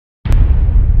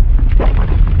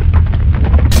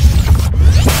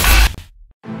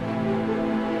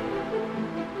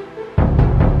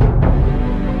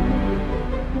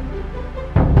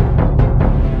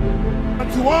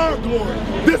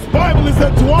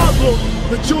to our book,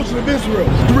 the children of Israel,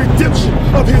 the redemption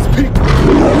of his people.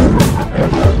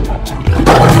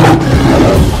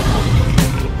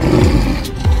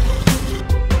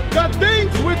 The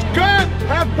things which God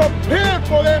has prepared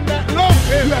for them that love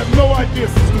him. You have no idea,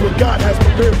 sister, what God has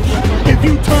prepared for you if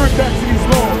you turn back to these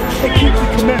laws and keep the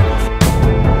commandments.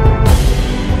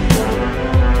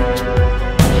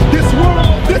 This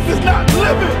world, this is not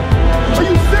living. Are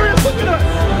you serious? Look at us.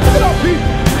 Look at our people.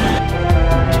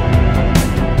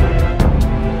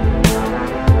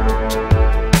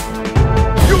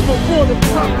 You're before the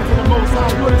prophets of the Most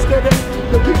High. You understand that?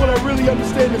 The people that really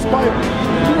understand this Bible.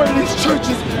 You run these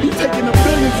churches, you taking a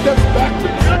billion steps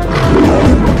backwards.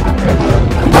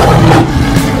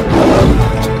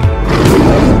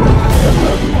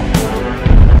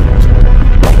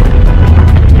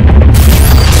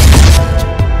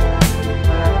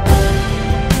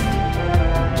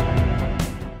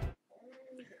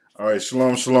 All right,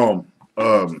 shalom, shalom.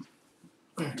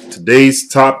 Today's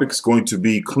topic is going to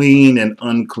be clean and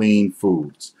unclean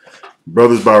foods.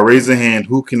 Brothers, by raise a hand,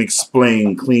 who can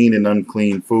explain clean and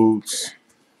unclean foods?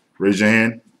 Raise your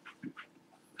hand.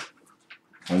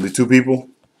 Only 2 people?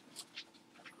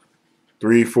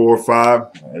 3, 4, 5.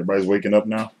 Everybody's waking up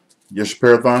now. Yes,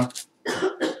 Parathon?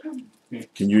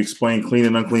 Can you explain clean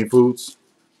and unclean foods?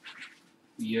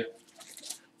 Yeah.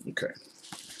 Okay.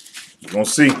 We're going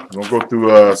to see. We're going to go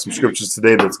through some scriptures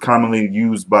today that's commonly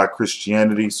used by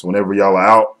Christianity. So whenever y'all are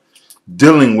out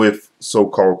dealing with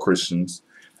so-called Christians,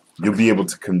 you'll be able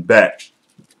to combat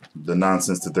the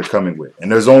nonsense that they're coming with.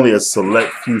 And there's only a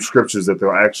select few scriptures that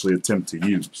they'll actually attempt to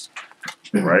use.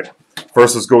 Right?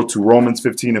 First, let's go to Romans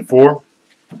 15:4.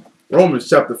 Romans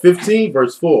chapter 15,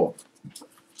 verse 4.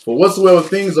 For whatsoever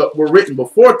things were written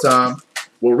before time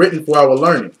were written for our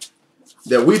learning,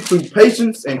 that we through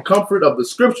patience and comfort of the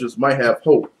scriptures might have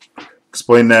hope.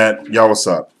 Explain that,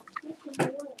 Yawasab.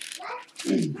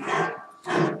 This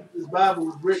Bible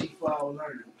was written for our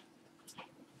learning.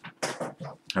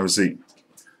 Have a seat.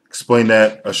 Explain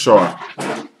that, Ashar.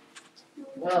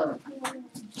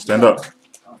 Stand up.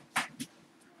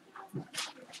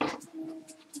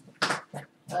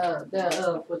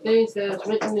 For things that's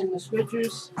written in the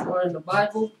scriptures or in the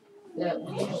Bible, that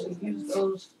we usually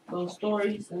use those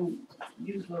stories and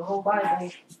use the whole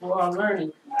Bible for our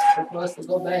learning, and for us to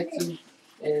go back to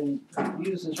and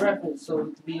use as reference, so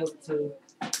to be able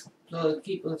to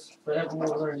keep us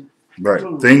forevermore learning. Right.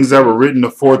 Things that were written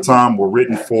aforetime were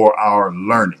written for our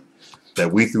learning,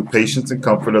 that we through patience and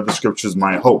comfort of the scriptures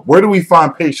might hope. Where do we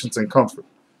find patience and comfort?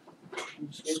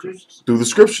 Scriptures. Through the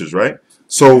scriptures, right?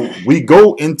 So we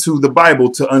go into the Bible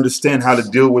to understand how to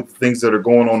deal with the things that are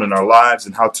going on in our lives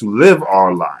and how to live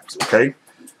our lives, okay?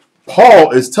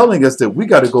 Paul is telling us that we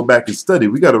got to go back and study.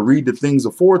 We got to read the things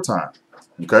aforetime,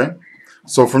 okay?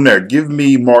 So from there, give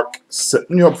me Mark,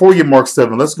 before we get Mark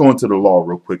 7, let's go into the law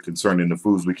real quick concerning the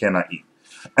foods we cannot eat.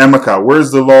 Amaka,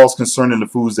 where's the laws concerning the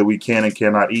foods that we can and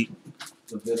cannot eat?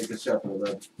 Leviticus chapter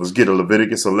 11. Let's get a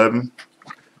Leviticus 11.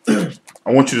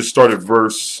 I want you to start at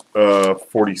verse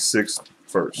 46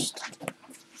 first.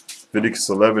 Leviticus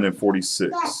 11 and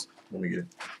 46. Let me get it.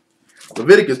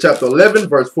 Leviticus chapter 11,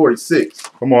 verse 46.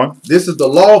 Come on. This is the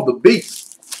law of the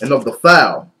beast and of the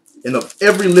fowl and of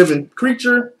every living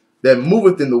creature that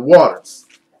moveth in the waters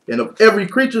and of every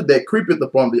creature that creepeth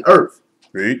upon the earth.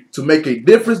 Read. To make a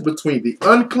difference between the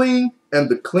unclean and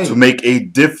the clean. To make a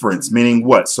difference, meaning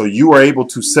what? So you are able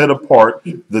to set apart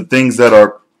the things that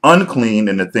are unclean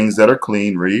and the things that are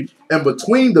clean. Read. And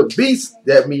between the beasts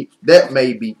that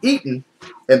may be eaten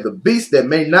and the beasts that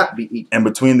may not be eaten. And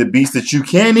between the beasts that you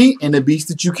can eat and the beasts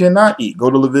that you cannot eat.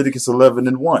 Go to Leviticus 11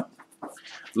 and 1.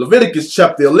 Leviticus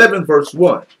chapter 11, verse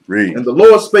 1. Read. And the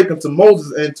Lord spake unto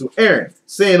Moses and to Aaron,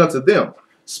 saying unto them,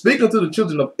 Speak unto the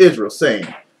children of Israel, saying,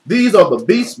 These are the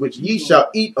beasts which ye shall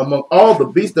eat among all the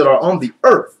beasts that are on the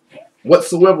earth.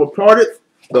 Whatsoever parteth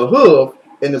the hoof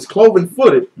and is cloven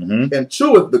footed, and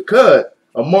cheweth the cud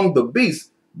among the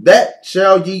beasts, that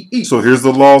shall ye eat. So here's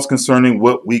the laws concerning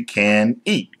what we can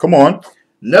eat. Come on.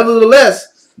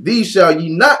 Nevertheless, these shall ye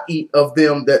not eat of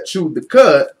them that chew the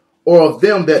cud, or of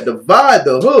them that divide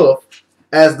the hoof,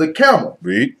 as the camel.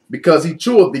 Read. Because he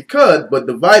cheweth the cud, but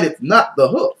divideth not the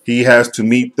hoof. He has to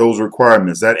meet those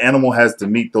requirements. That animal has to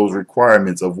meet those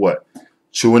requirements of what?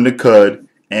 Chewing the cud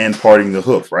and parting the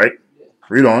hoof, right?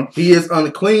 Read on. He is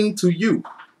unclean to you,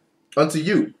 unto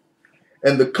you.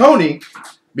 And the coney,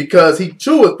 because he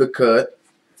cheweth the cud,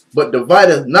 but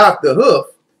divideth not the hoof,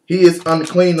 he is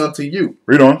unclean unto you.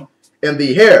 Read on. And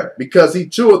the hare, because he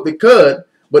cheweth the cud,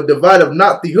 but divideth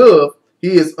not the hoof,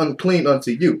 he is unclean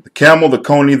unto you. The camel, the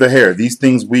coney, the hare. These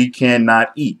things we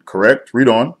cannot eat, correct? Read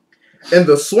on. And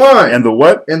the swine. And the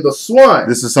what? And the swine.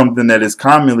 This is something that is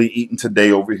commonly eaten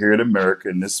today over here in America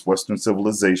in this Western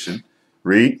civilization.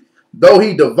 Read. Though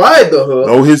he divide the hoof.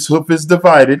 Though his hoof is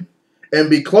divided. And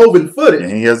be cloven-footed.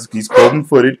 And he's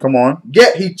cloven-footed. Come on.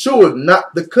 Yet he cheweth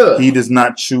not the cud. He does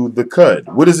not chew the cud.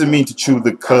 What does it mean to chew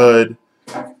the cud?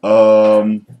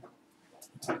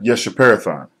 Yes,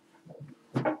 Shaparathon.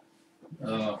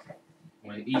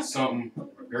 When it eats something,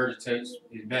 regurgitates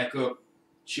it back up,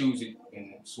 chews it,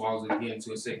 and swallows it again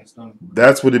into a second stomach.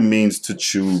 That's what it means to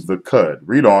chew the cud.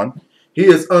 Read on. He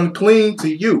is unclean to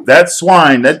you. That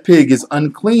swine, that pig is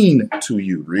unclean to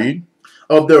you. Read.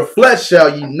 Of their flesh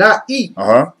shall ye not eat.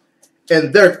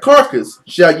 And their carcass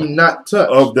shall ye not touch.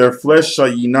 Of their flesh shall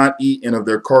ye not eat, and of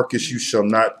their carcass you shall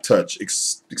not touch.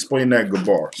 Explain that,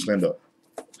 Gabar. Stand up.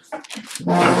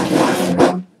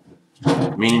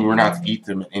 Meaning we're not to eat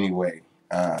them in any way.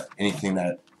 Anything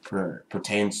that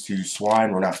pertains to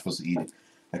swine, we're not supposed to eat it.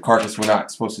 The carcass we're not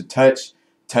supposed to touch.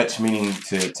 Touch meaning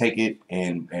to take it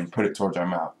and put it towards our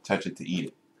mouth. Touch it to eat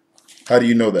it. How do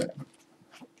you know that?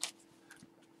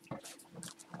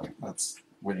 That's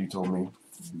what you told me.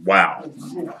 Wow.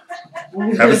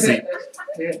 Have a seat.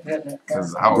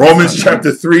 Romans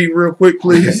chapter 3 real quick,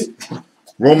 please.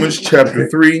 Romans chapter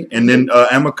 3. And then,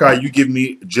 Amakai, you give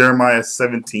me Jeremiah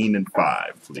 17 and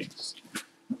 5, please.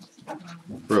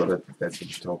 Bro, that's what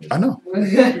you told me. I know.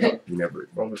 You never.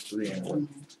 Romans 3 and 1.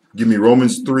 Give me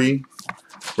Romans 3,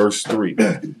 verse 3.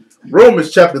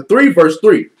 Romans chapter 3, verse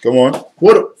 3. Come on.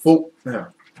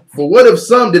 For what if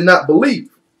some did not believe?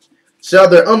 Shall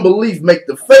their unbelief make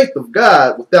the faith of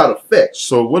God without effect?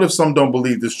 So what if some don't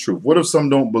believe this truth? What if some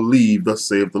don't believe, thus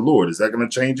saith the Lord? Is that going to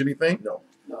change anything? No.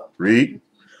 Read.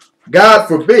 God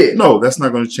forbid. No, that's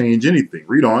not going to change anything.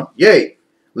 Read on. Yea,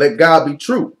 let God be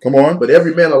true. Come on. But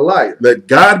every man a liar. Let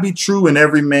God be true and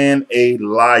every man a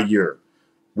liar.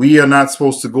 We are not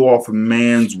supposed to go off of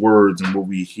man's words and what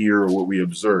we hear or what we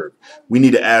observe. We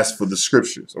need to ask for the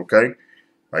scriptures, okay?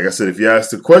 Like I said, if you ask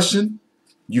the question,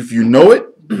 if you know it,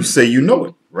 you say you know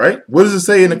it, right? What does it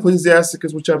say in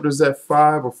Ecclesiasticus? What chapter is that?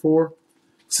 5 or 4? It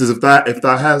says, if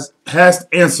thou hast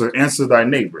answer thy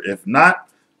neighbor. If not,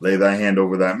 lay thy hand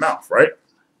over thy mouth, right?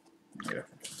 Yeah.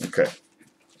 Okay.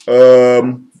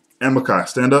 Amakai,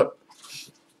 stand up.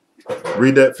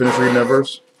 Read that. Finish reading that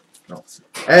verse. No.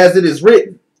 As it is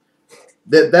written,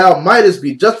 that thou mightest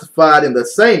be justified in the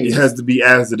saying. It has to be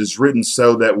as it is written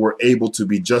so that we're able to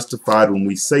be justified when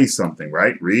we say something,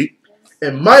 right? Read.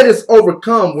 And mightest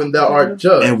overcome when thou art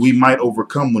judged. And we might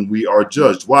overcome when we are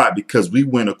judged. Why? Because we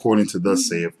went according to thus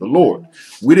saith the Lord.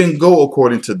 We didn't go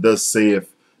according to thus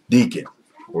saith deacon,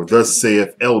 or thus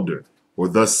saith elder, or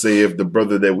thus saith the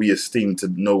brother that we esteem to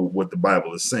know what the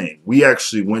Bible is saying. We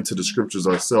actually went to the scriptures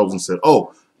ourselves and said,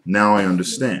 oh, now I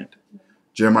understand.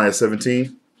 Jeremiah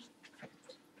 17.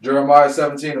 Jeremiah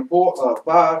 17 and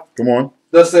 5. Come on.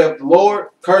 Thus saith the Lord,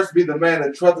 cursed be the man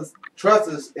that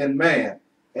trusteth in man,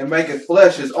 and maketh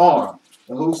flesh his arm,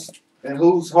 and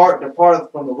whose heart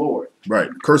departeth from the Lord. Right.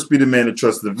 Cursed be the man that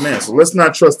trusteth in man. So let's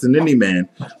not trust in any man.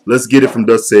 Let's get it from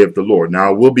thus saith the Lord. Now,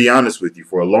 I will be honest with you.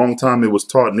 For a long time, it was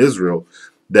taught in Israel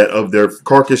that of their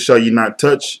carcass shall ye not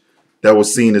touch. That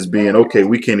was seen as being, okay,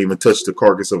 we can't even touch the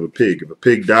carcass of a pig. If a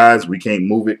pig dies, we can't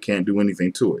move it, can't do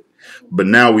anything to it. But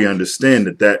now we understand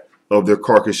that of their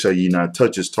carcass shall ye not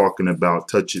touch is talking about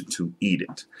touch it to eat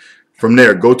it. From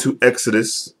there, go to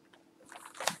Exodus.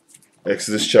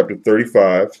 Exodus chapter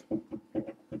 35.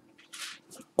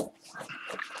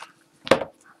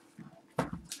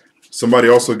 Somebody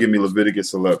also give me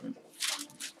Leviticus 11.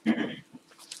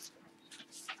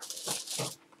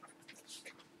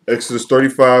 Exodus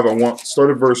 35, I want start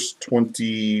at verse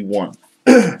 21.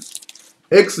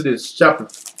 Exodus chapter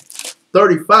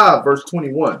 35, verse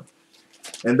 21.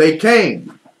 And they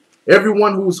came,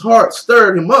 everyone whose heart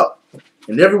stirred him up,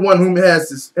 and everyone whom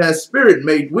has spirit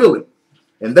made willing.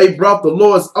 And they brought the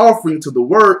Lord's offering to the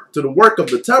work of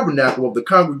the tabernacle of the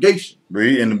congregation.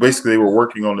 Read, and basically they were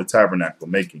working on the tabernacle,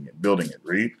 making it, building it.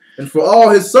 Read. And for all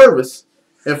his service,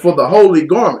 and for the holy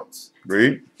garments.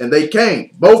 Read. And they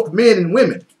came, both men and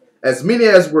women, as many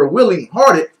as were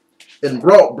willing-hearted, and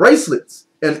brought bracelets,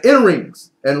 and earrings,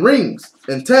 and rings,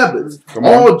 and tablets,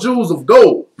 all jewels of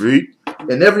gold. Read.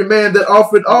 And every man that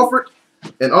offered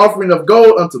an offering of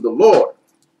gold unto the Lord.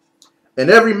 And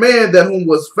every man that whom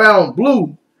was found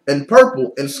blue, and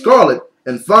purple, and scarlet,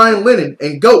 and fine linen,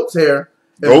 and goat's hair.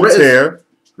 And goat's hair.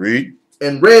 Read.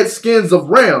 And red skins of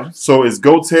rams. So is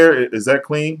goat's hair, is that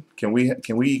clean? Can we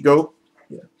eat goat?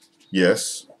 Yeah.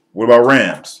 Yes. What about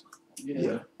rams?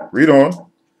 Yeah. Read on.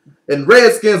 And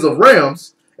red skins of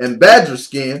rams, and badger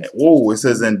skins. Whoa, it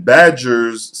says and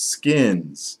badger's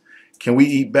skins. Can we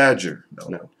eat badger?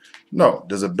 No. No.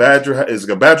 Does a badger is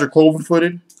a badger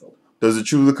cloven-footed? Does it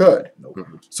chew the cud? Nope.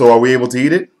 So are we able to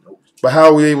eat it? But how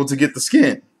are we able to get the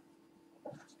skin?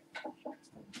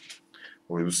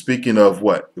 Well, it was speaking of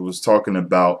what? It was talking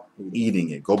about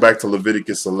eating it. Go back to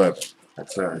Leviticus 11.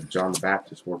 That's John the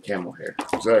Baptist wore camel hair.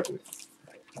 Exactly.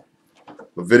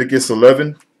 Leviticus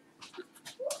 11.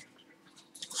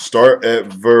 Start at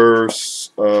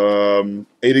verse 8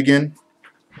 again.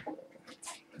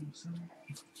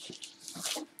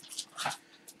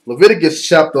 Leviticus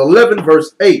chapter 11,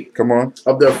 verse 8. Come on.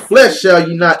 Of their flesh shall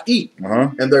you not eat,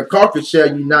 Uh-huh. and their carcass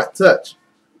shall you not touch.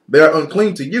 They are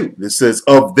unclean to you. It says,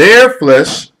 of their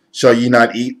flesh shall ye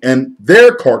not eat, and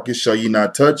their carcass shall ye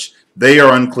not touch. They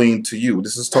are unclean to you.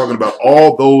 This is talking about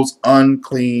all those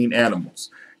unclean animals.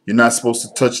 You're not supposed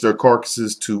to touch their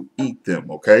carcasses to eat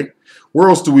them, okay? Where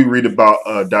else do we read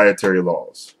about dietary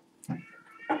laws?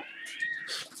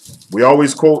 We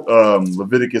always quote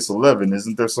Leviticus 11.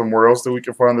 Isn't there somewhere else that we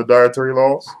can find the dietary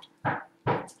laws?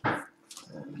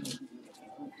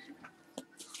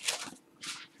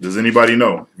 Does anybody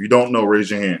know? If you don't know, raise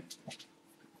your hand.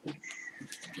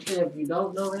 If you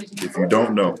don't know, raise your hand. If you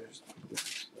don't know.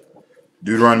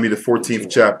 Deuteronomy, the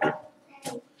 14th chapter.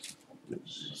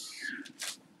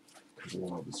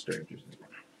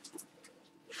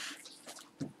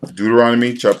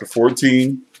 Deuteronomy, chapter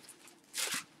 14.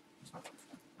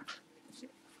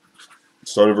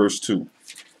 Start at verse 2.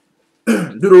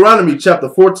 Deuteronomy chapter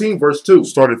 14, verse 2.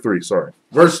 Start at 3, sorry.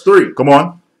 Verse 3. Come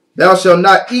on. Thou shalt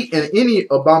not eat in any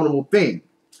abominable thing.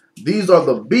 These are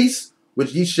the beasts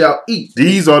which ye shall eat.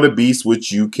 These are the beasts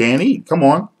which you can eat. Come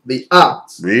on. The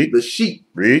ox, Read. the sheep,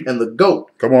 Read. and the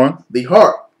goat, Come on. the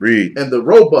hart, Read. and the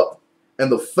roebuck,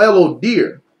 and the fallow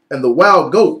deer, and the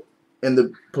wild goat, and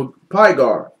the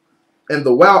pygar, and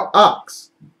the wild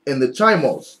ox, and the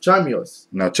chimios.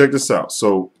 Now check this out.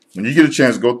 So when you get a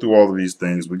chance, go through all of these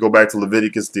things. We go back to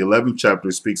Leviticus, the 11th chapter.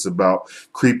 It speaks about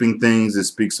creeping things. It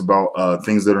speaks about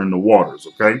things that are in the waters.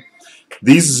 Okay,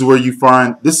 this is where you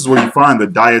find the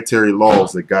dietary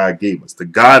laws that God gave us, the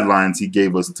guidelines He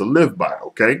gave us to live by.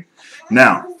 Okay,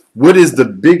 now what's the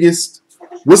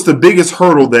biggest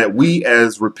hurdle that we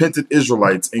as repentant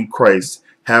Israelites in Christ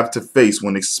have to face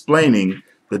when explaining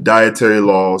the dietary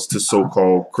laws to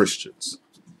so-called Christians?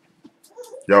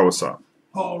 Y'all, what's up?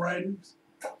 Paul writings.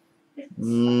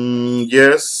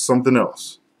 Yes, something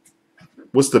else.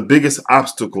 What's the biggest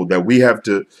obstacle that we have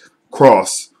to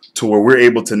cross to where we're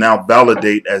able to now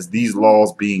validate as these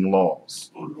laws being laws?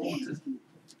 On the Old Testament.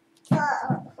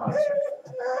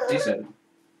 He said,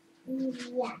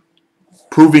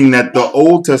 Proving that the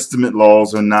Old Testament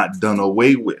laws are not done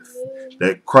away with.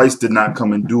 That Christ did not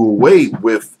come and do away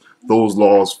with those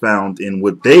laws found in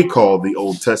what they call the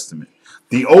Old Testament.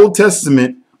 The Old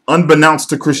Testament, unbeknownst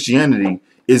to Christianity,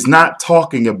 is not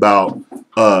talking about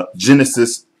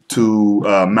Genesis to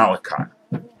Malachi.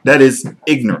 That is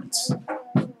ignorance.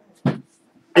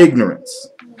 Ignorance.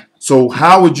 So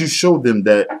how would you show them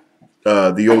that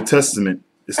the Old Testament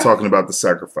is talking about the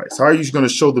sacrifice? How are you going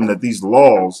to show them that these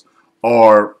laws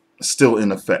are still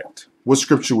in effect? What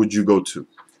scripture would you go to?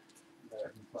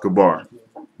 Gabar.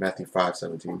 Matthew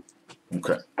 5:17.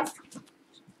 Okay.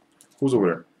 Who's over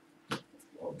there?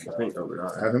 I think over there.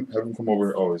 Have him come over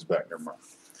here. Oh, he's back. Never mind.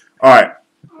 All right.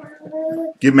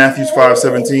 Get Matthew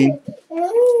 5:17.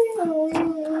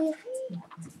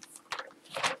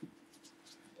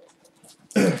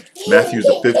 Matthew's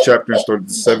the 5th chapter and started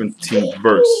the 17th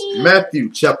verse. Matthew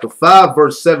chapter 5,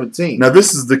 verse 17. Now,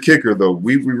 this is the kicker, though.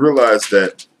 We realize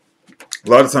that a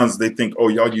lot of times they think, oh,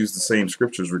 y'all use the same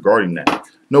scriptures regarding that.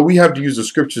 No, we have to use the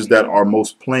scriptures that are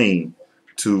most plain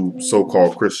to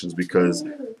so-called Christians, because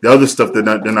the other stuff they're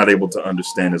not able to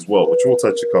understand as well, which we'll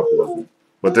touch a couple of them.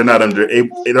 But they're not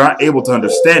able to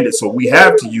understand it, so we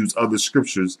have to use other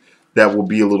scriptures that will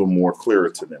be a little more clearer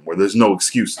to them, where there's no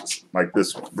excuses, like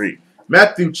this one. Read.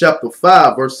 Matthew chapter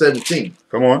 5, verse 17.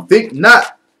 Come on. Think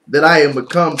not that I am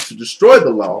come to destroy the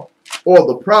law or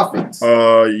the prophets.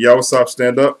 Yawasop,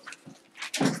 stand up.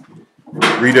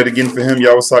 Read that again for him.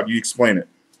 Yawasop, you explain it.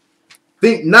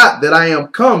 Think not that I am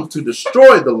come to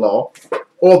destroy the law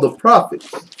or the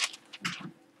prophets.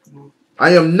 I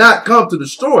am not come to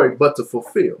destroy, but to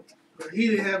fulfill. But he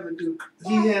didn't have to do.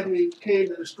 He came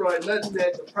to destroy nothing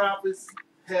that the prophets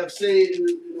have said in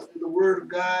the word of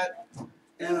God,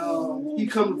 and he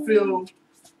come to fill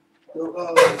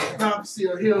the prophecy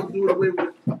of him doing away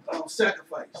with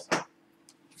sacrifice.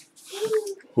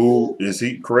 Who is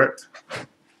he? Correct.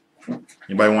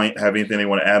 Anybody have anything they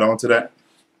want to add on to that?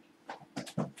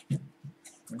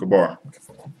 Gabar.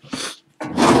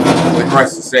 When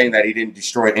Christ is saying that he didn't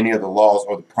destroy any of the laws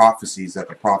or the prophecies that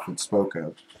the prophets spoke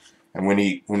of. And when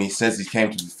he says he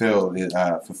came to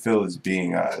fulfill is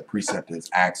being the precept is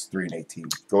Acts 3:18.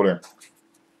 Go there.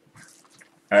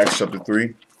 Acts chapter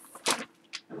 3.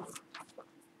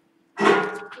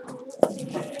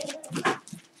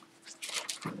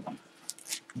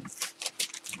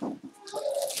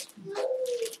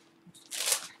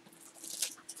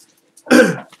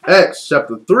 Acts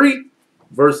chapter 3,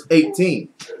 verse 18.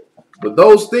 But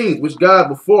those things which God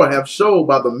before have showed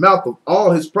by the mouth of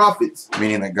all his prophets.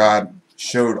 Meaning that God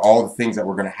showed all the things that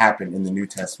were going to happen in the New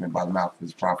Testament by the mouth of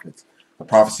his prophets. The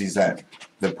prophecies that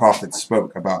the prophets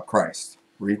spoke about Christ.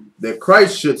 Read. That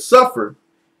Christ should suffer,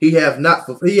 he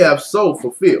have so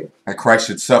fulfilled. That Christ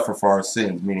should suffer for our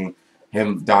sins, meaning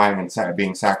him dying and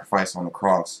being sacrificed on the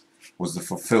cross was the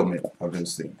fulfillment of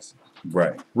those things.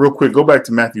 Right. Real quick, go back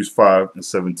to Matthew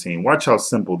 5:17. Watch how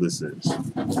simple this is.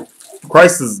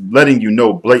 Christ is letting you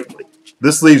know blatantly.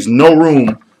 This leaves no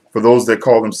room for those that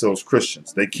call themselves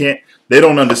Christians. They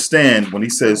don't understand when he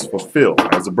says fulfill,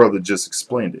 as the brother just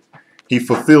explained it. He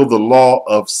fulfilled the law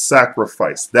of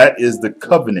sacrifice. That is the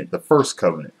covenant, the first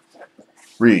covenant.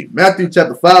 Read. Matthew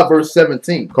chapter 5, verse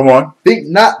 17. Come on. Think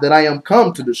not that I am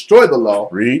come to destroy the law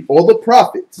Read. or the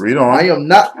prophets. Read on. I am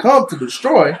not come to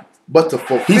destroy, but to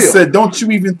fulfill. He said, don't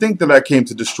you even think that I came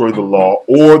to destroy the law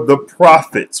or the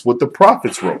prophets, what the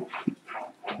prophets wrote.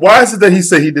 Why is it that he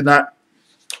said he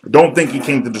don't think he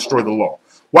came to destroy the law?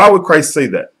 Why would Christ say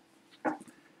that?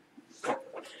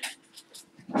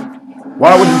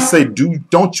 Why would he say,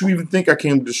 don't you even think I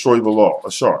came to destroy the law?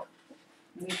 Ashar.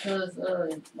 Because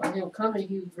by him coming,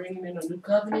 he was bringing in a new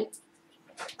covenant.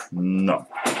 No.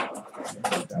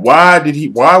 Why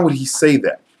would he say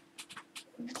that?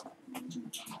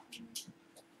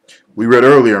 We read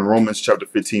earlier in Romans chapter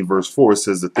 15, verse 4, it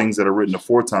says the things that are written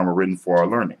aforetime are written for our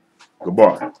learning.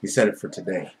 Goodbye. He said it for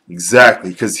today.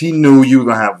 Exactly, because he knew you were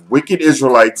going to have wicked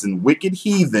Israelites and wicked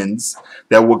heathens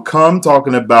that would come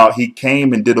talking about he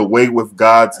came and did away with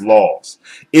God's laws.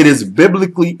 It is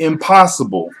biblically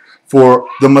impossible for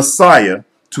the Messiah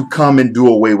to come and do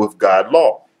away with God's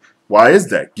law. Why is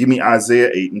that? Give me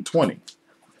Isaiah 8:20.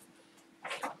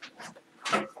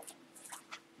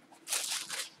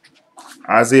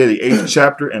 Isaiah the 8th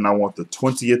chapter, and I want the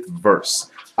 20th verse.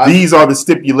 These are the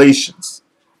stipulations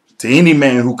to any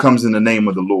man who comes in the name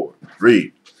of the Lord.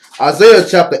 Read. Isaiah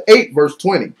chapter 8, verse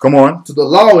 20. Come on. To the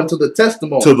law and to the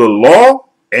testimony. To the law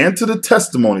and to the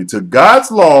testimony. To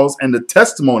God's laws and the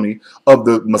testimony of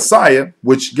the Messiah,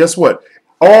 which, guess what?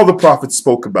 All the prophets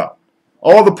spoke about.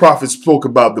 All the prophets spoke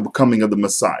about the coming of the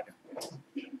Messiah.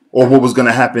 Or what was going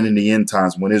to happen in the end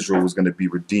times when Israel was going to be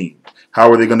redeemed.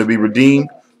 How are they going to be redeemed?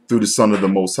 Through the Son of the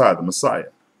Most High, the Messiah.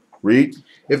 Read.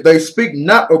 If they speak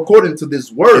not according to this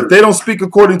word. If they don't speak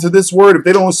according to this word, if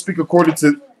they don't speak according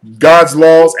to God's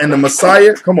laws and the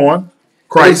Messiah, come on,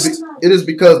 Christ. It is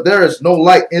because there is no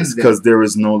light in them. Because there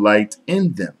is no light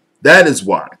in them. That is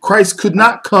why Christ could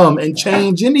not come and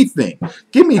change anything.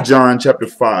 Give me John chapter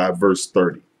 5, verse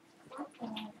 30.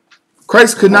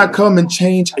 Christ could not come and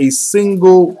change a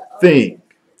single thing.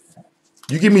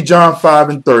 You give me John 5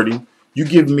 and 30. You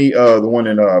give me the one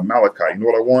in Malachi. You know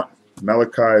what I want?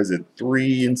 Malachi is at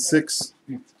 3 and 6.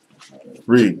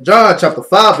 Read. John chapter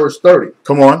 5, verse 30.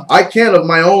 Come on. I can of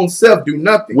my own self do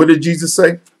nothing. What did Jesus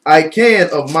say? I can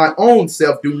of my own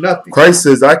self do nothing. Christ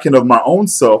says, I can of my own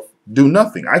self do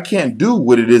nothing. I can't do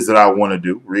what it is that I want to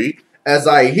do. Read. As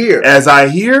I hear. As I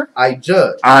hear. I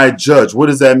judge. I judge. What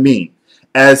does that mean?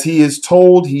 As he is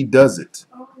told, he does it.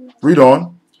 Read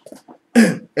on.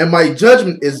 And my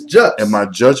judgment is just. And my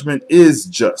judgment is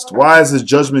just. Why is his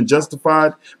judgment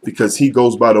justified? Because he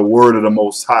goes by the word of the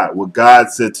Most High, what God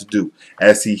said to do.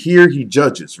 As he hear, he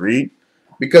judges. Read.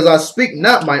 Because I speak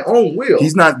not my own will.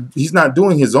 He's not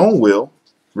doing his own will.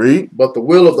 Read. But the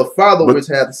will of the Father which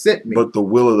hath sent me. But the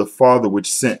will of the Father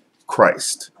which sent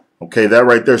Christ. Okay, that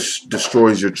right there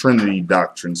destroys your Trinity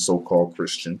doctrine, so-called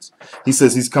Christians. He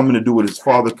says he's coming to do what his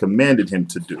Father commanded him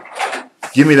to do.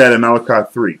 Give me that in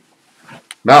Malachi 3.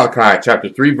 Malachi chapter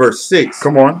 3, verse 6.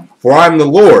 Come on. For I am the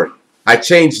Lord, I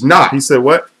change not. He said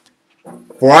what?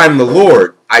 For I am the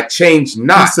Lord, I change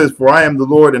not. He says, for I am the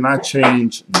Lord and I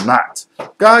change not.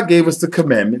 God gave us the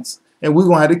commandments, and we're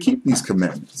going to have to keep these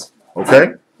commandments.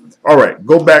 Okay? All right,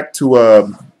 go back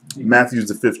to Matthew,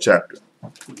 the 5th chapter.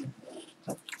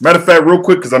 Matter of fact, real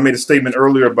quick, because I made a statement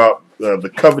earlier about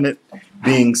the covenant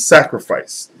being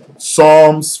sacrificed.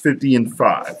 Psalms 50 and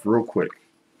 5, real quick.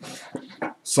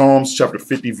 Psalms chapter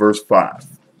 50, verse 5.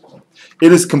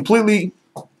 It is completely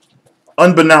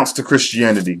unbeknownst to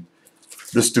Christianity,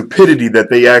 the stupidity that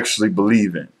they actually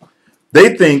believe in.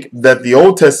 They think that the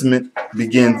Old Testament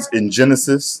begins in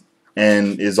Genesis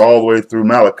and is all the way through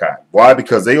Malachi. Why?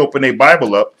 Because they open a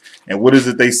Bible up, and what is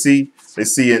it they see? They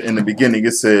see it in the beginning.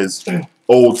 It says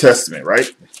Old Testament, right?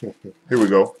 Here we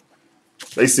go.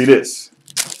 They see this.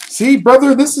 See,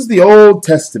 brother, this is the Old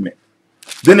Testament.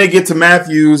 Then they get to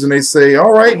Matthew's and they say,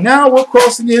 all right, now we're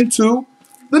crossing into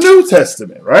the New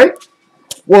Testament, right?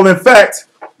 Well, in fact,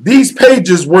 these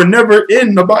pages were never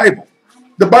in the Bible.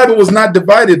 The Bible was not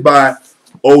divided by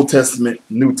Old Testament,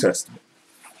 New Testament.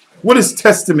 What does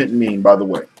testament mean, by the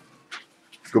way?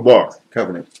 Gabar.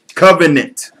 Covenant.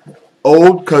 Covenant.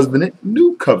 Old covenant,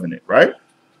 new covenant, right?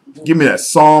 Give me that.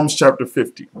 Psalms chapter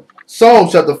 50.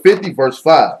 Psalms chapter 50, verse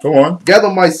 5. Go on. Gather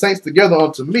my saints together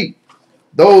unto me,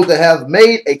 those that have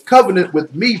made a covenant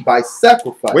with me by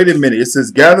sacrifice. Wait a minute. It says,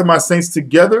 gather my saints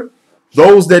together.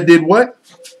 Those that did what?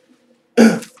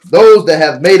 Those that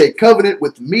have made a covenant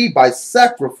with me by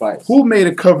sacrifice. Who made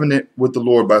a covenant with the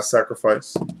Lord by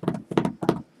sacrifice?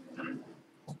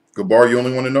 Gabar, you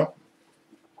only want to know?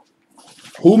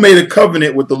 Who made a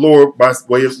covenant with the Lord by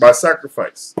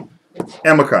sacrifice?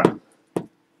 Amakai.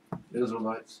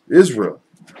 Israelites. Israel.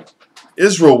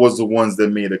 Israel was the ones that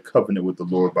made a covenant with the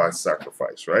Lord by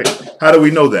sacrifice, right? How do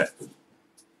we know that?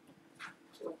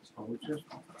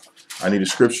 I need a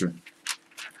scripture.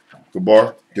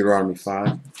 Gabar. Deuteronomy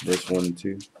 5, verse 1 and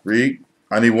 2. Read.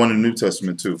 I need one in the New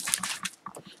Testament too.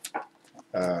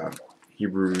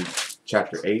 Hebrews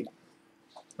chapter 8.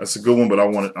 That's a good one, but I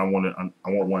want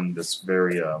one that's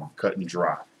very cut and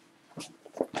dry.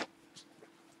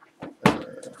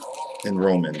 In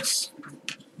Romans.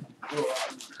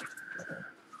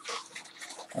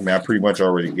 I mean, I pretty much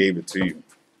already gave it to you.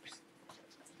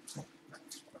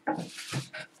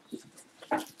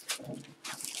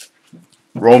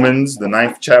 Romans, the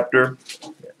 9th chapter.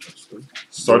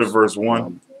 Start at verse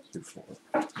 1.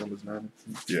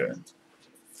 Yeah.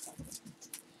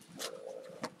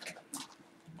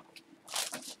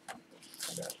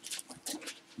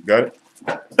 Got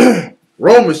it?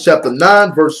 Romans chapter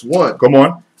 9, verse 1. Come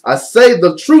on. I say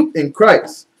the truth in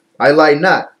Christ. I lie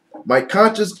not. My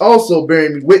conscience also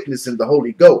bearing me witness in the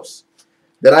Holy Ghost,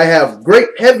 that I have great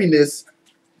heaviness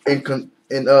and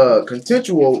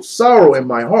continual sorrow in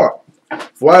my heart.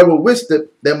 For I will wish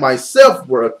that myself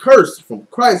were accursed from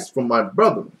Christ from my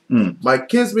brethren, my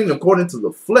kinsmen according to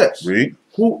the flesh, Read.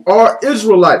 who are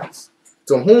Israelites,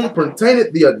 to whom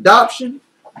pertaineth the adoption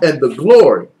and the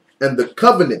glory and the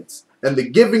covenants and the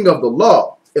giving of the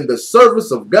law and the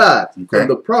service of God and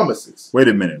the promises. Wait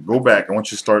a minute. Go back. I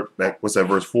want you to start back. What's that,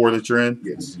 verse 4 that you're in?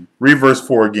 Yes. Read verse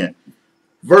 4 again.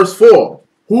 Verse 4.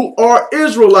 Who are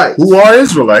Israelites? Who are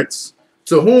Israelites?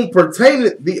 To whom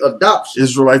pertaineth the adoption.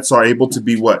 Israelites are able to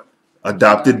be what?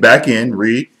 Adopted back in.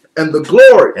 Read. And the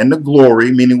glory. And the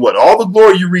glory, meaning what? All the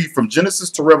glory you read from Genesis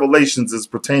to Revelations is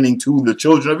pertaining to the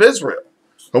children of Israel.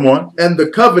 Come on. And the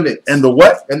covenant. And the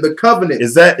what? And the covenant.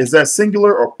 Is that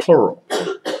singular or plural?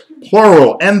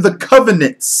 Plural. And the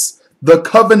covenants. The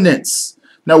covenants.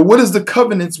 Now, what is the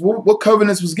covenants? What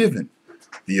covenants was given?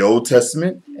 The Old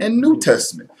Testament and New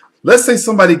Testament. Let's say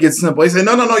somebody gets simple. They say,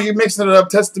 no, you're mixing it up.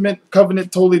 Testament,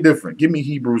 covenant, totally different. Give me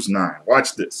Hebrews 9.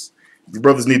 Watch this. You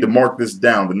brothers need to mark this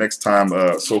down the next time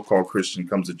a so-called Christian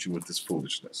comes at you with this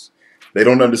foolishness. They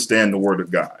don't understand the word of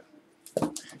God.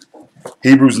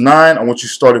 Hebrews 9, I want you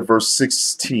to start at verse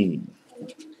 16.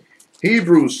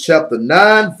 Hebrews chapter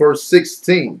 9, verse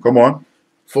 16. Come on.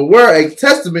 For where a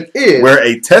testament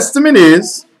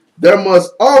is, there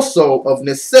must also of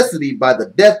necessity by the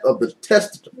death of the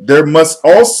testator. There must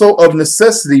also of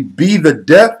necessity be the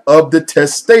death of the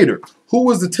testator. Who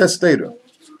was the testator?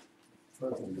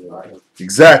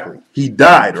 Exactly. He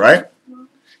died, right?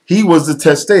 He was the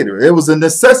testator. It was a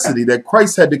necessity that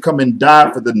Christ had to come and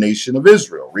die for the nation of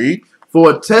Israel. Read.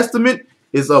 For a testament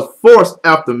is a force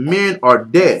after men are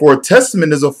dead. For a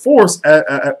testament is a force.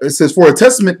 It says, for a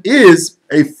testament is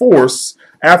a force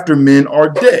after men are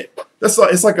dead.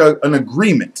 It's like an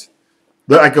agreement.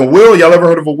 Like a will. Y'all ever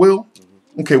heard of a will?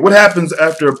 Okay, what happens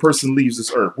after a person leaves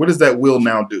this earth? What does that will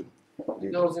now do?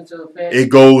 It goes into effect. It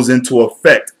goes into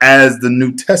effect as the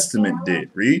New Testament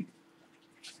did. Read.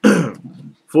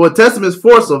 For a testament's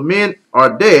force of men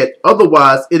are dead,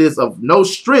 otherwise it is of no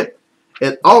strength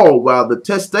at all while the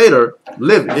testator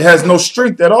liveth. It has no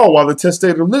strength at all while the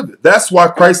testator liveth. That's why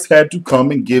Christ had to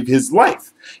come and give his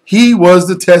life. He was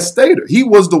the testator. He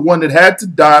was the one that had to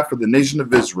die for the nation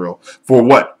of Israel. For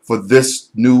what? For this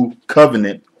new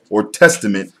covenant or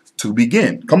testament to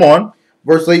begin. Come on.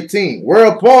 Verse 18.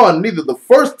 Whereupon neither the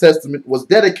first testament was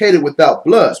dedicated without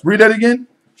blood. Let's read that again.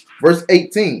 Verse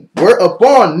 18.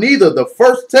 Whereupon neither the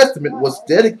first testament was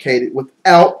dedicated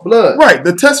without blood. Right.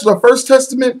 The first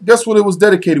testament, guess what it was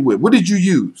dedicated with? What did you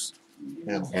use?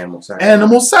 Animal sacrifice.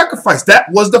 Animal sacrifice.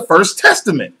 That was the first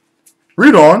testament.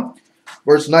 Read on.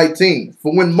 Verse 19.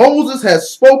 For when Moses has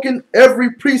spoken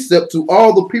every precept to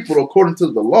all the people according to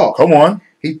the law, Come on.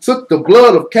 he took the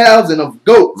blood of cows and of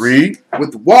goats Read.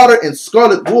 with water and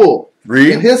scarlet wool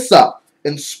Read. and hyssop,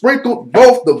 and sprinkled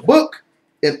both the book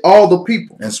and all the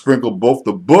people. And sprinkled both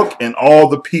the book and all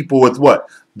the people with what?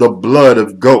 The blood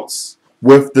of goats.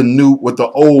 With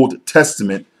the Old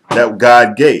Testament that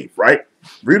God gave, right?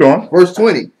 Read on. Verse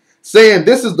 20. Saying,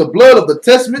 this is the blood of the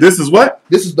testament. This is what?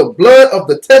 This is the blood of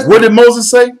the testament. What did Moses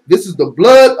say? This is the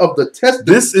blood of the testament.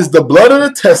 This is the blood of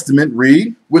the testament.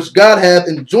 Read. Which God hath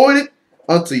enjoined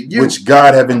unto you. Which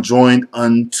God have enjoined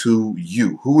unto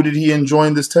you. Who did he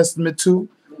enjoin this testament to?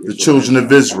 The children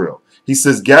of Israel. He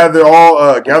says,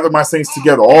 gather my saints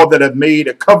together, all that have made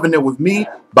a covenant with me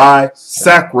by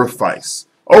sacrifice.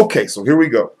 Okay, so here we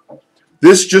go.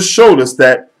 This just showed us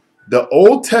that the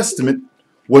Old Testament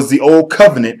was the old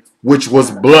covenant, which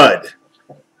was blood,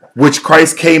 which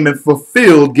Christ came and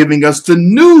fulfilled, giving us the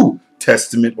New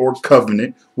Testament or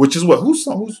covenant, which is what? Whose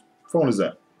phone is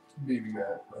that?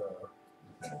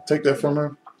 Take that from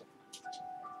her.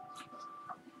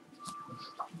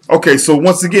 Okay, so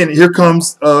once again, here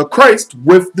comes Christ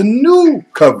with the new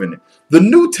covenant, the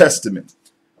New Testament,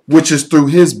 which is through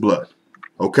his blood.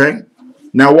 Okay?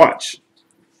 Now watch.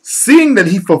 Seeing that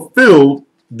he fulfilled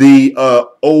the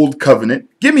old covenant,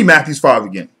 give me Matthew 5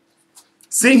 again.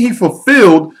 Seeing he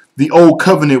fulfilled the old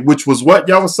covenant, which was what,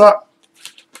 Yawasop?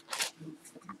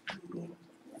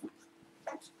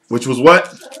 Which was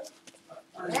what?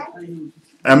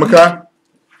 Amakai?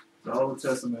 The Old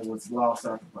Testament was law of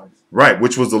sacrifice. Right,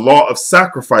 which was the law of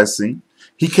sacrificing.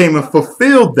 He came and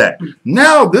fulfilled that.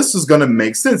 Now this is going to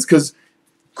make sense because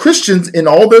Christians in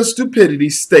all their stupidity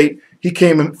state he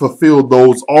came and fulfilled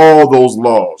all those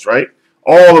laws, right?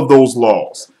 All of those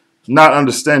laws. Not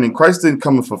understanding Christ didn't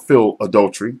come and fulfill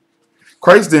adultery.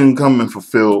 Christ didn't come and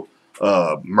fulfill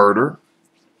murder.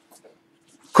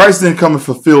 Christ didn't come and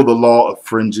fulfill the law of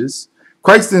fringes.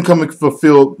 Christ didn't come and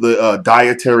fulfill the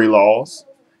dietary laws.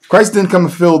 Christ didn't come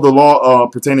and fulfill the law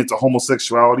pertaining to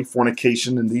homosexuality,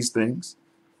 fornication, and these things.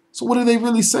 So what are they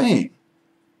really saying?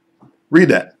 Read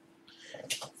that.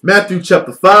 Matthew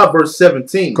chapter 5, verse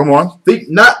 17. Come on. Think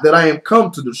not that I am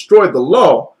come to destroy the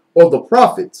law or the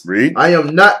prophets. Read. I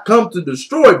am not come to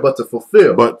destroy, but to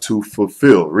fulfill. But to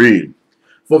fulfill. Read.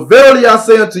 For verily I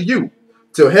say unto you,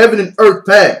 till heaven and earth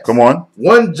pass. Come on.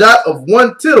 One jot of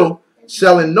one tittle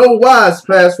shall in no wise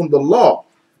pass from the law,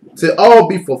 till all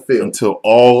be fulfilled. Until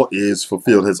all is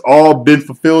fulfilled. Has all been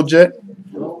fulfilled yet?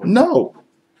 No.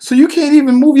 So you can't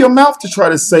even move your mouth to try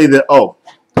to say that,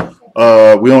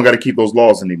 we don't got to keep those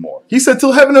laws anymore. He said,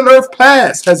 till heaven and earth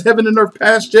pass. Has heaven and earth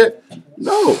passed yet?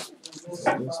 No.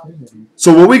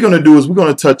 So what we're going to do is we're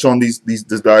going to touch on this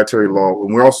dietary law,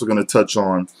 and we're also going to touch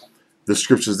on the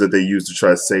scriptures that they use to try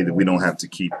to say that we don't have to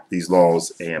keep these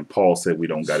laws, and Paul said we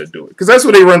don't got to do it. Because that's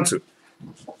what they run to.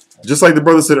 Just like the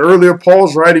brother said earlier,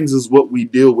 Paul's writings is what we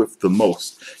deal with the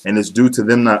most, and it's due to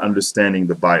them not understanding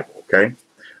the Bible, okay?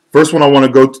 First one I want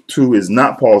to go to is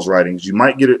not Paul's writings. You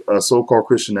might get a so-called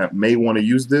Christian that may want to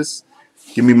use this.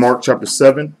 Give me Mark chapter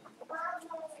 7.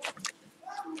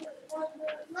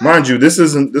 Mind you,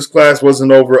 this class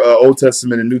wasn't over Old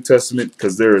Testament and New Testament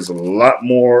because there is a lot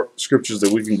more scriptures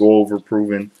that we can go over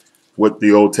proving what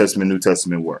the Old Testament and New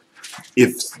Testament were.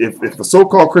 If a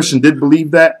so-called Christian did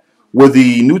believe that, would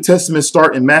the New Testament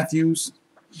start in Matthew's?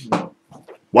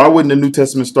 Why wouldn't the New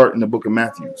Testament start in the book of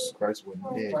Matthew's? Christ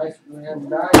wouldn't. Christ hadn't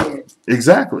died yet.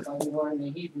 Exactly. Like we learned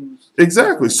in Hebrews.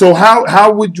 Exactly. So why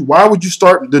would you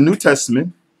start the New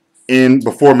Testament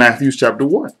before Matthew's chapter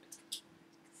 1?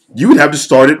 You would have to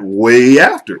start it way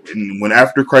after, and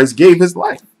after Christ gave his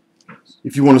life.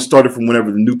 If you want to start it from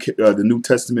whenever the New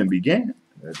Testament began.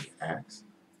 Acts.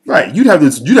 Right. You'd have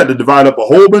to divide up a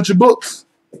whole bunch of books.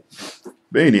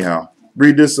 But anyhow,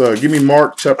 read this. Give me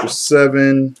Mark chapter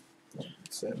 7.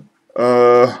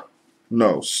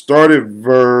 No, start at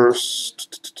verse.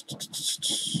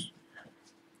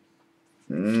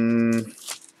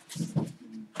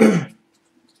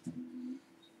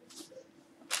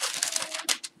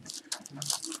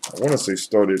 I want to say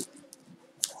started.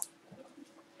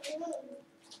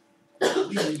 They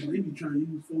be trying to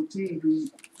use 14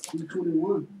 through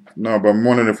 21. No, but I'm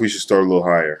wondering if we should start a little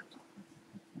higher.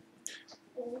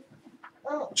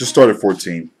 Just start at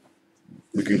 14.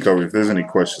 We can cover, if there's any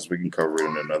questions, we can cover it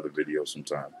in another video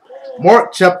sometime.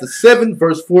 Mark chapter 7,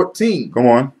 verse 14. Come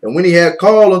on. And when he had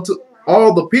called unto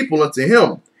all the people unto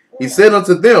him, he said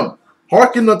unto them,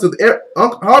 Hearken unto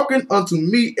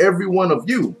me, every one of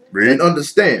you, Read. and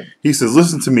understand. He says,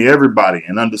 listen to me, everybody,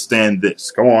 and understand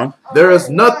this. Go on. There is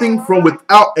nothing from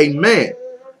without a man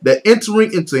that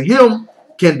entering into him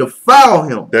can defile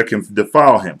him. That can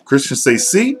defile him. Christians say,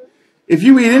 see, if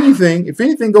you eat anything, if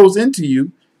anything goes into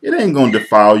you, it ain't going to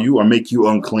defile you or make you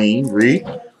unclean. Read.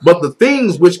 But the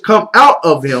things which come out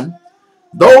of him,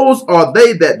 those are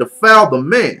they that defile the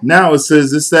man. Now it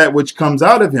says it's that which comes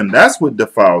out of him. That's what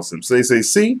defiles him. So they say,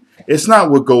 see, it's not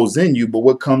what goes in you, but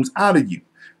what comes out of you.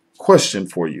 Question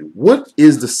for you. What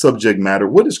is the subject matter?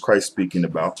 What is Christ speaking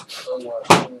about?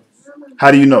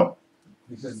 How do you know?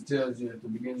 Because it tells you at the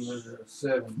beginning of the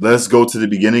 7. Let's go to the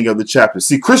beginning of the chapter.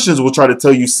 See, Christians will try to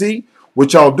tell you, see,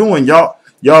 what y'all doing. Y'all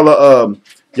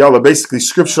are basically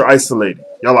scripture isolating.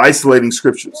 Y'all are isolating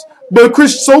scriptures. But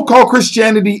so-called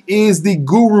Christianity is the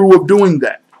guru of doing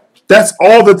that. That's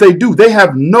all that they do. They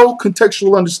have no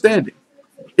contextual understanding.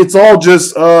 It's all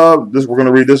just we're going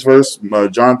to read this verse,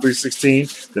 John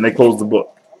 3:16. Then they close the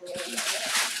book.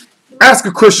 Ask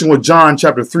a Christian what John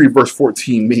chapter 3 verse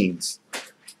 14 means.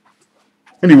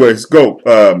 Anyways, go.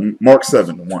 Mark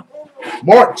 7:1.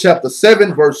 Mark chapter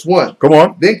 7 verse 1. Come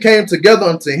on. Then came together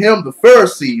unto him the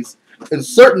Pharisees and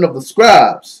certain of the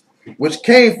scribes, which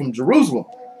came from Jerusalem.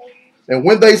 And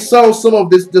when they saw some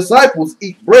of his disciples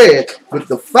eat bread with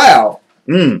the fowl,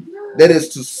 that is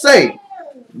to say,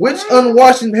 which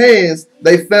unwashed hands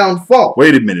they found fault.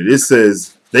 Wait a minute. It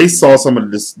says they saw some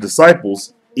of the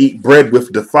disciples eat bread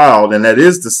with defiled, and that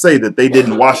is to say that they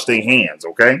didn't wash their hands.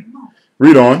 Okay?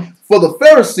 Read on. For the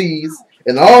Pharisees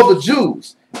and all the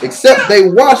Jews, except they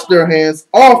wash their hands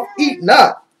off, eat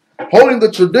not, holding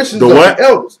the traditions of the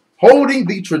elders. Holding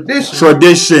the tradition.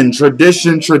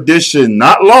 Tradition,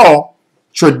 not law.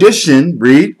 Tradition,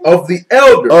 read. Of the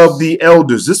elders. Of the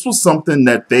elders. This was something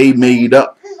that they made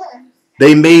up.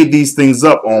 They made these things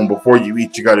up on before you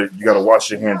eat. You gotta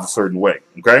wash your hands a certain way.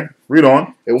 Okay? Read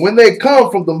on. And when they come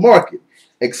from the market,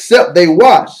 except they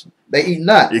wash, they eat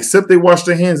not. Except they wash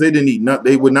their hands, they didn't eat.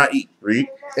 They would not eat. Read.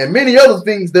 And many other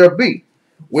things there be,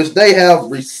 which they have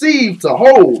received to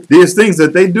hold. There's things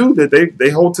that they do that they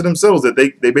hold to themselves that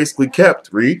they basically kept.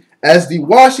 Read. As the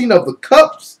washing of the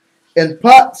cups and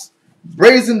pots,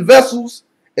 brazen vessels,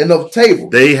 and of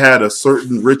tables. They had a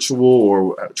certain ritual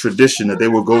or tradition that they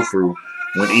would go through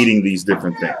when eating these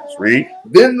different things. Read.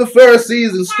 Then the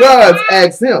Pharisees and scribes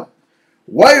asked him,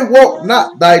 why walk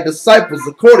not thy disciples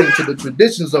according to the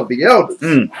traditions of the elders,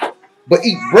 but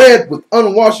eat bread with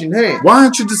unwashed hands? Why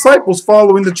aren't your disciples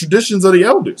following the traditions of the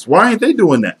elders? Why ain't they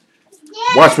doing that?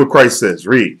 Watch what Christ says.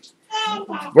 Read.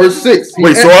 Verse 6.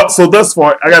 Wait, so thus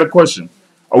far, I got a question.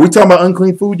 Are we talking about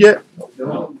unclean food yet?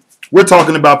 No. We're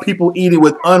talking about people eating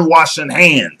with unwashed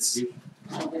hands.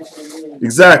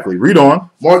 Exactly. Read on.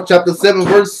 Mark chapter 7,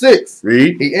 verse 6.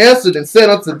 Read. He answered and said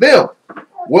unto them,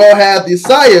 well hath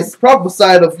Isaiah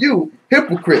prophesied of you,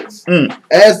 hypocrites,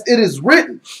 as it is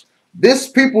written, this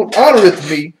people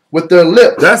honoreth me with their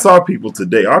lips. That's our people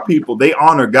today. Our people, they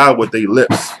honor God with their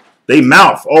lips. They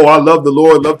mouth, oh, I love the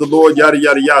Lord, yada,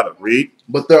 yada, yada. Read.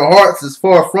 But their hearts is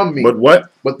far from me. But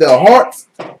what? But their hearts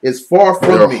is far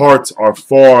from me. Their hearts are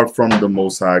far from the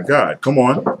Most High God. Come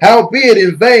on. Howbeit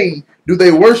in vain do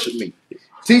they worship me,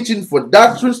 teaching for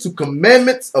doctrines to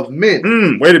commandments of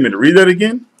men. Wait a minute. Read that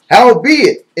again.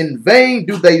 Howbeit in vain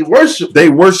do they worship. They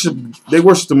worship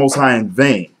the Most High in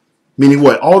vain. Meaning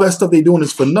what? All that stuff they doing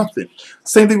is for nothing.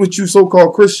 Same thing with you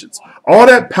so-called Christians. All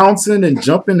that pouncing and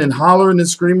jumping and hollering and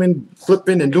screaming,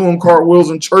 flipping and doing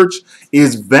cartwheels in church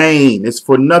is vain. It's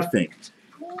for nothing.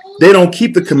 They don't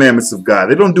keep the commandments of God.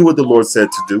 They don't do what the Lord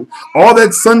said to do. All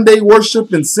that Sunday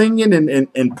worship and singing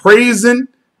and praising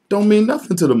don't mean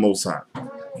nothing to the Most High.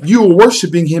 You are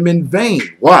worshiping Him in vain.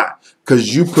 Why?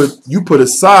 Because you put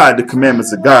aside the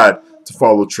commandments of God to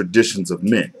follow traditions of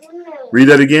men. Read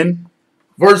that again.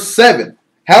 Verse 7.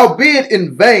 Howbeit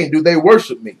in vain do they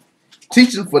worship me,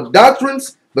 teaching for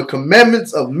doctrines the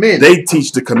commandments of men. They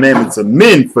teach the commandments of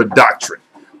men for doctrine.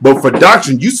 But for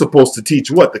doctrine, you're supposed to teach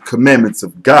what? The commandments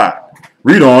of God.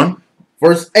 Read on.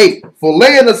 Verse 8. For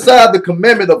laying aside the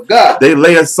commandment of God. They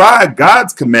lay aside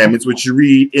God's commandments, which you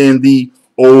read in the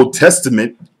Old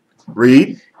Testament.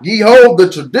 Read. Ye hold the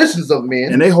traditions of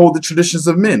men. And they hold the traditions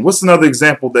of men. What's another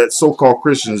example that so-called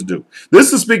Christians do?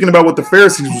 This is speaking about what the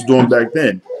Pharisees was doing back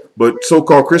then. But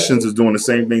so-called Christians is doing the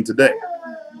same thing today.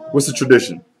 What's the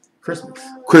tradition?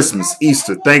 Christmas,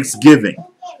 Easter, Thanksgiving,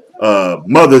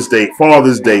 Mother's Day,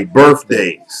 Father's Day,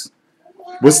 birthdays.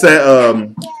 What's that?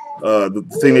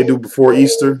 The thing they do before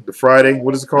Easter, the Friday.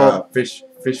 What is it called? Fish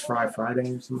fry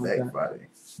Friday or something like that. Friday.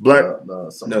 Black.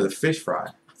 No, the fish fry.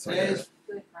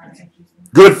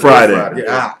 Good Friday.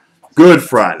 Yeah. Good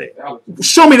Friday.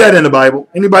 Show me that in the Bible.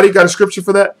 Anybody got a scripture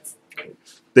for that?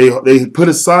 They put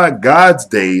aside God's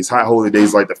days, high holy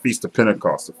days like the Feast of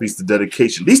Pentecost, the Feast of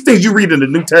Dedication. These things you read in the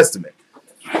New Testament.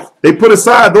 They put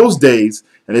aside those days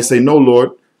and they say, no,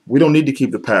 Lord, we don't need to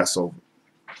keep the Passover.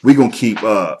 We're going to keep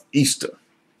Easter.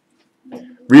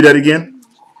 Read that again.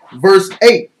 Verse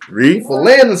 8. Read. For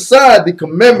laying aside the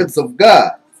commandments of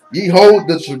God, ye hold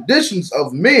the traditions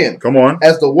of men. Come on.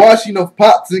 As the washing of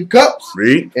pots and cups.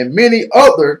 Read. And many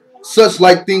other such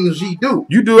like things ye do.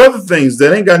 You do other things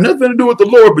that ain't got nothing to do with the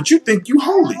Lord, but you think you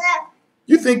holy.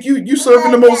 You think you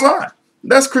serving the Most High.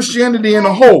 That's Christianity in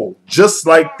a whole, just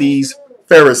like these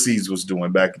Pharisees was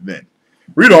doing back then.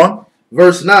 Read on.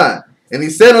 Verse 9. And he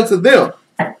said unto them,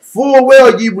 full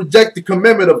well ye reject the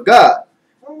commandment of God,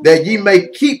 that ye may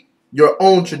keep your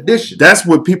own tradition. That's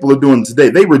what people are doing today.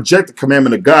 They reject the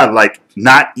commandment of God, like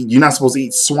you're not supposed to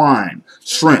eat swine,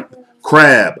 shrimp,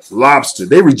 crab, lobster.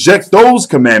 They reject those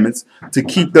commandments to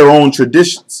keep their own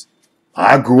traditions.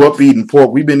 I grew up eating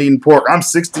pork. We've been eating pork. I'm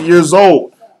 60 years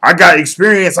old. I got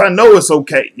experience. I know it's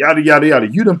okay. Yada, yada, yada.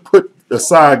 You done put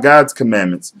aside God's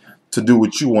commandments to do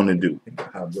what you want to do.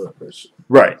 High blood pressure.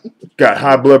 Right. Got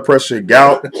high blood pressure,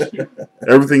 gout,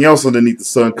 everything else underneath the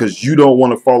sun because you don't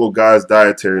want to follow God's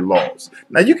dietary laws.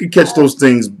 Now, you can catch those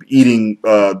things eating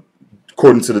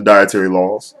according to the dietary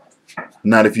laws.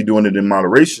 Not if you're doing it in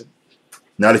moderation.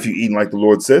 Not if you're eating like the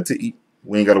Lord said to eat.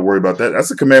 We ain't got to worry about that.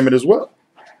 That's a commandment as well.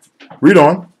 Read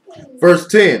on. Verse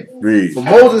 10. Read. For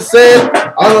Moses said,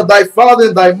 honor thy father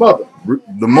and thy mother.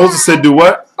 The Moses said do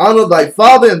what? Honor thy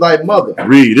father and thy mother.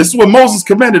 Read. This is what Moses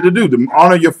commanded to do. To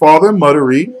honor your father and mother.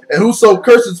 Read. And whoso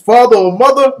curses father or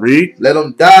mother, read. Let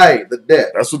him die the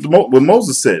death. That's what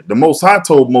Moses said. The Most High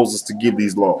told Moses to give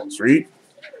these laws. Read.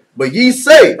 But ye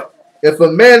say, if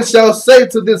a man shall say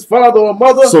to this father or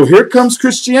mother. So here comes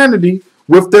Christianity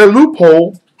with their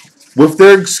loophole, with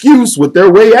their excuse, with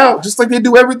their way out, just like they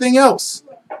do everything else.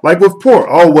 Like with pork.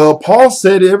 Oh, well, Paul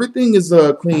said everything is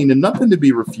clean and nothing to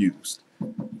be refused.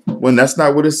 When that's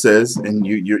not what it says, and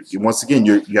you once again,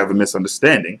 you have a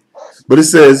misunderstanding. But it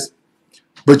says,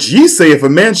 but ye say, if a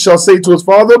man shall say to his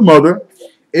father or mother,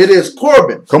 it is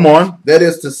Corbin. Come on. That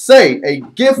is to say, a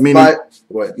gift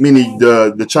meaning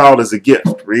the child is a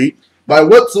gift. Read. By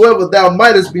whatsoever thou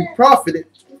mightest be profited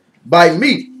by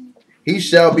me, he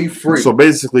shall be free. So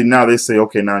basically now they say,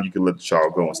 okay, now you can let the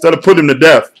child go. Instead of putting him to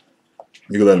death,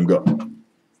 you can let him go.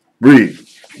 Read.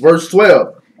 Verse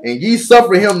 12. And ye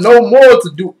suffer him no more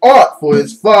to do aught for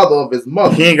his father of his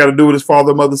mother. He ain't got to do what his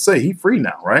father or mother say. He free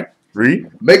now, right?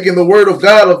 Read. Making the word of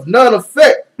God of none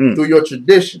effect through your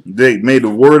tradition. They made the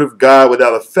word of God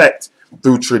without effect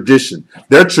through tradition.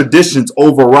 Their traditions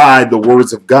override the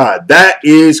words of God. That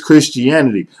is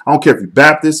Christianity. I don't care if you're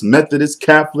Baptist, Methodist,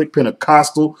 Catholic,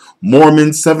 Pentecostal,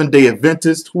 Mormon, Seventh-day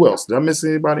Adventist. Who else? Did I miss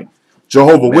anybody?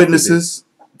 Jehovah's Witnesses.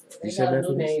 You said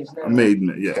Methodist? I made,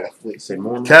 yeah.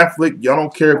 Catholic, y'all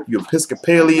don't care if you're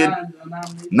Episcopalian,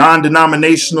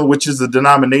 non-denominational, which is a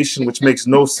denomination which makes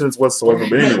no sense whatsoever.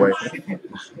 But anyway,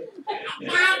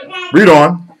 read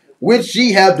on. Which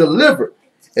ye have delivered,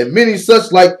 and many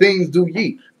such like things do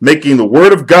ye. Making the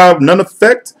word of God none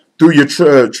effect through your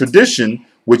tradition,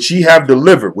 which ye have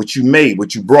delivered, which you made,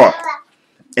 which you brought.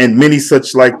 And many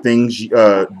such like things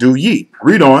do ye.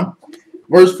 Read on.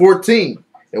 Verse 14.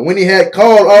 And when he had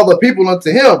called all the people unto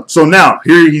him. So now,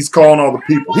 here he's calling all the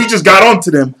people. He just got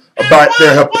onto them about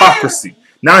their hypocrisy.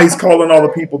 Now he's calling all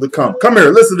the people to come. Come here,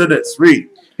 listen to this. Read.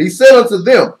 He said unto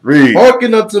them, read.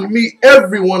 Hearken unto me,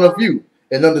 every one of you,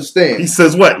 and understand. He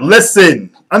says what?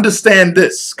 Listen. Understand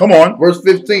this. Come on. Verse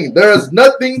 15. There is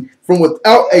nothing from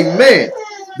without a man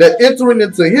that entering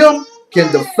into him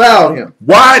can defile him.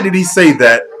 Why did he say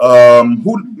that?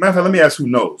 Matter of fact, let me ask who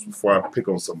knows before I pick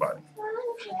on somebody.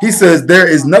 He says, there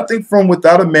is nothing from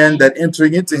without a man that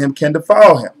entering into him can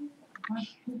defile him.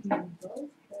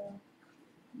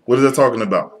 What is that talking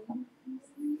about?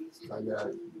 I got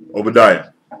it. Obadiah.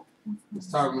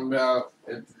 It's talking about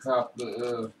at the top of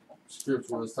the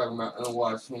scripture, it's talking about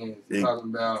unwashed hands. It's talking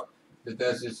about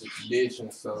that's just a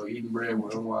tradition, so eating bread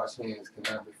with unwashed hands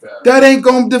cannot defile. That ain't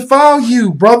going to defile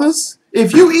you, brothers.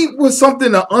 If you eat with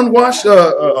something, an unwashed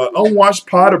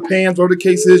pot or pans, or the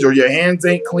case is, or your hands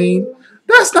ain't clean,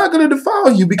 that's not going to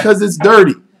defile you because it's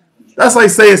dirty. That's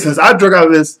like saying, since I drank out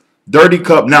of this dirty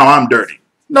cup, now I'm dirty.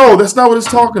 No, that's not what it's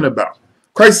talking about.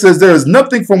 Christ says there is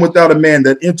nothing from without a man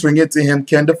that entering into him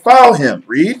can defile him.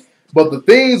 Read. But the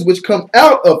things which come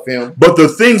out of him. But the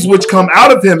things which come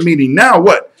out of him, meaning now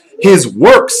what? His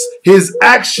works, his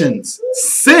actions,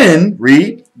 sin,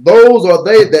 read. Those are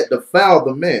they that defile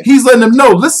the man. He's letting them know,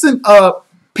 listen,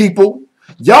 people,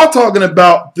 Y'all talking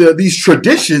about these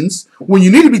traditions when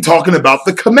you need to be talking about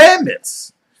the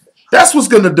commandments. That's what's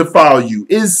going to defile you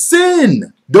is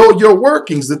sin. Though your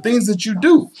workings, the things that you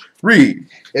do. Read.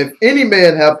 If any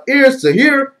man have ears to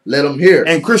hear, let him hear.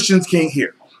 And Christians can't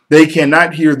hear. They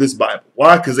cannot hear this Bible.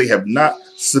 Why? Because they have not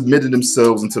submitted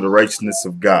themselves into the righteousness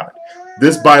of God.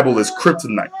 This Bible is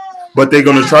kryptonite. But they're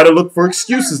going to try to look for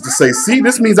excuses to say, see,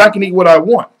 this means I can eat what I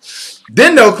want.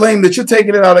 Then they'll claim that you're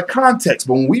taking it out of context.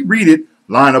 But when we read it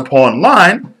line upon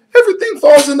line, everything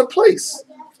falls into place.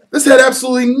 This had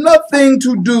absolutely nothing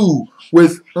to do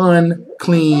with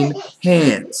unclean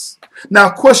hands. Now,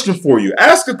 question for you.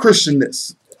 Ask a Christian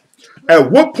this. At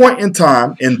what point in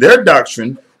time in their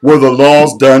doctrine were the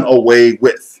laws done away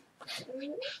with?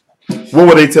 What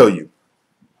will they tell you?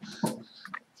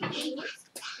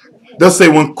 They'll say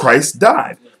when Christ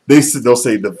died. They'll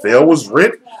say the veil was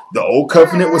rent, the old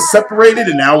covenant was separated,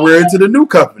 and now we're into the new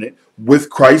covenant with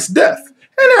Christ's death.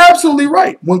 And they're absolutely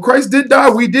right. When Christ did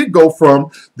die, we did go from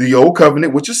the old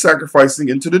covenant, which is sacrificing,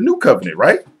 into the new covenant,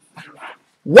 right?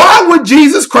 Why would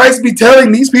Jesus Christ be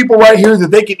telling these people right here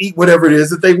that they can eat whatever it is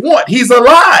that they want? He's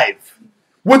alive.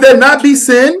 Would that not be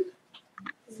sin?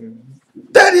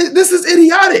 This is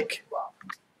idiotic.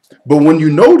 But when you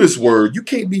know this word, you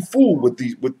can't be fooled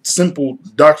with simple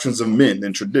doctrines of men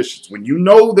and traditions. When you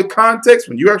know the context,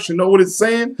 when you actually know what it's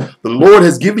saying, the Lord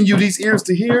has given you these ears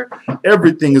to hear,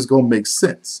 everything is going to make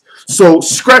sense. So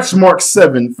scratch Mark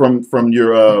 7 from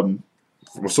your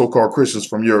so-called Christians,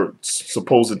 from your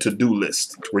supposed to-do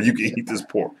list where you can eat this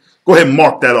pork. Go ahead and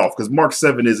mark that off because Mark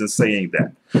 7 isn't saying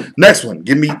that. Next one,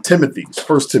 give me Timothy's,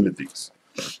 1 Timothy's.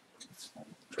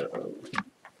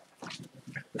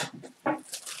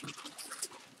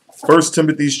 1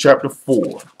 Timothy chapter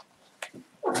 4.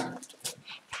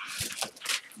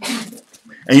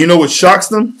 And you know what shocks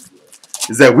them?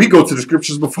 Is that we go to the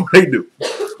scriptures before they do.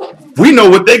 We know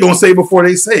what they're going to say before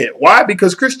they say it. Why?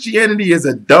 Because Christianity is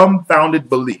a dumbfounded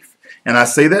belief. And I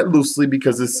say that loosely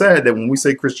because it's sad that when we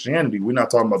say Christianity, we're not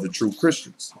talking about the true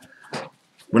Christians.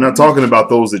 We're not talking about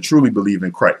those that truly believe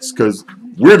in Christ, because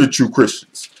we're the true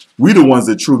Christians. We're the ones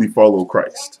that truly follow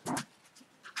Christ.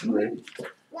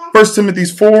 1 Timothy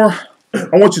 4, I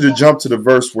want you to jump to the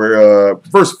verse where,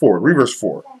 verse 4, read verse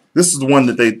 4. This is the one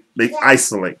that they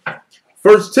isolate.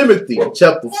 1 Timothy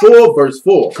chapter 4, verse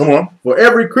 4. Come on. For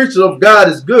every creature of God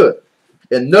is good,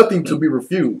 and nothing to be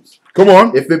refused. Come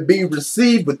on. If it be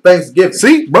received with thanksgiving.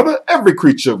 See, brother, every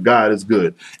creature of God is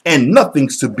good, and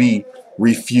nothing's to be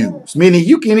refused. Meaning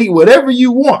you can eat whatever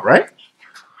you want, right?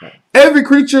 Every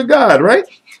creature of God, right?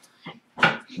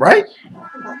 Right?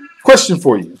 Question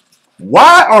for you.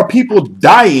 Why are people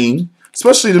dying,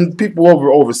 especially the people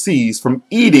overseas, from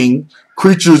eating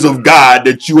creatures of God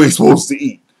that you ain't supposed to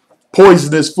eat?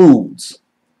 Poisonous foods.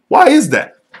 Why is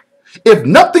that? If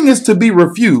nothing is to be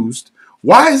refused,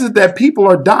 why is it that people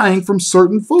are dying from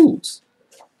certain foods?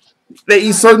 They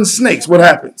eat certain snakes. What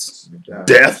happens?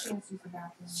 Death.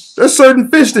 There's certain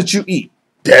fish that you eat.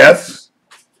 Death.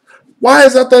 Why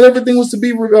is it that everything was to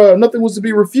be nothing was to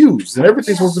be refused and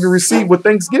everything's supposed to be received with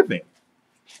thanksgiving?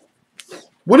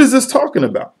 What is this talking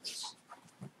about,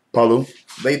 Paulo?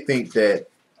 They think that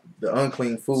the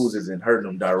unclean foods isn't hurting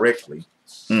them directly,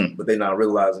 but they're not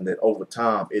realizing that over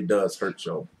time it does hurt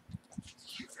your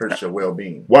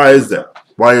well-being. Why is that?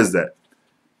 Why is that?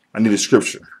 I need a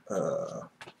scripture.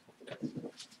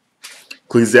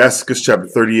 Ecclesiasticus chapter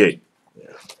 38.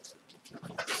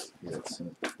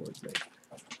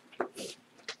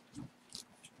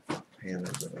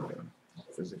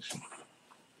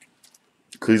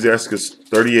 Ecclesiasticus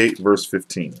 38, verse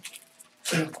 15.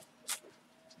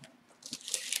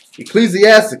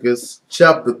 Ecclesiasticus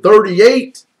chapter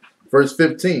 38, verse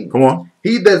 15. Come on.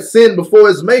 He that sinned before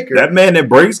his maker. That man that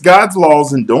breaks God's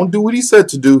laws and don't do what he said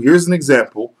to do. Here's an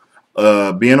example.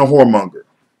 Being a whoremonger,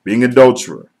 being an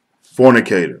adulterer,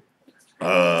 fornicator,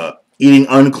 eating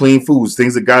unclean foods,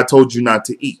 things that God told you not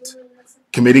to eat,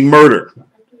 committing murder.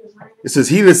 It says,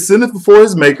 he that sinneth before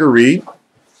his maker, read,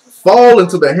 fall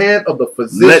into the hand of the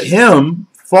physician. Let him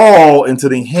fall into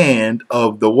the hand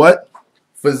of the what?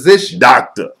 Physician.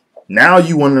 Doctor. Now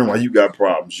you wondering why you got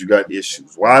problems. You got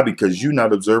issues. Why? Because you're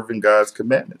not observing God's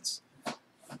commandments.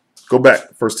 Go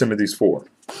back. 1 Timothy 4.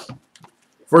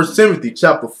 1 Timothy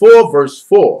chapter 4, verse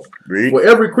 4. Read. For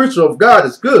every creature of God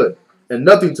is good, and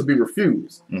nothing to be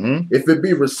refused. If it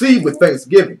be received with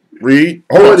thanksgiving. Read.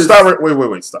 Hold on. Stop.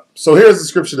 Wait. Stop. So here's the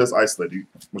scripture that's isolated.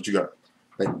 What you got?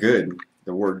 Like good.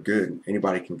 The word good.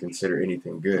 Anybody can consider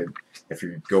anything good if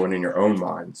you're going in your own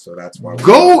mind. So that's why.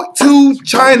 Go to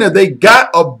China. They got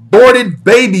aborted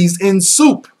babies in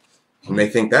soup. And they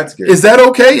think that's good. Is that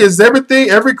okay? Is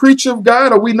every creature of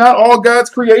God? Are we not all God's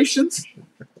creations?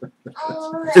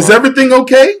 Is everything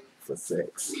okay? For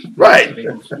sex. Right.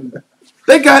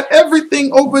 They got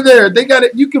everything over there. They got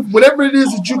it. You can, whatever it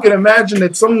is that you can imagine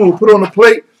that someone will put on a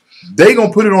plate, they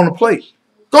gonna put it on a plate.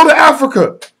 Go to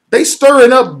Africa. They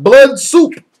stirring up blood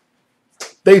soup.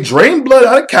 They drain blood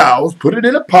out of cows, put it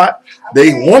in a pot,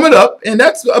 they warm it up, and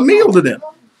that's a meal to them.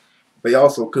 They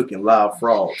also cooking live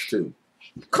frogs too.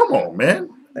 Come on, man.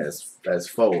 As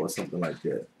pho or something like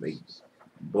that. They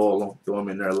boil them, throw them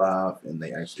in there live, and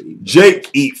they actually eat them. Jake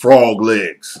eat frog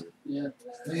legs. Yeah.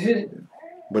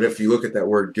 But if you look at that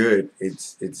word good,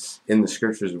 it's in the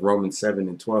scriptures, Romans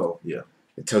 7:12. Yeah.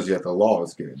 It tells you that the law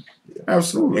is good.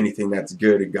 Absolutely. Anything that's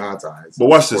good in God's eyes. But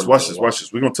watch this.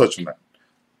 We're going to touch on that.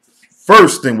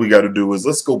 First thing we got to do is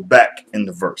let's go back in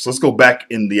the verse. Let's go back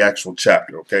in the actual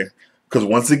chapter, okay? Because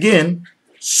once again,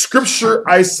 scripture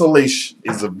isolation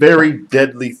is a very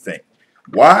deadly thing.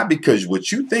 Why? Because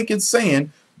what you think it's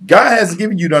saying, God has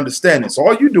given you to understand it. So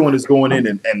all you're doing is going in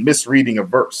and misreading a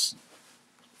verse.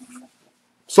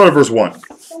 Start at verse 1.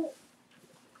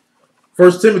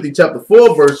 1 Timothy chapter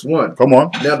 4, verse 1. Come on.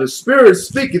 Now the Spirit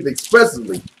speaketh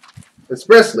expressly,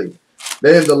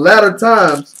 that in the latter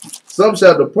times some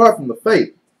shall depart from the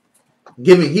faith,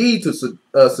 giving heed to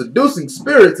seducing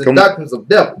spirits and doctrines of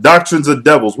devils. Doctrines of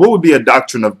devils. What would be a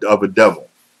doctrine of a devil?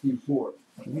 Pork.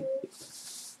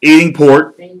 Eating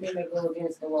pork. Anything that goes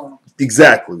against the law.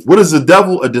 Exactly. What is a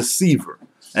devil? A deceiver.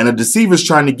 And a deceiver is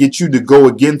trying to get you to go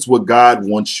against what God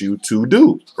wants you to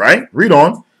do. Right? Read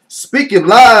on. Speaking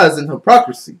lies and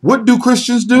hypocrisy. What do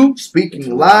Christians do?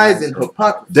 Speaking lies and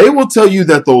hypocrisy. They will tell you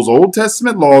that those Old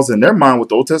Testament laws, in their mind what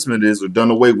the Old Testament is, are done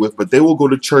away with, but they will go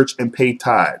to church and pay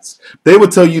tithes. They will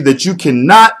tell you that you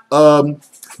cannot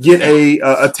get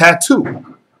a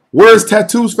tattoo. Where is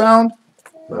tattoos found?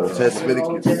 Old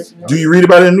Testament. Do you read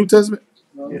about it in the New Testament?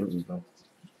 Yeah.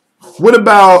 What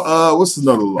about, what's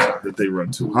another law that they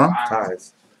run to, huh?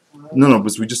 Tithes. No,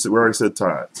 but we already said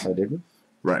tithes. I did.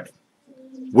 Right.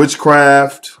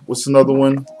 Witchcraft. What's another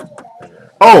one?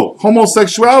 Oh,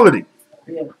 homosexuality.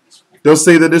 Yeah. They'll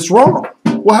say that it's wrong.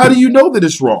 Well, how do you know that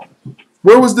it's wrong?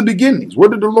 Where was the beginnings? Where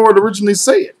did the Lord originally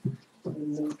say it?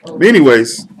 But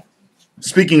anyways,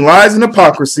 speaking lies and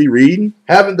hypocrisy, reading.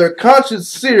 Having their conscience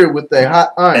seared with a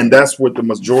hot iron. And that's what the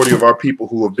majority of our people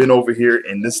who have been over here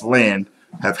in this land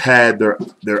have had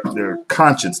their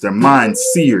conscience, their mind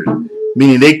seared.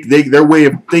 Meaning their way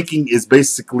of thinking is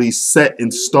basically set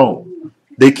in stone.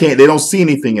 They don't see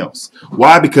anything else.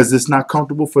 Why? Because it's not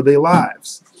comfortable for their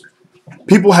lives.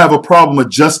 People have a problem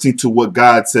adjusting to what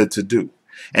God said to do.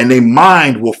 And their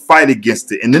mind will fight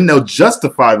against it. And then they'll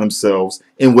justify themselves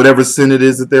in whatever sin it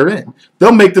is that they're in.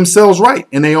 They'll make themselves right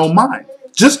in their own mind.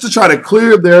 Just to try to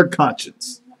clear their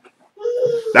conscience.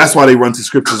 That's why they run to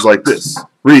scriptures like this.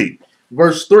 Read.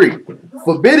 Verse 3.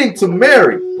 Forbidding to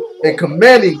marry and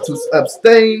commanding to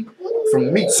abstain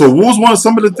from meat. So what was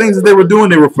some of the things that they were doing?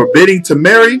 They were forbidding to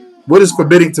marry. What does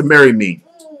forbidding to marry mean?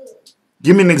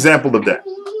 Give me an example of that.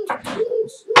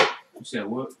 You said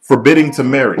what? Forbidding to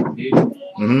marry. Yeah.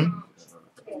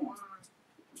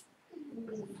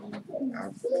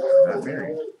 Not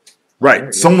married.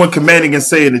 Right. Someone commanding and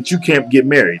saying that you can't get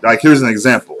married. Like, here's an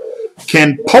example.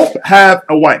 Can Pope have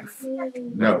a wife?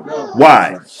 No.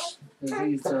 Why?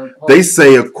 They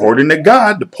say, according to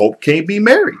God, the Pope can't be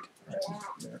married.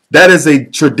 That is a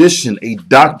tradition, a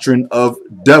doctrine of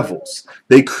devils.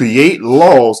 They create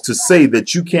laws to say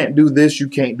that you can't do this, you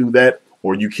can't do that,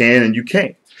 or you can and you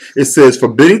can't. It says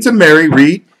forbidding to marry,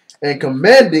 read. And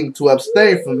commanding to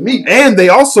abstain from meat. And they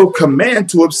also command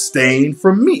to abstain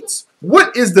from meats.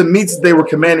 What is the meats they were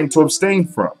commanding to abstain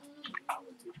from?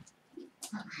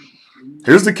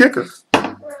 Here's the kicker.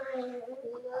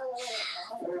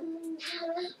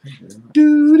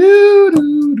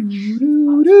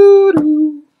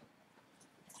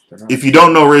 If you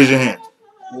don't know, raise your hand.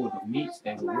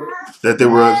 That they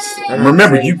were.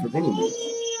 Remember, you.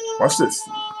 Watch this.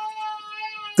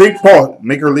 Think Paul.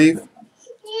 Make her leave.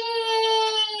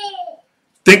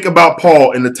 Think about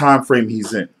Paul in the time frame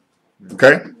he's in.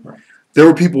 Okay? There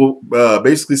were people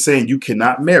basically saying you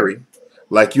cannot marry.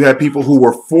 Like you had people who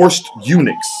were forced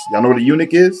eunuchs. Y'all know what a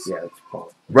eunuch is? Yeah, it's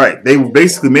Paul. Right. They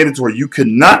basically made it to where you could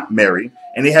not marry.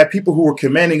 And they had people who were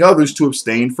commanding others to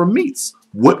abstain from meats.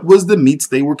 What was the meats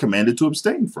they were commanded to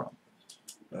abstain from?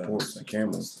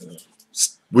 Camels.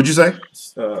 What'd you say?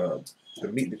 The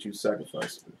meat that you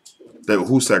sacrifice with. That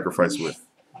who sacrificed with?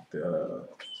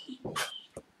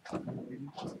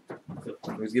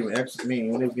 It was given extra. I mean,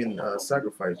 when they were getting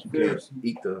sacrificed, you can't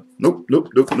eat the. Nope.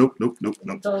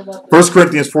 1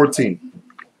 Corinthians 14.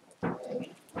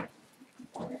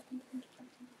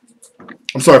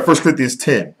 I'm sorry, 1 Corinthians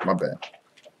 10. My bad.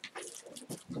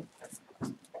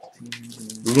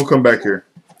 We're gonna come back here.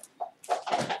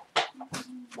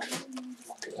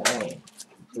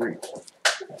 3.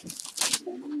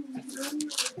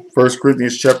 1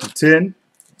 Corinthians chapter 10,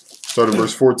 start at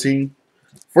verse 14.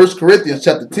 1 Corinthians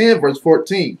chapter 10, verse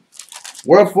 14.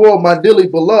 Wherefore, my dearly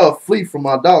beloved, flee from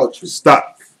idolatry.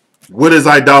 Stop. What is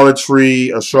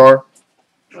idolatry, Ashar?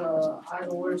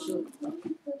 Idol worship.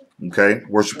 Okay,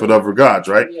 worship of other gods,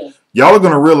 right? Yeah. Y'all are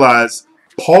going to realize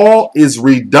Paul is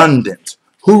redundant.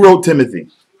 Who wrote Timothy?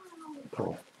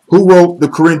 Who wrote the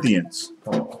Corinthians?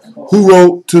 Who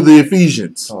wrote to the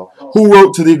Ephesians? Who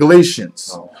wrote to the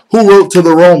Galatians? Who wrote to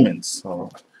the Romans?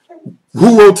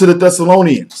 Who wrote to the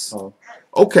Thessalonians?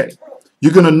 Okay,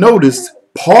 you're going to notice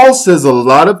Paul says a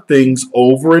lot of things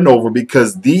over and over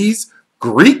because these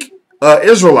Greek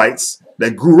Israelites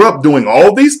that grew up doing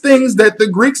all these things that the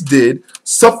Greeks did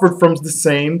suffered from the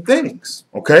same things.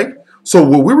 Okay, so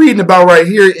what we're reading about right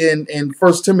here in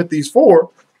 1 Timothy 4,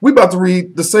 we're about to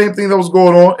read the same thing that was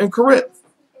going on in Corinth.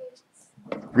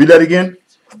 Read that again.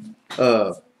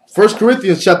 1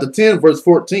 Corinthians chapter 10, verse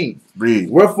 14.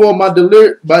 Read. Wherefore, my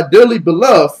dearly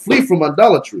beloved, flee from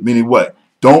idolatry. Meaning what?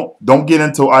 Don't get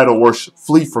into idol worship.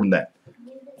 Flee from that.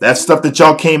 That stuff that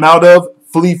y'all came out of,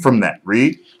 flee from that.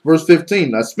 Read. Verse 15.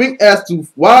 Now speak as to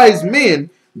wise men,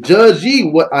 judge ye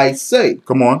what I say.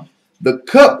 Come on. The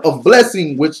cup of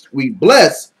blessing which we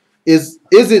bless, is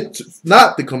it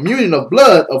not the communion of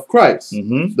blood of Christ?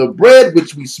 Mm-hmm. The bread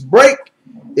which we break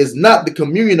is not the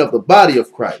communion of the body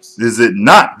of Christ. Is it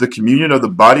not the communion of the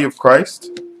body of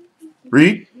Christ?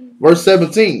 Read. Verse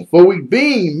 17. For we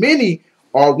being many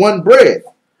are one bread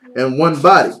and one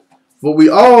body. For we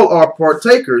all are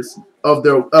partakers of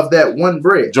that one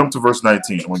bread. Jump to verse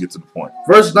 19. I want to get to the point.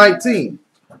 Verse 19.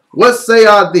 What say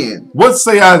I then? What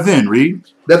say I then? Read.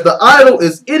 That the idol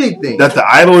is anything. That the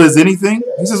idol is anything?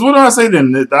 He says, what do I say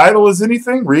then? That the idol is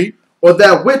anything? Read. Or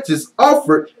that which is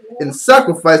offered in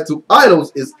sacrifice to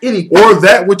idols is anything. Or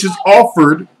that which is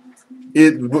offered,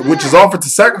 which is offered to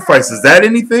sacrifice. Is that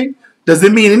anything? Does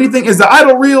it mean anything? Is the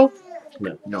idol real?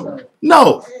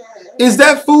 No. Is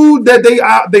that food that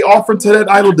they offer to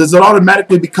that idol, does it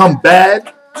automatically become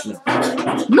bad?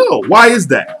 No. Why is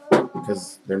that?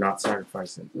 Because they're not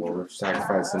sacrificing, or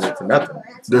sacrificing it to nothing.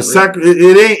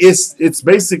 It's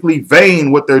basically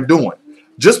vain what they're doing.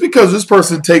 Just because this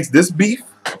person takes this beef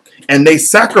and they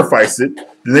sacrifice it,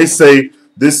 then they say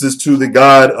this is to the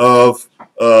god of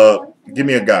give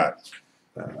me a god.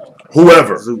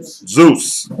 Whoever.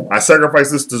 Zeus. I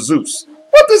sacrifice this to Zeus.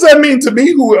 What does that mean to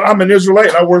me? Who I'm an Israelite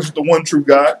and I worship the one true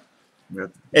God.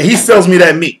 And he sells me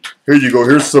that meat. Here you go.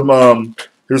 Here's some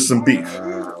beef.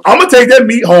 I'm gonna take that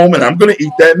meat home and I'm gonna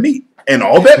eat that meat. And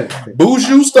all that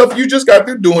bougie stuff you just got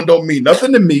through doing don't mean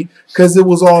nothing to me because it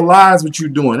was all lies what you're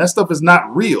doing. That stuff is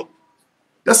not real.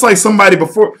 That's like somebody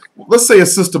before. Let's say a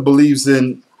sister believes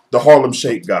in the Harlem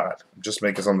Shake God. I'm just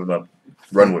making something up.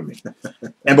 Run with me.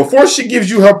 And before she gives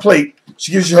you her plate,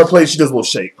 she does a little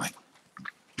shake. Like,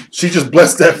 she just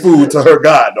blessed that food to her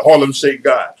God, the Harlem Shake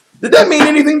God. Did that mean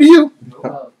anything to you?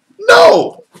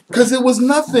 No, because it was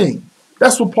nothing.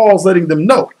 That's what Paul's letting them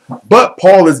know. But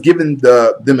Paul is giving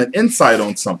them an insight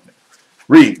on something.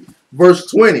 Read. Verse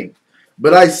 20.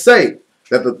 But I say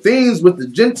that the things which the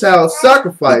Gentiles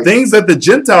sacrifice. The things that the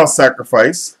Gentiles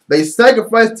sacrifice. They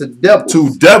sacrifice to devils. To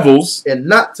devils. And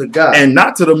not to God. And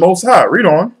not to the Most High. Read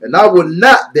on. And I would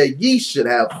not that ye should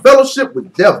have fellowship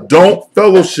with devils. Don't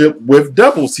fellowship with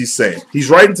devils, he's saying.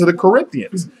 He's writing to the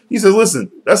Corinthians. He says,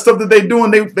 listen, that stuff that they doing,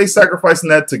 they sacrificing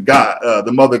that to God,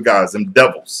 the mother gods, them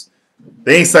devils.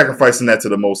 They ain't sacrificing that to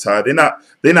the Most High.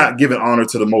 They're not giving honor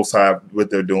to the Most High what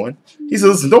they're doing. He says,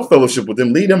 listen, don't fellowship with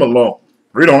them. Leave them alone.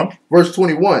 Read on. Verse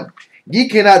 21. Ye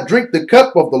cannot drink the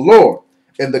cup of the Lord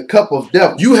and the cup of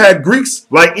devils. You had Greeks,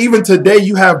 like even today,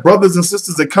 you have brothers and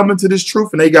sisters that come into this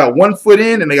truth and they got 1 foot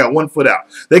in and they got 1 foot out.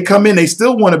 They come in, they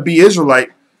still want to be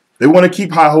Israelite. They want to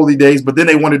keep high holy days, but then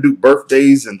they want to do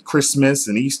birthdays and Christmas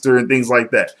and Easter and things like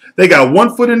that. They got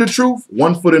 1 foot in the truth,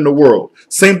 1 foot in the world.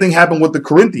 Same thing happened with the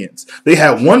Corinthians. They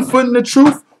had 1 foot in the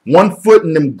truth, 1 foot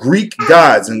in them Greek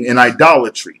gods and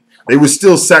idolatry. They were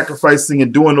still sacrificing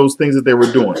and doing those things that they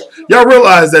were doing. Y'all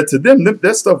realize that to them,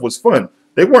 that stuff was fun.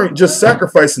 They weren't just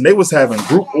sacrificing. They was having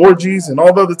group orgies and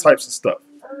all the other types of stuff.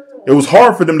 It was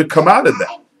hard for them to come out of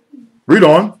that. Read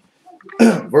on.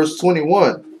 Verse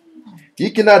 21. Ye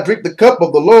cannot drink the cup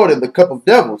of the Lord and the cup of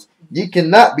devils. Ye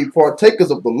cannot be partakers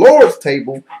of the Lord's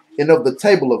table and of the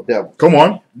table of devils. Come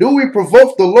on. Do we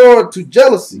provoke the Lord to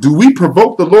jealousy? Do we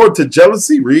provoke the Lord to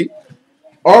jealousy? Read.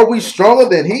 Are we stronger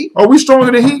than he? Are we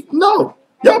stronger than he? No.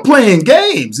 Y'all playing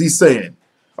games, he's saying.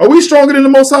 Are we stronger than the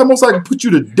Most High? Most High can put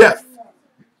you to death.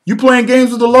 You playing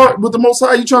games with the Lord, with the Most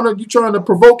High? You trying to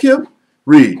provoke him?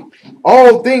 Read.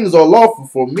 All things are lawful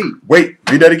for me. Wait,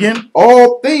 read that again.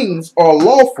 All things are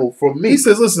lawful for me. He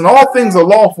says, listen, all things are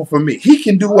lawful for me. He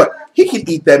can do what? He can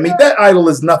eat that meat. That idol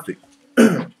is nothing.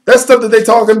 That stuff that they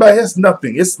talking about, it's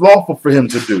nothing. It's lawful for him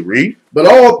to do. Read. But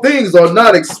all things are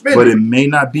not expedient. But it may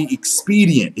not be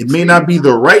expedient. It may not be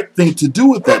the right thing to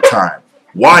do at that time.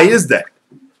 Why is that?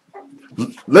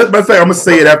 Matter of fact, I'm going to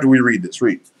say it after we read this.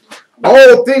 Read.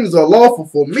 All things are lawful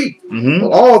for me,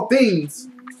 but all things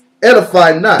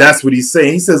edify not. That's what he's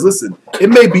saying. He says, listen, it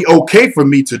may be okay for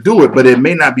me to do it, but it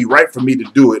may not be right for me to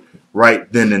do it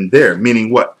right then and there.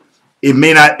 Meaning what? It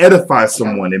may not edify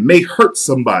someone. It may hurt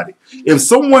somebody. If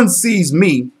someone sees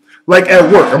me, like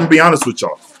at work, I'm going to be honest with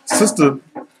y'all. Sister,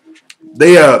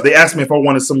 they asked me if I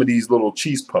wanted some of these little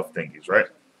cheese puff thingies, right?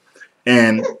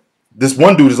 And this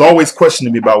one dude is always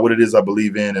questioning me about what it is I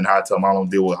believe in and how I tell him I don't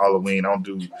deal with Halloween. I don't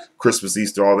do Christmas,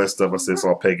 Easter, all that stuff. I say it's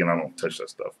all pagan. I don't touch that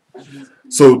stuff.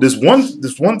 So this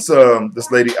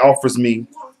lady offers me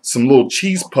some little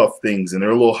cheese puff things in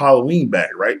her little Halloween bag,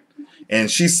 right? And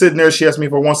she's sitting there. She asked me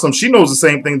if I want some. She knows the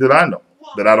same thing that I know,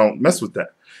 that I don't mess with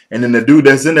that. And then the dude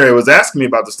that's in there was asking me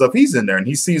about the stuff. He's in there, and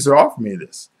he sees her offer me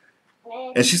this.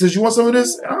 And she says, "You want some of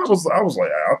this?" And I was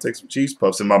like, "I'll take some cheese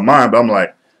puffs." In my mind, but I'm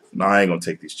like, "No, I ain't gonna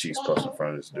take these cheese puffs in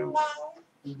front of this dude,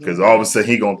 because all of a sudden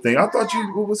he gonna think, I thought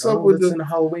you, what's up with the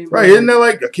Halloween? Right? Isn't that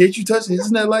like, can't you touch it?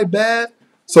 Isn't that like bad?"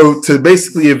 So to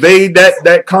basically evade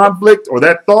that conflict or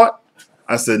that thought,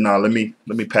 I said, "No, let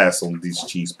me pass on these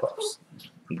cheese puffs."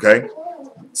 Okay.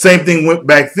 Same thing went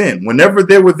back then. Whenever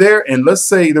they were there, and let's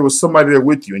say there was somebody there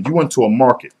with you, and you went to a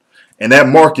market, and that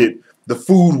market, the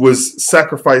food was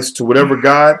sacrificed to whatever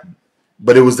god,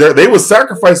 but it was there. They would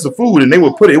sacrifice the food, and they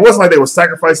would put it. It wasn't like they were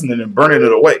sacrificing it and burning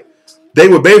it away. They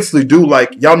would basically do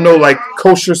like, y'all know, like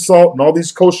kosher salt and all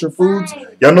these kosher foods.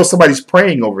 Y'all know somebody's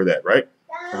praying over that, right?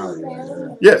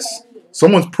 Yes,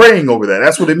 someone's praying over that.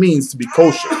 That's what it means to be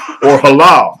kosher or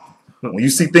halal. When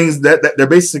you see things that they're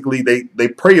basically, they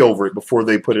pray over it before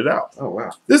they put it out. Oh,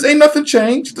 wow. This ain't nothing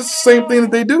changed. This is the same thing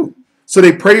that they do. So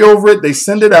they pray over it, they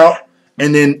send it out,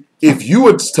 and then if you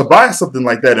were to buy something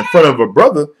like that in front of a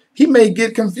brother, he may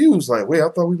get confused. Like, wait, I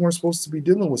thought we weren't supposed to be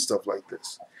dealing with stuff like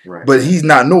this. Right. But he's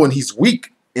not knowing. He's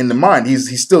weak in the mind.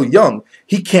 He's still young.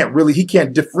 He can't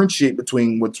differentiate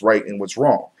between what's right and what's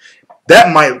wrong.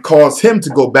 That might cause him to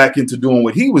go back into doing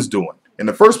what he was doing in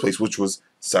the first place, which was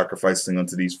sacrificing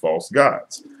unto these false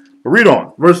gods. But read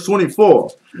on. Verse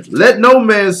 24. Let no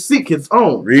man seek his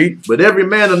own. Read. But every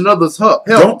man another's help.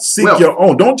 Don't seek your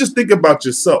own. Don't just think about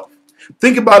yourself.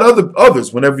 Think about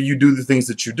others whenever you do the things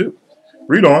that you do.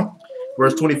 Read on.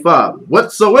 Verse 25.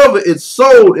 Whatsoever is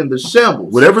sold in the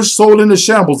shambles. Whatever's sold in the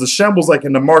shambles like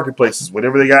in the marketplaces,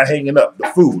 whatever they got hanging up, the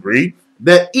food. Read.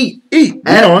 That eat.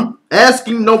 Read on.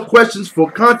 Asking no questions for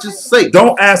conscience sake.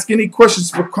 Don't ask any questions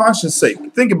for conscience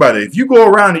sake. Think about it. If you go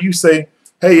around and you say,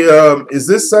 "Hey, was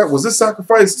this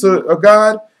sacrificed to a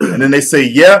god?" And then they say,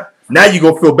 "Yeah," now you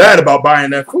gonna feel bad about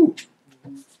buying that food.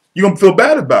 You're gonna feel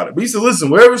bad about it. But he said, "Listen,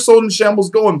 wherever's sold in the shambles,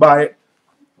 go and buy it.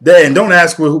 Then don't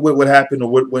ask what happened or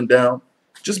what went down.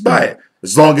 Just buy it.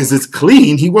 As long as it's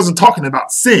clean." He wasn't talking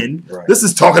about sin. Right. This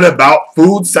is talking about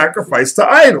food sacrificed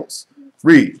to idols.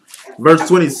 Read. Verse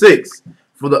 26.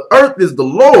 For the earth is the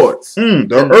Lord's.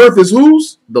 The earth is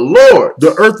whose? The Lord.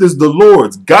 The earth is the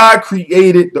Lord's. God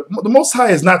created. The Most High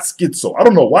is not schizo. I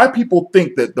don't know why people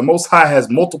think that the Most High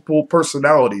has multiple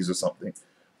personalities or something.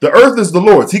 The earth is the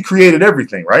Lord's. He created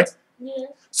everything, right? Yeah.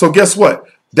 So guess what?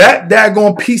 That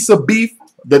daggone piece of beef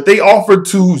that they offered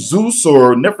to Zeus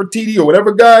or Nefertiti or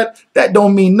whatever god, that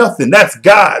don't mean nothing. That's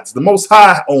God's. The Most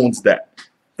High owns that.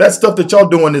 That stuff that y'all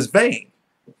doing is vain.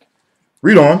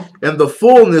 Read on. And the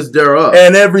fullness thereof.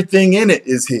 And everything in it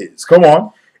is his. Come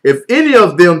on. If any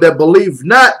of them that believe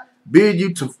not bid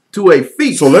you to a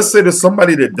feast. So let's say there's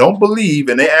somebody that don't believe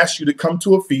and they ask you to come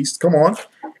to a feast. Come on.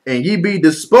 And ye be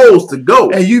disposed to go.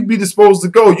 And you be disposed to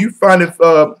go. You find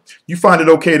it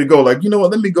okay to go. Like, you know what?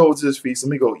 Let me go to this feast.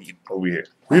 Let me go eat over here.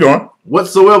 Read on.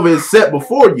 Whatsoever is set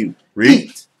before you. Read.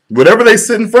 Eat. Whatever they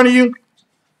sit in front of you,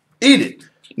 eat it.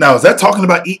 Now, is that talking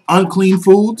about eat unclean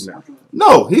foods?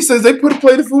 No, he says they put a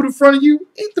plate of food in front of you,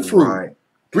 eat the food. Right.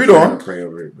 Read on.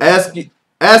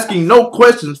 Asking no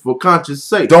questions for conscience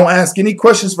sake. Don't ask any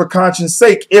questions for conscience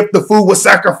sake if the food was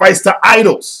sacrificed to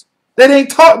idols. That ain't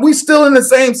taught. We still in the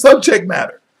same subject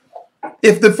matter.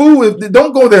 If the food,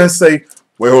 don't go there and say,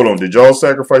 "Wait, hold on. Did y'all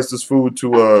sacrifice this food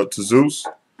to Zeus?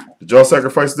 Did y'all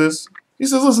sacrifice this?" He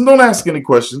says, "Listen, don't ask any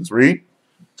questions." Read.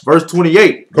 Verse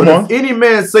 28. Come on. If any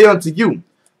man say unto you,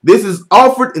 this is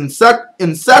offered in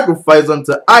sacrifice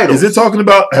unto idols. Is it talking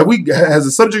about, has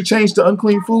the subject changed to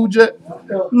unclean food yet?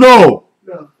 No.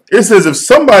 It says, if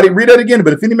somebody, read that again,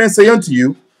 but if any man say unto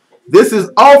you, this is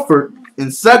offered in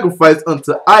sacrifice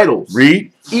unto idols.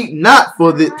 Read. Eat not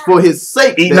for his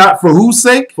sake. Eat not for whose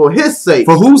sake? For his sake.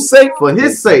 For whose sake? For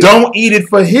his sake. Don't eat it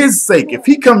for his sake. If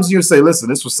he comes to you and say, listen,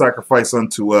 this was sacrificed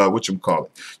unto whatchamacallit.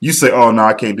 You say, oh no,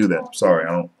 I can't do that. Sorry,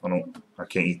 I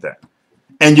can't eat that.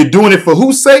 And you're doing it for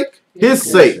whose sake? His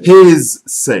sake. His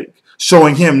sake.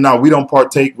 Showing him, no, we don't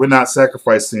partake, we're not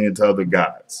sacrificing it to other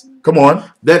gods. Come on.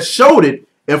 That showed it,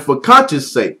 and for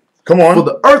conscience sake. Come on. For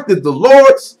the earth is the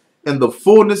Lord's, and the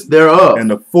fullness thereof.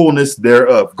 And the fullness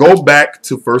thereof. Go back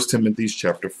to 1 Timothy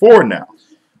chapter 4 now.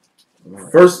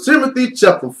 1 Timothy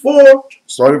chapter 4.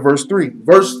 Start at verse 3.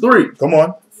 Verse 3. Come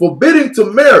on. Forbidding to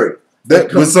marry.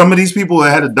 With some of these people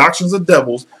that had the doctrines of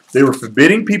devils, they were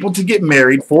forbidding people to get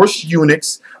married, forced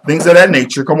eunuchs, things of that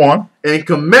nature. Come on. And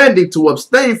commanding to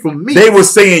abstain from meat. They were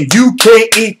saying, you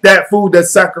can't eat that food that's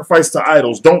sacrificed to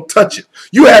idols. Don't touch it.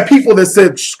 You had people that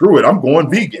said, screw it, I'm going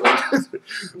vegan.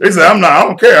 They said, I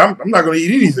don't care. I'm not going to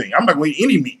eat anything. I'm not going to eat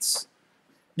any meats.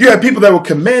 You had people that were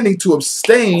commanding to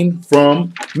abstain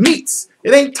from meats.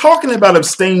 It ain't talking about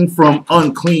abstain from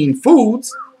unclean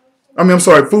foods.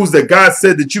 Foods that God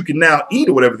said that you can now eat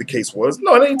or whatever the case was.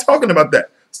 No, it ain't talking about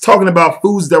that. It's talking about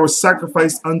foods that were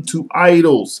sacrificed unto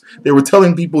idols. They were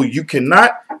telling people you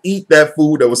cannot eat that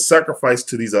food that was sacrificed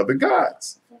to these other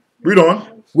gods. Read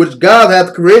on. Which God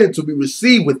hath created to be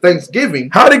received with thanksgiving.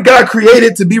 How did God create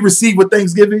it to be received with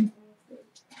thanksgiving?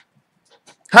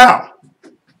 How?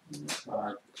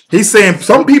 He's saying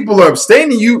some people are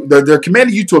abstaining you, they're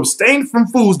commanding you to abstain from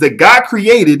foods that God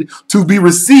created to be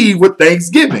received with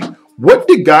thanksgiving. What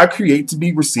did God create to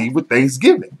be received with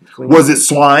thanksgiving? Was it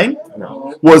swine?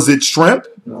 No. Was it shrimp?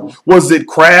 No. Was it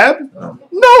crab?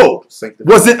 No.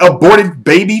 Was it aborted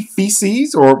baby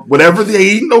feces or whatever they're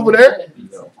eating over there?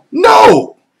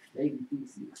 No.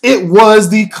 It was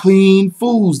the clean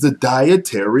foods, the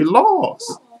dietary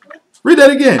laws. Read that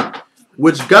again.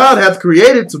 Which God hath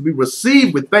created to be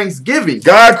received with thanksgiving.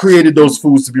 God created those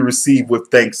foods to be received with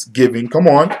thanksgiving. Come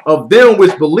on. Of them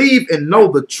which believe and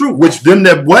know the truth. Which them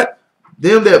that what?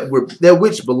 Them that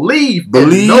which believe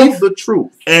and know the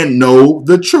truth. And know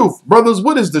the truth. Brothers,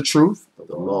 what is the truth?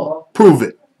 The law. Prove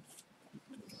it.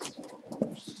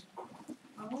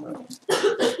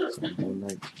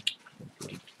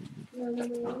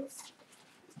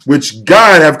 Which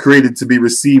God have created to be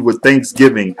received with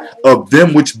thanksgiving of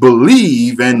them which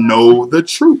believe and know the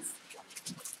truth.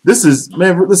 This is,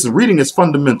 man, listen, reading is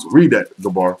fundamental. Read that,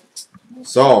 Gabar.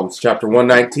 Psalms chapter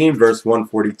 119, verse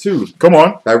 142. Come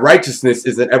on. Thy righteousness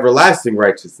is an everlasting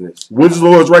righteousness. What is the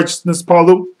Lord's righteousness,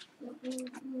 Paulo?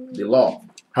 The law.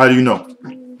 How do you know?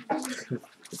 It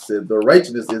said the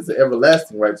righteousness is the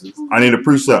everlasting righteousness. I need a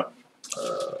precept.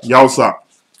 Y'all stop.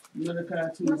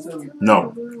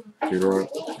 No.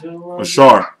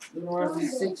 Ashar.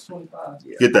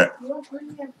 Get that.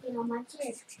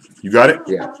 You got it?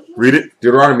 Yeah. Read it.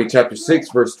 Deuteronomy chapter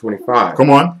 6, verse 25. Come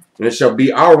on. And it shall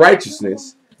be our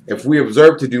righteousness if we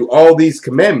observe to do all these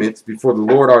commandments before the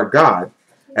Lord our God,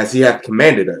 as he hath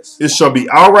commanded us. It shall be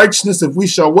our righteousness if we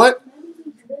shall what?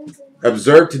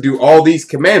 Observe to do all these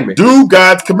commandments. Do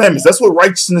God's commandments. That's what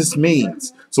righteousness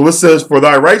means. So it says, for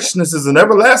thy righteousness is an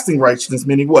everlasting righteousness,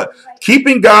 meaning what?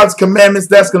 Keeping God's commandments,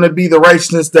 that's going to be the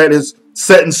righteousness that is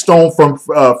set in stone from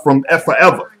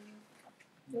forever.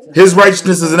 His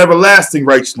righteousness is an everlasting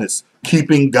righteousness,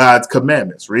 keeping God's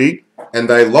commandments. Read. And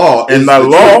thy law is thy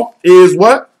law is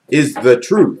what? Is the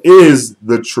truth. Is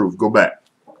the truth. Go back.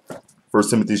 1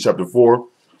 Timothy chapter 4.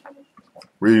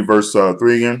 Read verse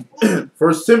 3 again.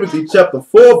 1 Timothy chapter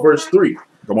 4, verse 3.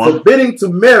 Come on. Forbidding to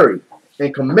marry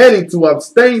and commanding to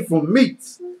abstain from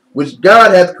meats, which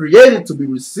God hath created to be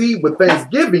received with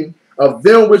thanksgiving of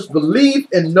them which believe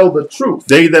and know the truth.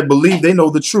 They that believe, they know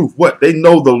the truth. What? They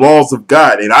know the laws of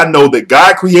God. And I know that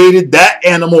God created that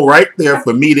animal right there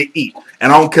for me to eat.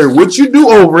 And I don't care what you do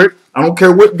over it. I don't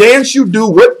care what dance you do,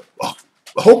 what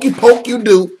hokey poke you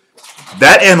do.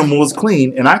 That animal is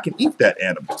clean and I can eat that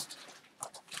animal.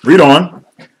 Read on.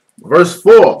 Verse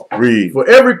 4. Read. For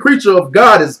every creature of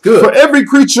God is good. For every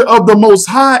creature of the Most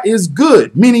High is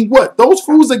good. Meaning what? Those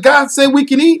foods that God said we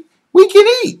can eat.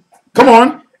 Come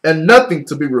on. And nothing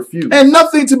to be refused. And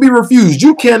nothing to be refused.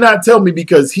 You cannot tell me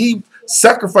because he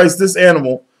sacrificed this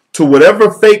animal to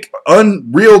whatever fake,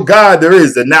 unreal God there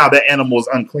is that now that animal is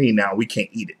unclean now. We can't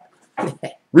eat it.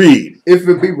 Read. If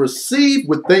it be received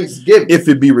with thanksgiving. If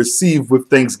it be received with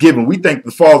thanksgiving. We thank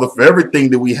the Father for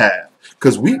everything that we have.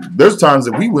 Because there's times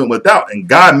that we went without and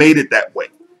God made it that way.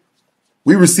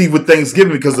 We receive with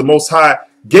thanksgiving because the Most High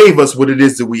gave us what it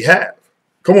is that we have.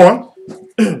 Come on.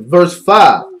 Verse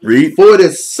 5. Read. For it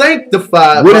is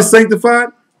sanctified. What is sanctified?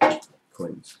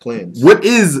 Cleanse. What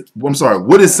is, I'm sorry,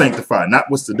 what is sanctified? Not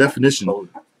what's the definition.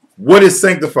 What is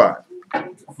sanctified?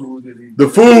 The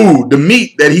food, the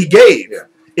meat that he gave. Yeah.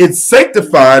 It's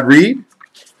sanctified, read.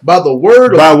 By the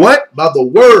word. By what? By the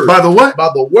word. By the what?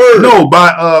 By the word. No,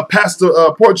 by Pastor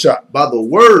Pork Chop. By the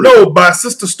word. No, by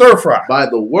Sister Stir Fry. By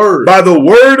the word. By the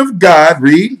word of God,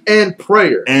 read. And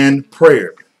prayer. And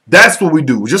prayer. That's what we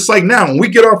do. Just like now, when we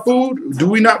get our food, do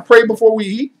we not pray before we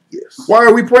eat? Yes. Why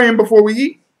are we praying before we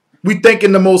eat? We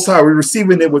thanking the Most High. We're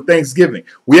receiving it with thanksgiving.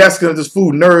 We asking that this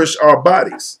food nourish our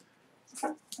bodies.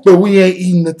 But we ain't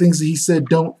eating the things that he said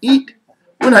don't eat.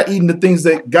 We're not eating the things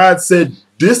that God said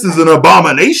this is an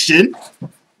abomination.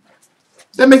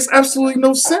 That makes absolutely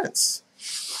no sense.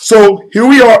 So here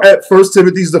we are at 1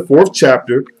 Timothy, the 4th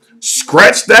chapter.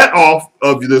 Scratch that off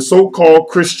of the so-called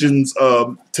Christians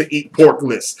to eat pork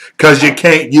list because you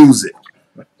can't use it.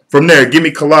 From there, give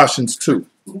me Colossians 2.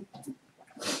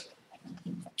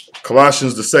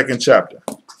 Colossians, the 2nd chapter.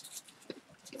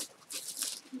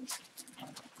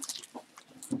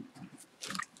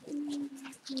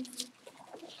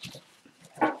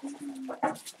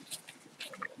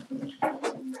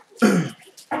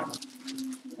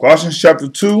 Colossians chapter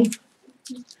 2,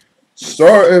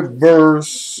 start at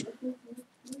verse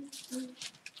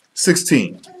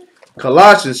 16.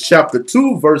 Colossians chapter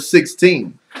 2, verse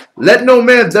 16. Let no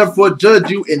man therefore judge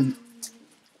you in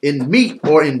meat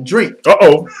or in drink.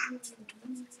 Uh-oh.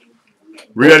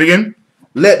 Read that again.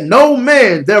 Let no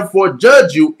man therefore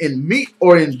judge you in meat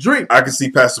or in drink. I can see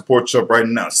Pastor Pork Chop right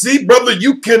now. See, brother,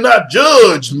 you cannot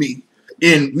judge me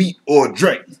in meat or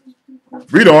drink.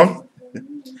 Read on.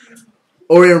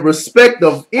 Or in respect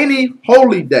of any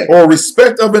holy day. Or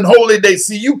respect of an holy day.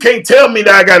 See, you can't tell me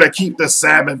that I got to keep the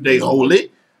Sabbath day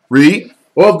holy. Read.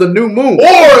 Or of the new moon.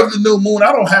 Or of the new moon.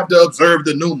 I don't have to observe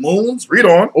the new moons. Read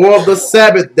on. Or of the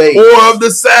Sabbath days. Or of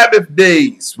the Sabbath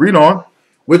days. Read on.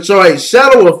 Which are a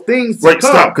shadow of things to come.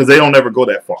 Stop, because they don't ever go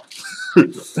that far.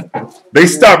 They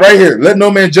stop right here. Let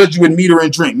no man judge you in meat or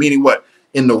in drink. Meaning what?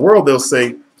 In the world, they'll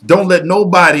say, don't let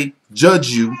nobody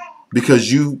judge you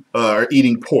because you are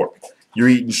eating pork. You're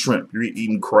eating shrimp. You're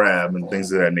eating crab and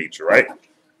things of that nature, right?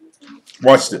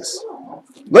 Watch this.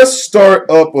 Let's start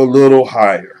up a little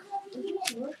higher.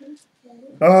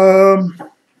 I'm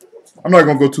not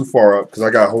going to go too far up because I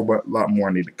got a whole lot more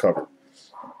I need to cover.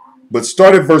 But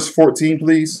start at verse 14,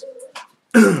 please.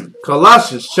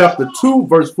 Colossians chapter 2,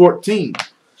 verse 14.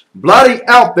 Blotting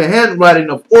out the handwriting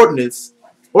of ordinances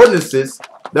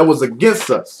that was against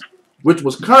us, which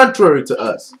was contrary to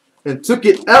us, and took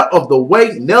it out of the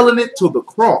way, nailing it to the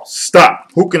cross.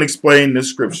 Stop. Who can explain this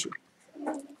scripture?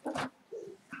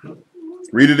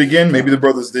 Read it again. Maybe the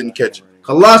brothers didn't catch it.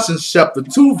 Colossians chapter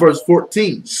 2, verse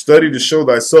 14. Study to show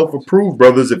thyself approved,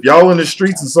 brothers. If y'all in the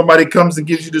streets and somebody comes and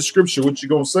gives you the scripture, what you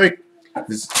gonna say?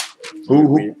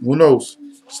 Who knows?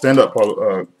 Stand up,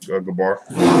 Gabar.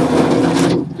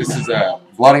 This is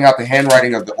blotting out the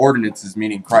handwriting of the ordinances,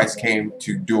 meaning Christ came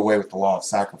to do away with the law of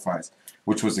sacrifice,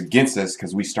 which was against us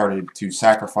because we started to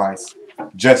sacrifice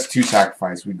just to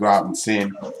sacrifice. We'd go out and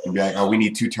sin and be like, oh, we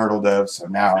need 2 turtle doves, so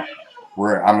now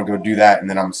I'm going to go do that, and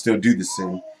then I'm going to still do the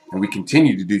sin. And we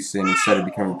continue to do sin instead of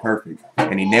becoming perfect.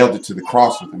 And he nailed it to the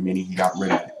cross with him, meaning he got rid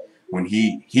of it. When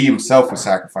he himself was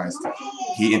sacrificed,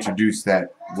 he introduced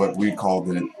that, what we call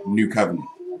the new covenant,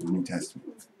 the New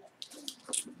Testament.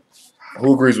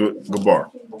 Who agrees with Gabar?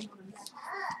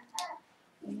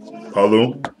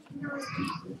 Palu?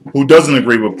 Who doesn't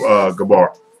agree with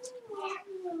Gabar?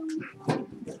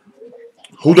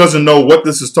 Who doesn't know what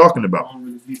this is talking about?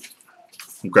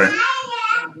 Okay.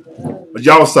 But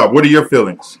y'all stop. What are your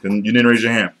feelings? You didn't raise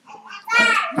your hand.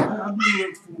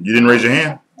 You didn't raise your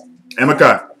hand?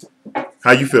 Amakai,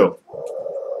 how you feel?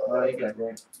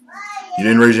 You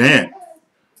didn't raise your hand.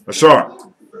 Ashar,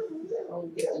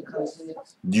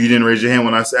 you didn't raise your hand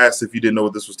when I asked if you didn't know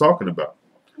what this was talking about.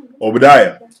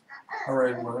 Obadiah. I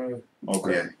raised my hand.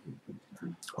 Okay.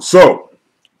 So,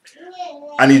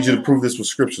 I need you to prove this with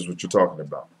scriptures, what you're talking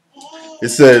about. It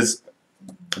says,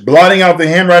 blotting out the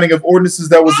handwriting of ordinances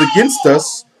that was against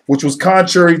us, which was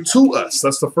contrary to us.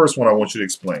 That's the first one I want you to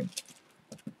explain.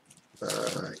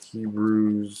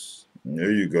 Hebrews.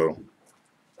 There you go.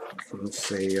 Let's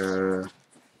say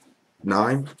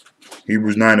 9.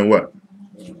 Hebrews 9 and what?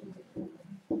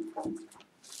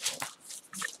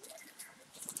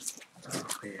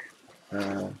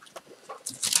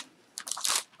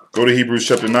 Go to Hebrews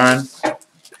chapter 9.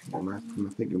 I'm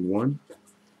thinking 1.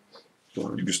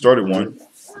 You can start at 1.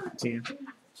 10.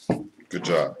 Good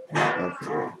job.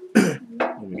 Okay.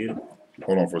 Let me get it.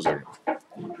 Hold on for a second.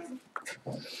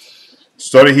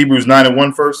 Start at Hebrews 9 and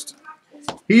 1 first.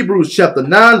 Hebrews chapter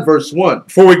 9, verse 1.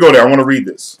 Before we go there, I want to read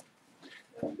this.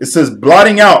 It says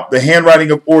blotting out the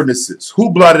handwriting of ordinances.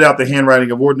 Who blotted out the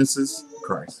handwriting of ordinances?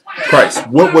 Christ. Christ.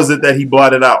 What was it that he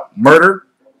blotted out? Murder?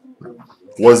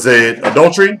 Was it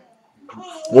adultery?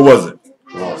 What was it?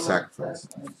 Well, sacrifice.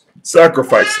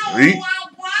 Sacrifice. Read.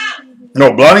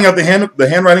 No, blotting out the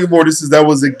handwriting of ordinances that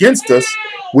was against us,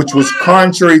 which was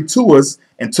contrary to us,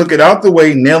 and took it out the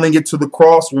way, nailing it to the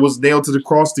cross. What was nailed to the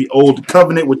cross? The old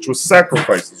covenant, which was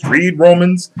sacrifices. Read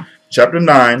Romans chapter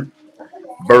 9,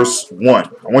 verse 1. I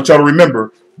want y'all to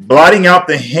remember, blotting out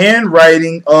the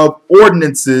handwriting of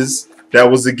ordinances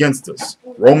that was against us.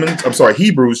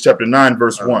 Hebrews chapter 9,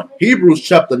 verse 1. Hebrews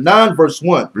chapter 9, verse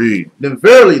 1. Read. Then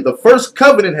verily the first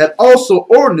covenant had also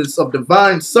ordinance of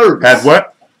divine service. Had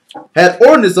what? Had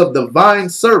ordinance of divine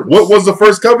service. What was the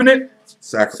first covenant?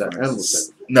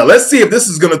 Sacrifice. Now let's see if this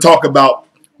is going to talk about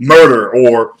murder,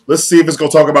 or let's see if it's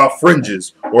going to talk about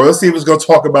fringes, or let's see if it's going to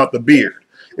talk about the beard.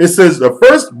 It says the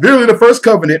first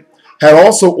covenant had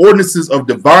also ordinances of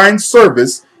divine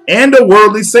service and a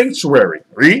worldly sanctuary.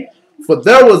 Read. For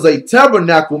there was a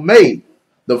tabernacle made,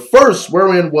 the first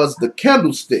wherein was the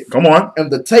candlestick. Come on.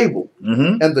 And the table.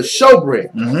 Mm-hmm. And the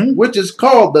showbread, Mm-hmm. which is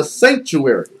called the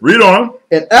sanctuary. Read on.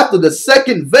 And after the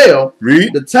second veil,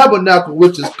 Read. the tabernacle,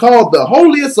 which is called the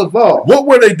holiest of all. What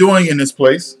were they doing in this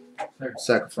place?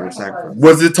 Sacrifice.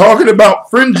 Was it talking about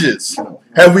fringes?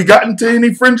 Have we gotten to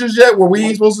any fringes yet where we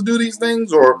ain't supposed to do these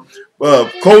things? Or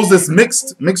clothes that's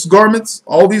mixed garments?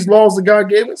 All these laws that God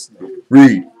gave us?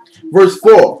 Read. Verse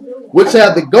 4. Which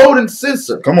had the golden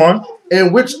censer. Come on.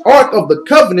 And which ark of the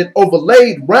covenant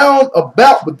overlaid round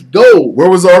about with gold. Where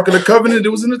was the ark of the covenant? It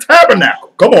was in the tabernacle.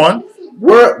 Come on.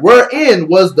 Wherein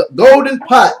was the golden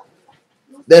pot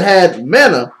that had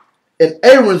manna, and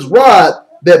Aaron's rod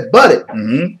that budded,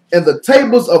 Mm-hmm. and the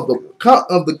tables of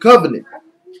the covenant,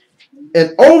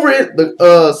 and over it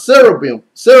the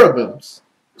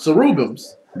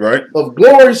cherubims, Right. of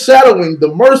glory shadowing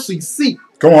the mercy seat.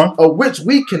 Come on. Of which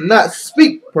we cannot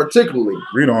speak particularly.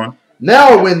 Read on.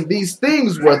 Now when these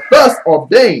things were thus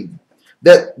ordained,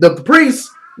 that the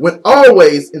priests went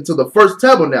always into the first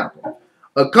tabernacle,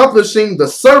 accomplishing the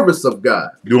service of God.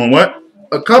 Doing what?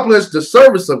 Accomplish the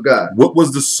service of God. What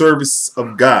was the service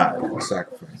of God?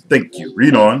 Sacrifice. Thank you.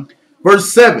 Read on.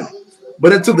 Verse 7.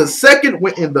 But into the second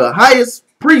went in the highest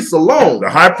priest alone. The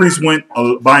high priest went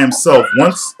by himself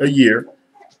once a year.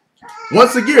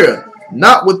 Once a year,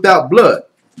 not without blood.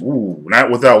 Ooh,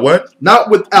 not without what? Not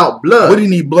without blood. What did he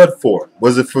need blood for?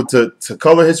 Was it for to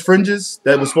color his fringes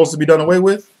that was supposed to be done away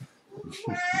with?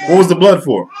 What was the blood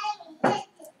for?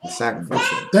 The sacrifice.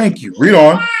 Thank you. Read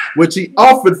on. Which he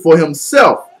offered for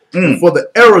himself and for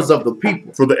the errors of the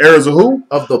people. For the errors of who?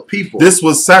 Of the people. This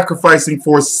was sacrificing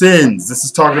for sins. This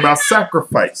is talking about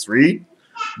sacrifice. Read.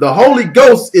 The Holy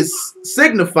Ghost is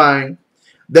signifying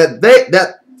that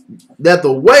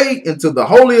the way into the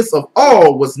holiest of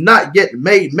all was not yet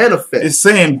made manifest. It's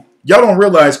saying, y'all don't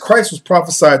realize Christ was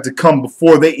prophesied to come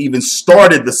before they even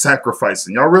started the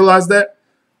sacrificing. Y'all realize that?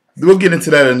 We'll get into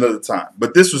that another time.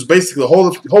 But this was basically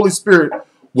the Holy Spirit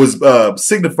was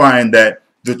signifying that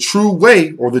the true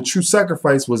way or the true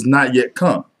sacrifice was not yet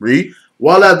come. Read.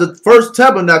 While as the first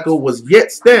tabernacle was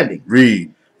yet standing.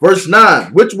 Read. Verse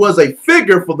 9. Which was a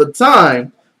figure for the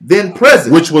time then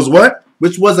present. Which was what?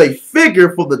 Which was a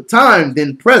figure for the time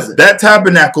then present. That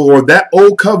tabernacle or that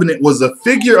old covenant was a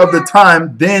figure of the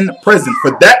time then present.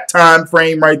 For that time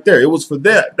frame right there. It was for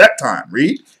that time.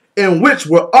 Read. In which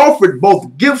were offered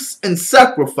both gifts and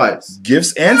sacrifice.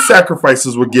 Gifts and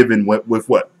sacrifices were given with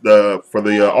what? For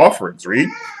the offerings. Read.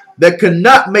 That could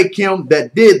not make him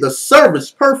that did the service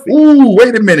perfect. Ooh,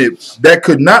 wait a minute. That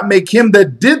could not make him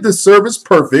that did the service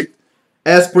perfect.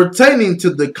 As pertaining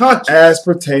to the conscience. As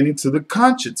pertaining to the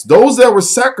conscience. Those that were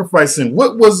sacrificing,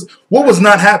 what was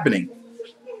not happening?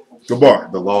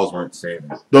 Gabar. The laws weren't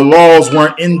saving. The laws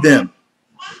weren't in them.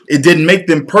 It didn't make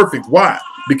them perfect. Why?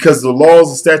 Because the laws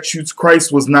and statutes,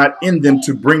 Christ was not in them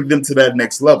to bring them to that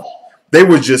next level. They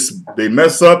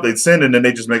mess up, they sin, and then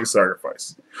they just make a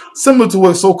sacrifice. Similar to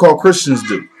what so-called Christians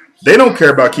do. They don't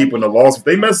care about keeping the laws. If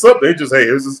they mess up, they just, hey,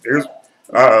 here's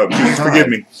please forgive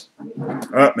me.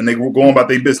 And they will go on about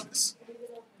their business.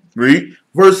 Read.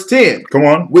 Verse 10. Come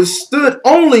on. Which stood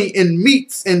only in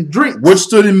meats and drinks. Which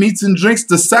stood in meats and drinks,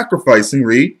 the sacrificing.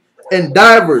 Read. And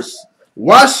divers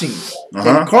washings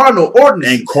and carnal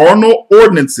ordinances. And carnal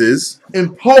ordinances.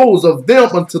 Imposed of them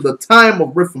until the time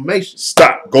of reformation.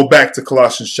 Stop. Go back to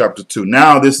Colossians chapter 2.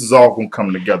 Now this is all going to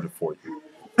come together for you.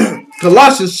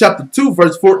 Colossians chapter 2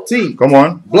 verse 14. Come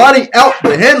on. Blotting out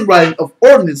the handwriting of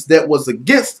ordinance that was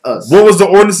against us. What was the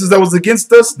ordinances that was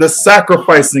against us? The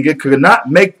sacrificing. It could not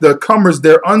make the comers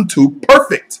thereunto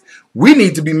perfect. We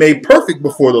need to be made perfect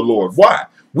before the Lord. Why?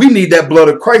 We need that blood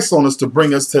of Christ on us to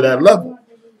bring us to that level.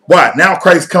 Why? Now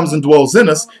Christ comes and dwells in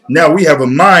us. Now we have a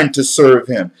mind to serve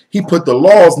him. He put the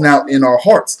laws now in our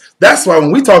hearts. That's why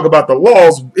when we talk about the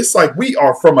laws, it's like we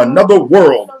are from another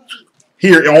world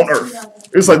here on earth.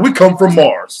 It's like we come from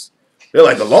Mars. They're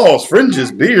like, the laws,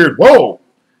 fringes, beard. Whoa.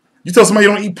 You tell somebody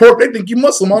you don't eat pork, they think you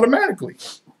Muslim automatically.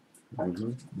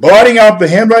 Blotting out the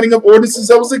handwriting of ordinances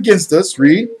that was against us,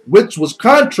 read. Which was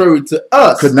contrary to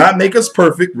us. Could not make us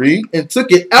perfect, read. And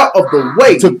took it out of the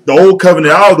way. Took the old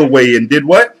covenant out of the way and did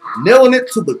what? Nailing it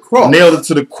to the cross. Nailed it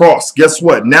to the cross. Guess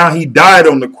what? Now he died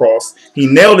on the cross. He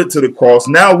nailed it to the cross.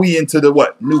 Now we into the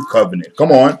what? New covenant.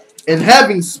 Come on. And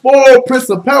having spoiled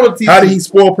principalities. How did he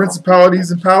spoil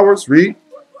principalities and powers? Read.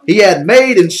 He had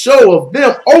made a show of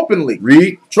them openly.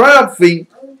 Read. Triumphing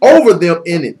over them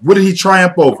in it. What did he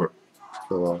triumph over?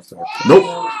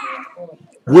 Nope.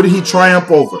 What did he triumph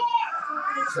over?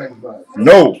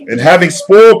 No. And having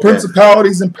spoiled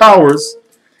principalities and powers,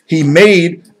 he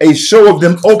made a show of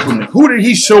them openly. Who did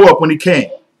he show up when he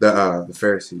came? The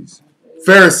Pharisees.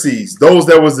 Pharisees, those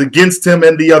that was against him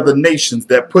and the other nations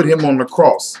that put him on the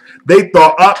cross. They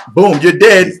thought, boom, you're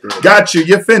dead. Got you.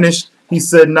 You're finished. He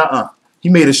said, nuh-uh. He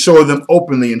made a show of them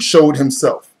openly and showed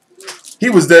himself. He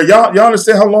was there. Y'all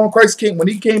understand how long Christ came? When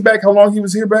he came back, how long he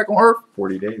was here back on earth?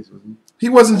 40 days, wasn't he? He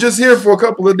wasn't just here for a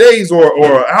couple of days or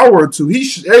an hour or two.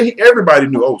 Everybody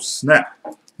knew, oh, snap.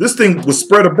 This thing was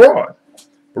spread abroad.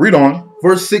 Read on.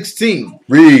 Verse 16.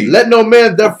 Read. Let no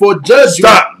man therefore judge you.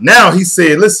 Stop. Now he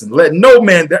said, listen, let no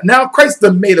man. Now Christ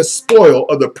done made a spoil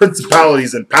of the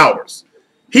principalities and powers.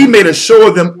 He made a show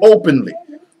of them openly.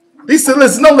 He said,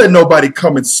 listen, don't let nobody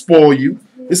come and spoil you.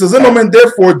 He says, let no man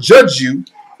therefore judge you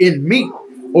in meat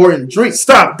or in drink.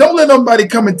 Stop. Don't let nobody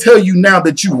come and tell you now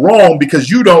that you're wrong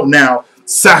because you don't now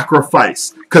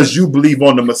sacrifice because you believe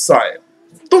on the Messiah.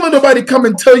 Don't let nobody come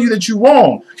and tell you that you're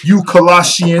wrong. You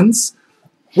Colossians.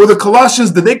 Were the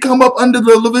Colossians, did they come up under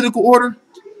the Levitical order?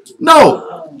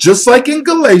 No. Just like in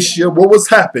Galatia, what was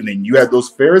happening? You had those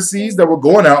Pharisees that were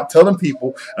going out telling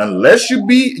people, unless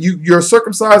you're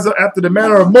circumcised after the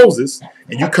manner of Moses,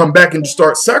 and you come back and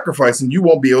start sacrificing, you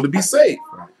won't be able to be saved.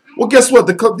 Well, guess what?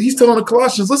 He's telling the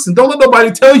Colossians, listen, don't let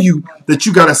nobody tell you that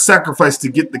you got to sacrifice to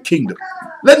get the kingdom.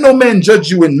 Let no man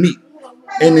judge you in meat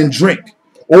and in drink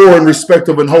or in respect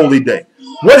of an holy day.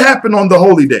 What happened on the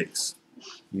holy days?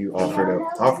 You offered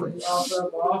up offerings.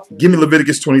 Give me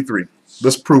Leviticus 23.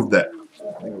 Let's prove that.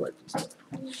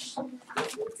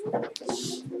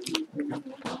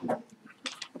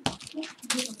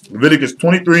 Leviticus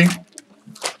 23.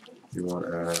 You want?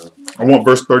 I want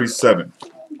verse 37.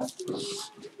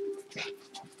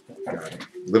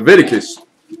 Leviticus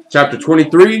chapter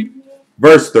 23,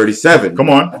 verse 37. Come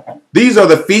on. These are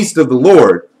the feasts of the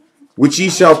Lord, which ye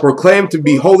shall proclaim to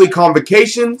be holy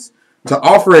convocations, to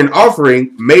offer an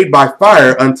offering made by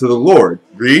fire unto the Lord.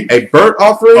 Read. A burnt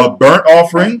offering. A burnt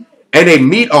offering. And a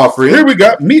meat offering. Here we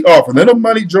got meat offering. Let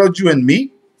nobody judge you in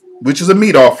meat, which is a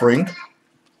meat offering.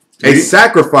 A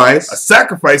sacrifice. A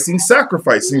sacrificing.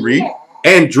 Read.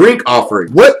 And drink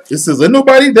offering. What? It says, let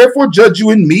nobody therefore judge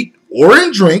you in meat or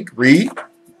in drink. Read.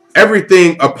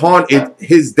 Everything upon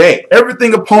his day.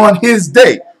 Everything upon his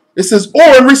day. It says,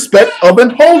 or in respect of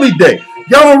an holy day.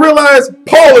 Y'all don't realize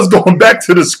Paul is going back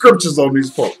to the scriptures on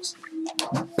these folks.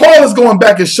 Paul is going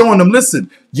back and showing them, listen,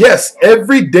 yes,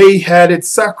 every day had its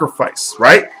sacrifice,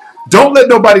 right? Don't let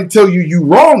nobody tell you you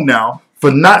wrong now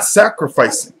for not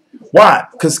sacrificing. Why?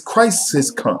 Because Christ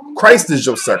has come. Christ is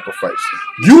your sacrifice.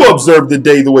 You observe the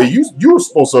day the way you were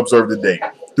supposed to observe the day,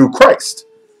 through Christ.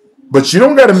 But you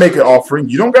don't got to make an offering.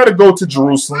 You don't got to go to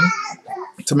Jerusalem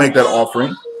to make that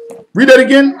offering. Read that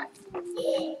again.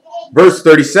 Verse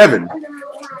 37.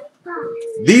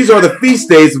 These are the feast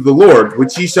days of the Lord,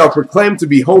 which ye shall proclaim to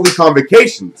be holy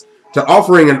convocations, to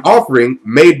offering an offering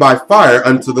made by fire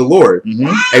unto the Lord.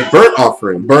 A burnt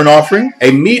offering. Burnt offering.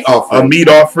 A meat offering. A meat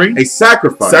offering. A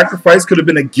sacrifice. Sacrifice could have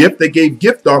been a gift. They gave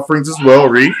gift offerings as well.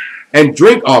 Read. And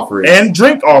drink offering. And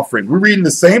drink offering. We're reading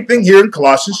the same thing here in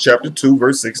Colossians chapter 2,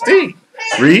 verse 16.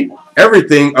 Read.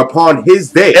 Everything upon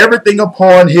his day. Everything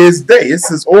upon his day. It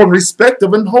says, or in respect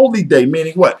of an holy day.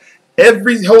 Meaning what?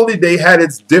 Every holy day had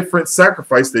its different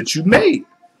sacrifice that you made.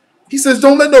 He says,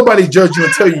 don't let nobody judge you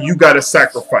and tell you got to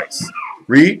sacrifice.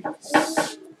 Read.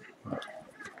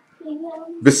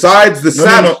 Besides the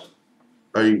Sabbath.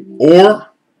 Are you, or.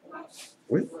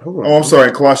 Wait, hold on. Oh, I'm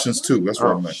sorry. Colossians 2. That's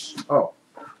where I'm at. Oh.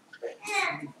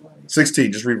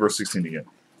 16. Just read verse 16 again.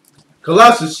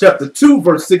 Colossians chapter 2,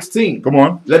 verse 16. Come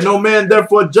on. Let no man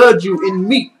therefore judge you in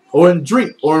meat or in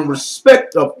drink or in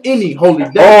respect of any holy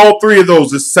day. All three of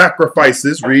those is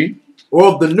sacrifices. Read. or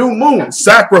of the new moon,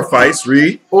 sacrifice,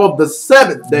 read, or of the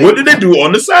Sabbath day. What did they do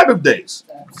on the Sabbath days?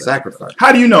 Sacrifice.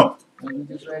 How do you know? We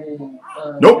just read it in,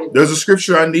 Nope. There's a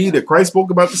scripture I need that Christ spoke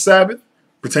about the Sabbath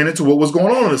pertaining to what was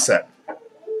going on the Sabbath.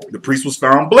 The priest was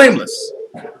found blameless.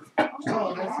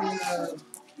 Oh, that's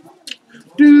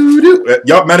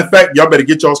Y'all, matter of fact, y'all better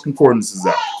get y'all's concordances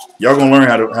out. Y'all gonna learn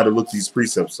how to look these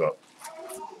precepts up.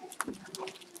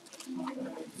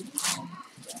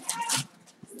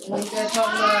 Ain't that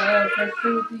talking about 1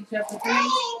 Timothy chapter 3?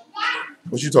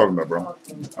 What you talking about, bro?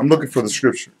 I'm looking for the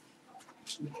scripture.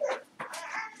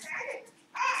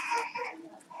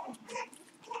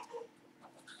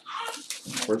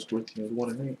 First Corinthians 1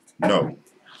 and 8. No.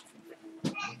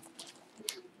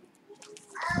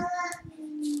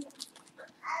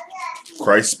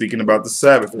 Christ speaking about the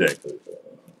Sabbath day.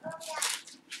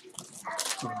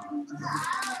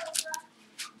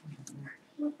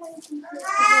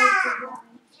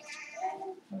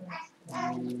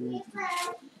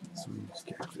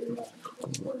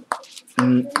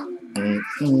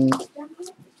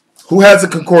 Who has the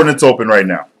concordance open right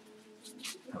now?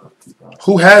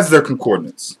 Who has their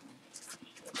concordance?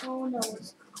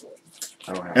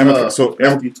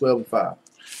 Matthew 12 and 5.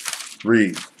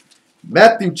 Read.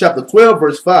 Matthew chapter 12,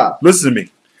 verse 5. Listen to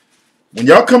me. When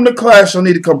y'all come to class, y'all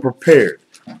need to come prepared.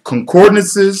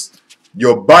 Concordances,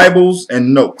 your Bibles,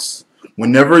 and notes.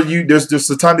 Whenever there's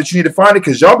the time that you need to find it,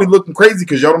 because y'all be looking crazy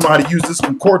because y'all don't know how to use this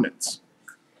concordance.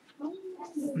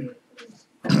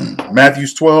 Matthew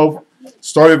 12,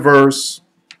 start at verse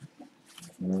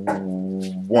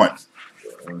 1.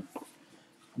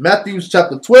 Matthew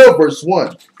chapter 12, verse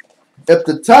 1. At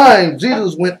the time,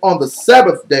 Jesus went on the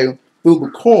Sabbath day through the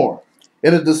corn,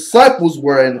 and the disciples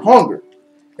were in hunger,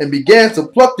 and began to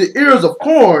pluck the ears of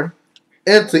corn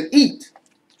and to eat.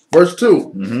 Verse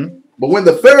 2. But when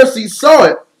the Pharisees saw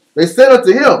it, they said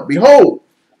unto him, Behold,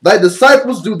 thy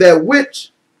disciples do that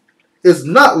which is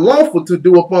not lawful to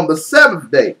do upon the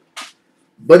Sabbath day.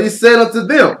 But he said unto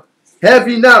them, Have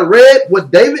ye not read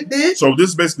what David did? So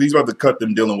this basically, he's about to cut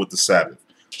them dealing with the Sabbath,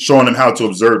 showing them how to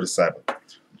observe the Sabbath.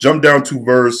 Jump down to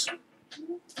verse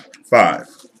 5.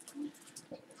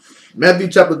 Matthew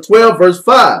chapter 12, verse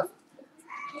 5.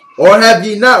 Or have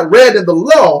ye not read in the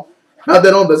law how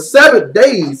that on the Sabbath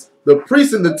days the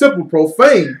priests in the temple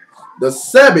profane the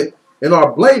Sabbath and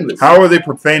are blameless? How are they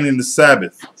profaning the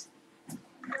Sabbath?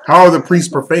 How are the priests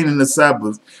profaning the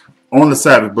Sabbath on the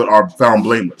Sabbath but are found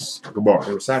blameless? Come on.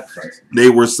 They were sacrificing. They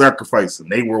were sacrificing.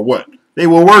 They were what? They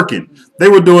were working. They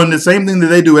were doing the same thing that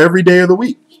they do every day of the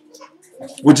week.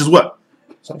 Which is what?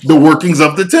 The workings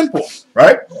of the temple.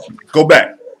 Right? Go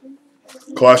back.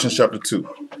 Colossians chapter 2.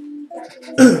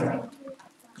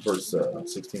 Verse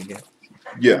 16 again.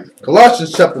 Yeah.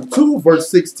 Colossians chapter 2, verse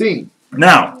 16.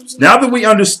 Now that we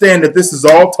understand that this is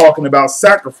all talking about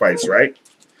sacrifice, right?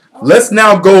 Let's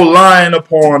now go line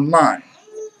upon line.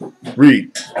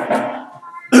 Read.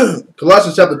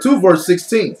 Colossians chapter 2, verse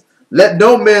 16. Let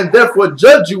no man therefore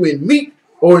judge you in meat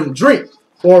or in drink,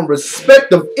 or in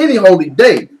respect of any holy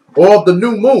day, or of the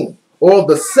new moon, or of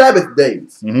the Sabbath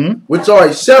days, which are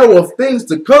a shadow of things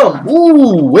to come.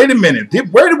 Ooh, wait a minute.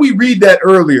 Where did we read that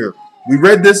earlier? We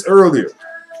read this earlier.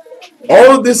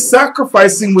 All of this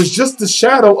sacrificing was just a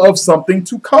shadow of something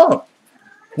to come.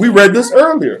 We read this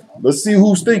earlier. Let's see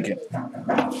who's thinking.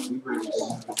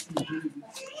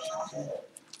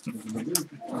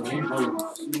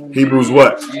 Hebrews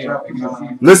what?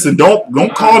 Listen,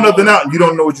 don't call nothing out and you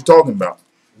don't know what you're talking about.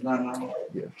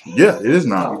 Yeah, it is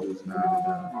not.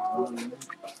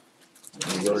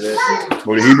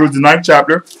 Go to Hebrews, the 9th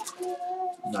chapter.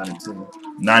 9 and 10.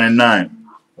 9 and 9.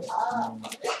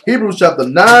 Hebrews chapter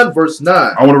 9, verse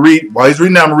 9. I want to read, while he's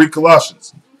reading that, I'm going to read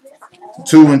Colossians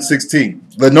 2 and 16.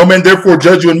 Let no man therefore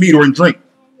judge you in meat or in drink,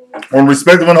 or in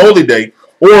respect of an holy day,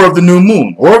 or of the new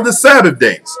moon, or of the Sabbath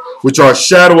days, which are a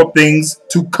shadow of things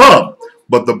to come,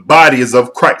 but the body is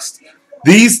of Christ.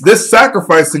 This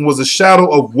sacrificing was a shadow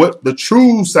of what the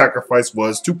true sacrifice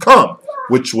was to come,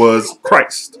 which was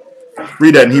Christ.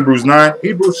 Read that in Hebrews 9.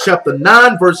 Hebrews chapter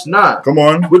 9, verse 9. Come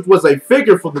on. Which was a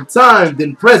figure for the time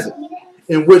then present,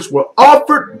 in which were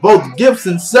offered both gifts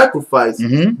and sacrifice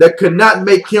that could not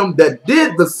make him that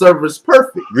did the service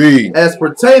perfect. Read. As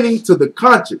pertaining to the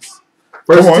conscience.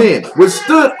 Verse 10. Which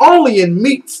stood only in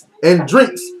meats and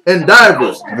drinks and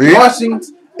divers,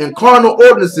 washings and carnal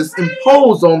ordinances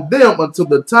imposed on them until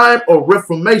the time of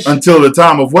reformation. Until the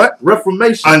time of what?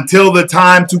 Reformation. Until the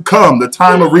time to come, the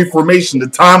time of reformation, the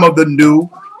time of the new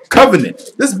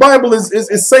covenant. This Bible is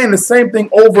saying the same thing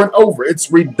over and over.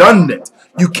 It's redundant.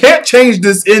 You can't change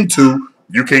this into,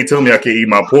 you can't tell me I can't eat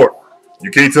my pork.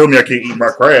 You can't tell me I can't eat my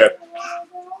crab.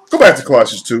 Go back to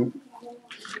Colossians 2.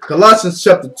 Colossians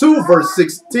chapter 2, verse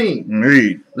 16.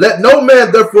 Read. Let no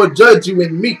man therefore judge you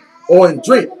in meat or in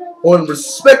drink or in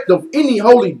respect of any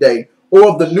holy day or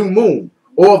of the new moon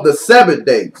or of the Sabbath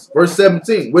days. Verse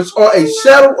 17. Which are a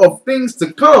shadow of things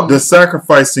to come. The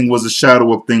sacrificing was a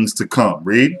shadow of things to come.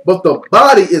 Read. But the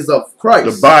body is of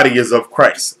Christ. The body is of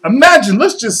Christ. Imagine,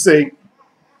 let's just say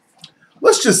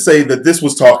that this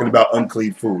was talking about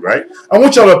unclean food, right? I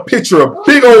want y'all to picture a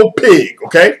big old pig,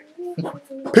 okay?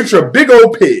 Picture a big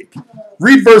old pig.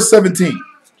 Read verse 17.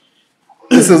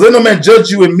 It says, let no man judge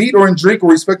you in meat or in drink or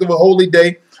respect of a holy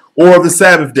day or of the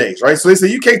Sabbath days, right? So they say,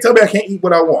 you can't tell me I can't eat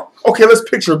what I want. Okay, let's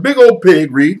picture a big old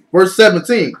pig. Read. Verse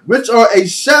 17. Which are a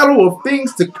shadow of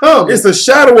things to come. It's a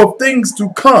shadow of things to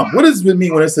come. What does it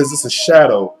mean when it says it's a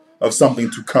shadow of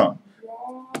something to come?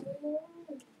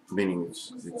 Meaning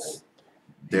it's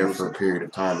there for a period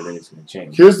of time and then it's going to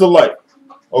change. Here's the light.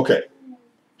 Okay.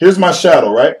 Here's my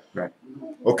shadow, right? Right.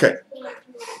 Okay.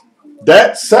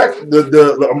 That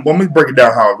let me break it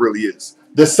down how it really is.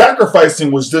 The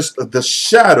sacrificing was just the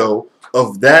shadow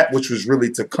of that which was really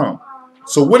to come.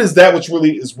 So what is that which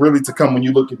really is to come when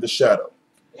you look at the shadow?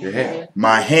 Your hand.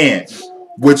 My hand,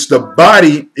 which the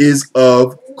body is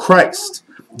of Christ.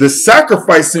 The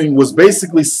sacrificing was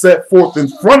basically set forth in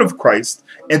front of Christ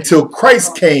until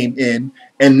Christ came in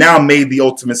and now made the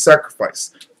ultimate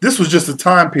sacrifice. This was just a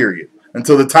time period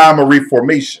until the time of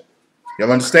reformation.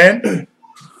 Y'all understand?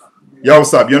 Y'all,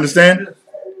 what's up? You understand?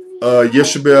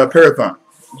 Yeshua Parathon.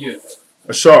 Yeah.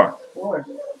 Ashar.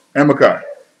 Amakai.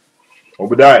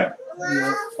 Obadiah.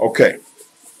 Yeah. Okay.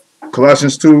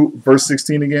 Colossians 2, verse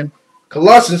 16 again.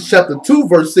 Colossians chapter 2,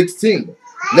 verse 16.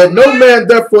 Let no man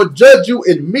therefore judge you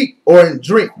in meat or in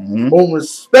drink, or in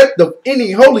respect of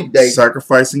any holy day,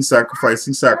 Sacrificing.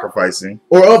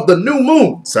 or of the new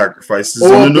moon, Sacrifices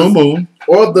Or on the of new the- moon.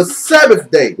 or of the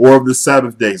Sabbath day. Or of the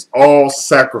Sabbath days. All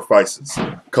sacrifices.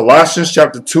 Colossians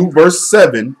chapter 2, verse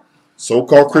 7.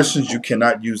 So-called Christians, you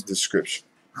cannot use this scripture.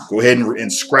 Go ahead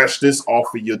and scratch this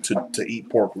off of your to eat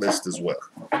pork list as well.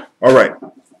 All right.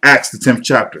 Acts, the 10th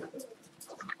chapter.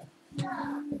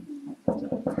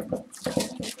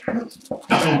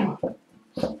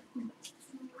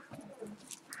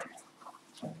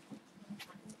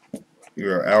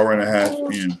 You're an hour and a half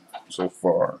in so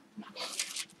far.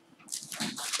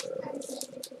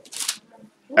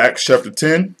 Acts chapter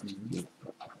 10.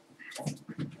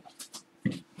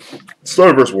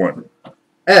 Start at verse 1.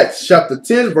 Acts chapter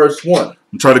 10, verse 1.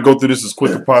 I'm trying to go through this as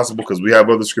quick as possible because we have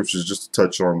other scriptures just to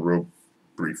touch on real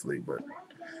briefly. But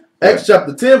Acts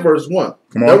chapter 10, verse 1.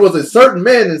 Come on. There was a certain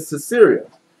man in Caesarea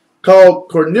called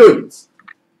Cornelius,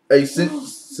 a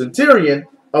centurion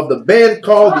of the band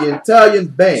called the Italian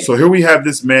band. so here we have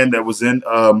this man that was in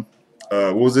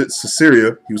what was it?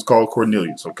 Caesarea. He was called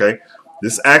Cornelius. Okay.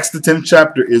 This Acts the 10th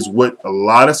chapter is what a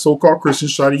lot of so-called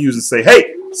Christians try to use and say,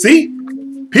 hey, see,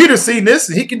 Peter's seen this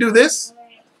and he can do this.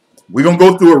 We're going to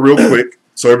go through it real quick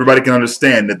so everybody can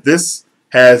understand that this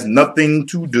has nothing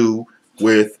to do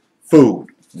with food.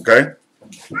 Okay.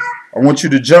 I want you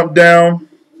to jump down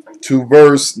to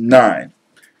verse 9.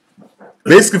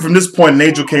 Basically, from this point, an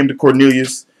angel came to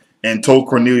Cornelius and told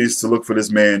Cornelius to look for this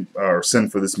man or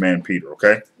send for this man, Peter.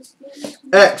 Okay.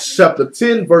 Acts chapter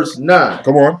 10, verse 9.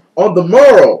 Come on. On the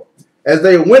morrow, as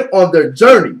they went on their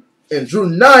journey and drew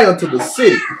nigh unto the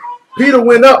city, Peter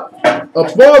went up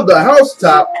upon the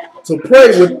housetop to pray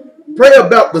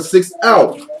about the 6th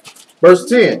hour. Verse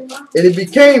 10. And he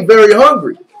became very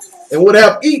hungry and would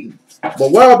have eaten.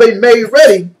 But while they made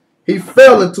ready, he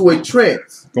fell into a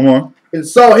trance Come on. and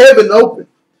saw heaven open,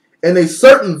 and a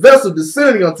certain vessel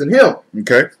descending unto him,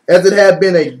 Okay. as it had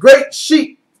been a great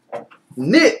sheet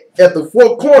knit at the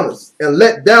four corners and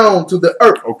let down to the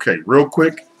earth. Okay. Real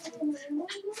quick.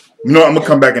 You know, I'm going to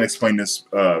come back and explain this.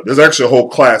 There's actually a whole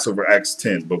class over Acts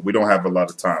 10, but we don't have a lot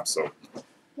of time. So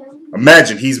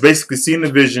imagine he's basically seen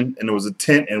the vision, and it was a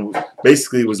tent, and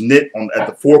basically it was knit at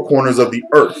the four corners of the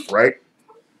earth, right?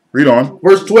 Read on.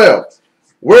 Verse 12.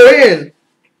 Wherein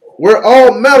were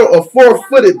all manner of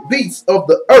four-footed beasts of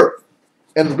the earth,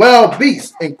 and wild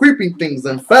beasts, and creeping things,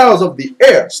 and fowls of the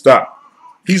air. Stop.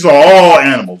 He saw all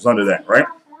animals under that, right?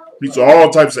 He saw all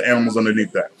types of animals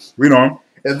underneath that. Read on.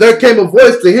 And there came a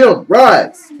voice to him,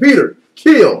 Rise, Peter,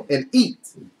 kill and eat.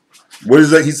 What is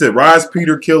that? He said, rise,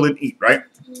 Peter, kill and eat, right?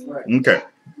 Right. Okay.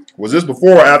 Was this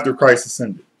before or after Christ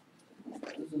ascended?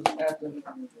 This is after.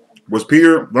 Was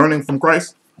Peter learning from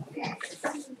Christ? Yeah.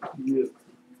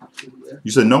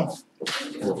 You said no?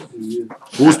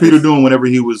 What was Peter doing whenever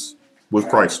he was with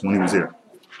Christ when he was here?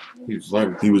 He was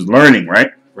learning. He was learning,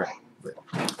 right? Right.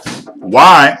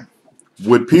 Why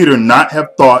would Peter not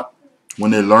have thought when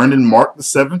they learned in Mark the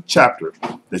 7th chapter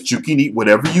that you can eat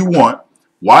whatever you want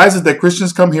Why is it that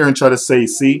Christians come here and try to say,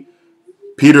 see,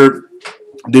 Peter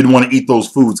didn't want to eat those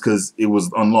foods because it was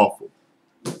unlawful?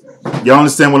 Y'all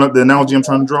understand what the analogy I'm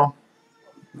trying to draw?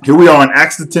 Here we are in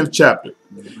Acts the 10th chapter.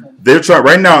 They're trying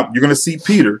right now. You're going to see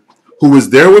Peter, who was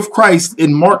there with Christ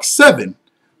in Mark 7,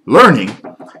 learning.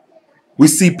 We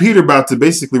see Peter about to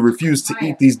basically refuse to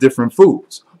eat these different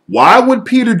foods. Why would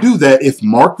Peter do that if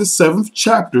Mark the 7th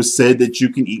chapter said that you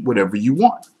can eat whatever you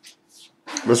want?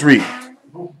 Let's read.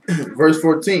 Verse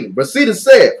 14. But Peter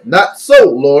said, not so,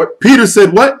 Lord. Peter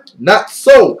said what? Not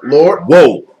so, Lord.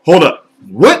 Whoa, hold up.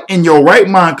 What in your right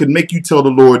mind could make you tell the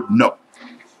Lord no?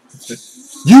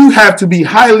 You have to be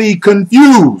highly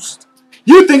confused.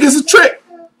 You think it's a trick.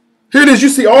 Here it is. You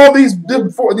see all these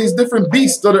different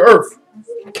beasts of the earth.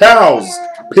 Cows,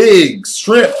 pigs,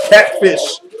 shrimp,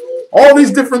 catfish. All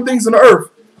these different things on the earth.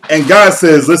 And God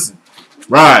says, listen,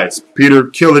 rise, Peter,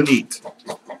 kill and eat.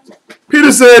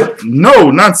 Peter said, no,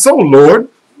 not so, Lord.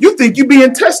 You think you're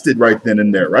being tested right then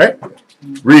and there, right?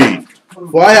 Read.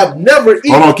 For I have never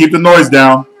eaten. Hold on, keep the noise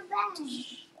down.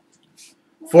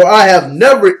 For I have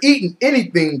never eaten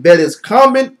anything that is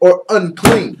common or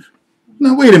unclean.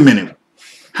 Now, wait a minute.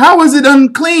 How is it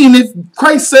unclean if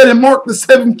Christ said in Mark the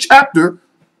 7th chapter,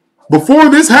 before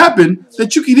this happened,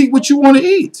 that you can eat what you want to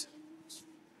eat?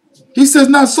 He says,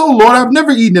 not so, Lord. I've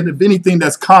never eaten of anything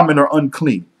that's common or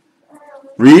unclean.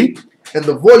 Read. And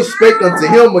the voice spake unto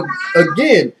him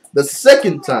again the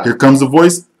second time. Here comes the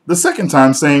voice the second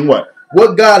time saying what?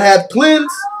 What God hath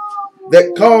cleansed,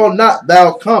 that call not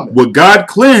thou common. What God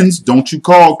cleansed, don't you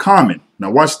call common.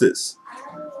 Now watch this.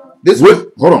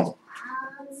 Hold on.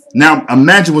 Now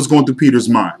imagine what's going through Peter's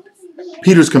mind.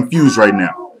 Peter's confused right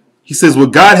now. He says,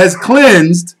 what God has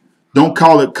cleansed, don't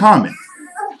call it common.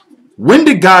 When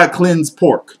did God cleanse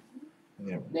pork?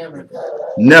 Never.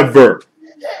 Never.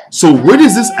 So what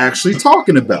is this actually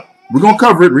talking about? We're going to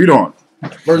cover it. Read on.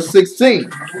 Verse 16.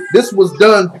 This was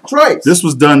done thrice. This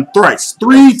was done thrice.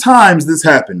 3 times this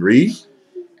happened. Read.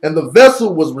 And the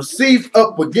vessel was received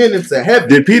up again into heaven.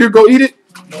 Did Peter go eat it?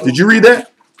 Did you read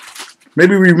that?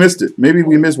 Maybe we missed it. Maybe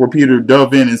we missed where Peter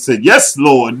dove in and said, yes,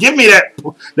 Lord, give me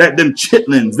them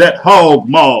chitlins, that hog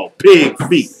maw, pig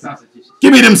feet.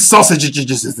 Give me them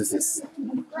sausages.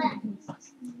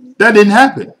 That didn't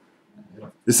happen.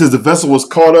 It says the vessel was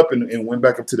caught up and went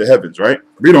back up to the heavens, right?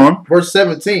 Read on. Verse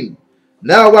 17.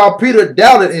 Now while Peter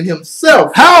doubted in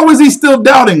himself. How is he still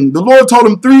doubting? The Lord told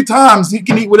him 3 times he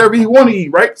can eat whatever he want to eat,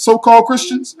 right? So-called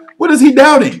Christians. What is he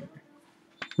doubting?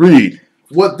 Read.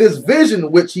 What this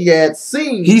vision which he had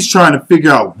seen. He's trying to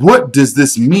figure out, what does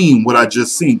this mean, what I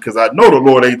just seen? Because I know the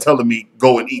Lord ain't telling me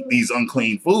go and eat these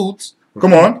unclean foods.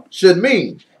 Come on. Should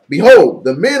mean, behold,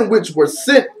 the men which were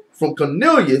sent from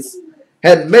Cornelius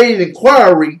had made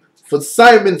inquiry for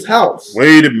Simon's house.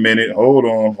 Wait a minute. Hold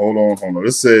on.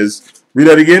 This says, read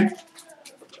that again.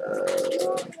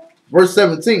 Verse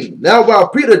 17. Now while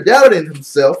Peter doubted in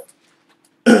himself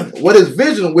what his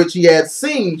vision which he had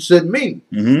seen should mean,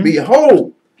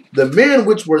 behold, the men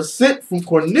which were sent from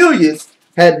Cornelius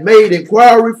had made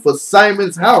inquiry for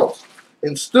Simon's house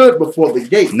and stood before the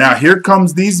gate. Now here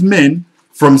comes these men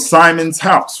from Simon's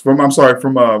house.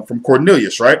 From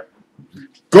Cornelius, right?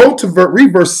 Go to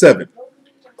read verse 7.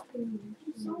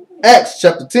 Acts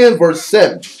chapter 10, verse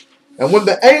 7. And when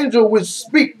the angel which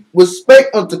spake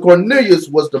unto Cornelius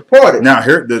was departed. Now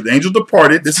here the angel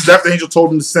departed. This is after the angel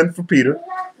told him to send for Peter.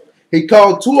 He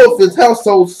called 2 of his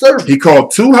household servants. He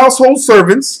called 2 household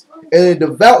servants. And a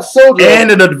devout soldier.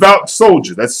 And a devout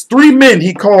soldier. That's 3 men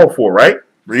he called for, right?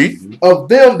 Read. Of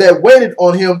them that waited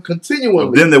on him continually.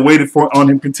 Of them that waited on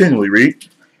him continually. Read.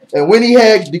 And when he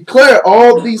had declared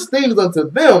all these things unto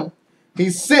them, he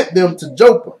sent them to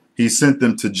Joppa. He sent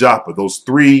them to Joppa, those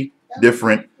 3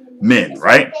 different men,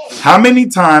 right? How many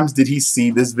times did he see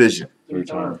this vision? 3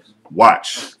 times.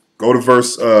 Watch. Go to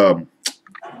verse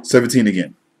 17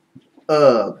 again.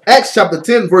 Acts chapter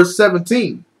 10, verse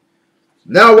 17.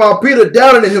 Now while Peter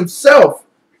doubted in himself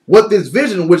what this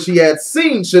vision which he had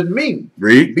seen should mean.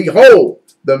 Read. Behold,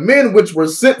 the men which were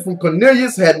sent from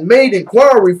Cornelius had made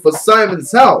inquiry for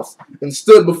Simon's house and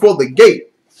stood before the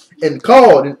gate and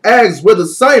called and asked whether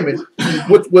Simon,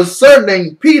 which was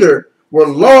surnamed Peter, were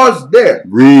lodged there.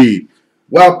 Read.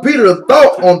 While Peter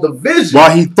thought on the vision.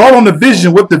 While he thought on the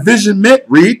vision, what the vision meant.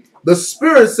 Read. The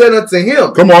Spirit said unto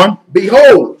him. Come on.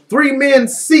 Behold, 3 men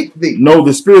seek thee. No,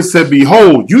 the Spirit said,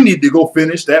 behold, you need to go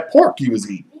finish that pork you was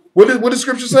eating. What did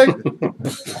Scripture say?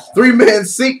 3 men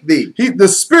seek thee. The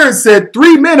Spirit said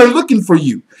 3 men are looking for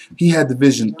you. He had the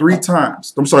vision 3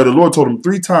 times. I'm sorry, the Lord told him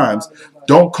 3 times,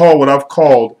 don't call what I've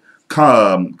called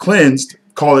cleansed,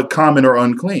 call it common or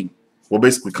unclean. Well,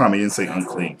 basically common, he didn't say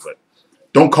unclean, but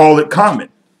don't call it common.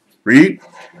 Read.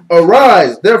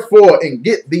 Arise, therefore, and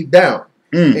get thee down,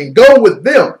 and go with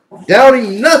them,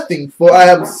 doubting nothing, for I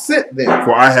have sent them.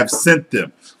 For I have sent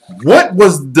them. What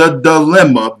was the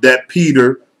dilemma that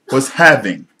Peter was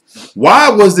having? Why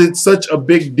was it such a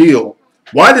big deal?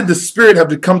 Why did the Spirit have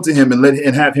to come to him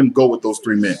and have him go with those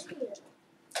 3 men?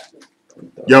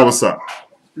 Y'all, what's up?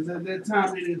 Because at that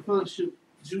time they didn't fellowship,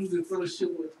 Jews in fellowship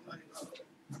with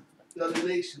the other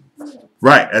nations.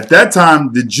 Right. At that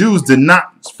time, the Jews did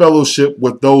not fellowship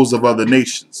with those of other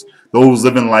nations. Those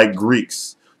living like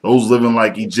Greeks. Those living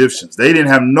like Egyptians. They didn't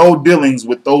have no dealings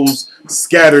with those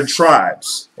scattered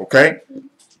tribes. Okay?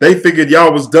 They figured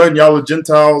y'all was done. Y'all are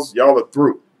Gentiles. Y'all are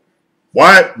through.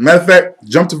 Why? Matter of fact,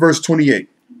 jump to verse 28.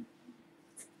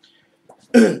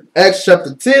 Acts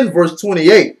chapter 10, verse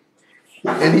 28.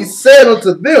 And he said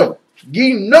unto them,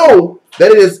 Ye know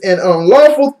that it is an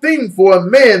unlawful thing for a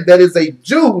man that is a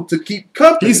Jew to keep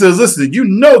company. He says, listen, you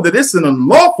know that it's an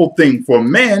unlawful thing for a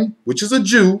man, which is a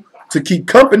Jew, to keep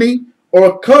company,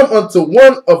 or come unto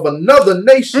one of another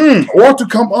nation. Or to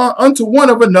come unto one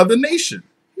of another nation.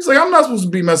 He's like, I'm not supposed to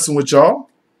be messing with y'all.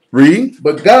 Read.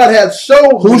 But God hath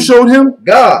showed Who showed him?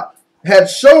 God had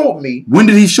showed me. When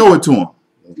did he show it to him?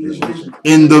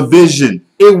 In the vision.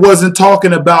 It wasn't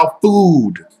talking about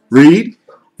food. Read.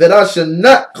 That I should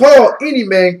not call any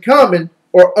man common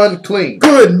or unclean.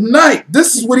 Good night.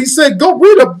 This is what he said. Go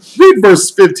read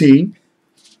verse 15.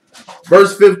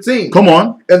 Verse 15. Come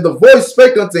on. And the voice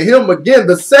spake unto him again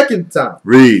the second time.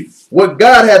 Read. What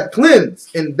God hath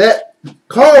cleansed, and that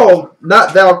call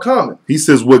not thou common. He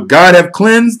says, what God hath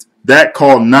cleansed, that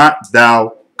call not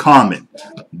thou common.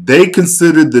 They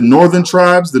considered the northern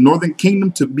tribes, the northern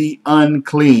kingdom, to be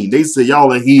unclean. They say,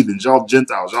 y'all are heathens, y'all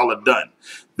Gentiles, y'all are done.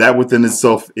 That within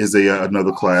itself is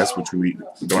another class, which we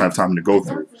don't have time to go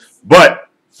through. But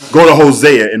go to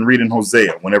Hosea and read in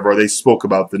Hosea whenever they spoke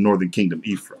about the northern kingdom,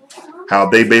 Ephraim. How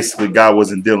they basically, God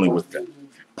wasn't dealing with them.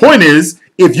 Point is,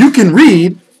 if you can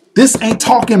read, this ain't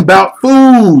talking about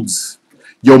foods.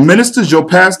 Your ministers, your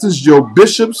pastors, your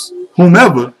bishops,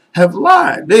 whomever, have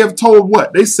lied. They have told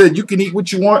what? They said you can eat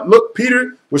what you want. Look,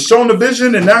 Peter was shown the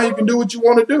vision, and now you can do what you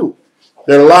want to do.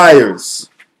 They're liars.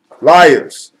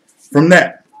 Liars. From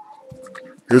that,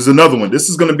 here's another one. This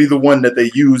is going to be the one that they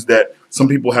use that some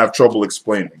people have trouble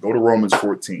explaining. Go to Romans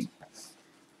 14.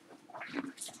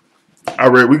 All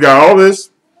right, we got all this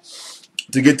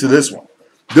to get to this one.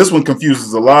 This one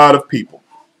confuses a lot of people.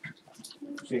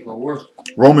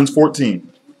 Romans 14.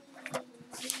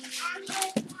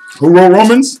 Who wrote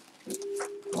Romans?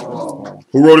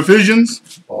 Who wrote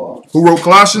Ephesians? Who wrote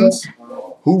Colossians?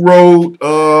 Who wrote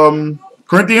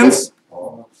Corinthians?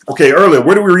 Okay, earlier,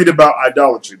 where did we read about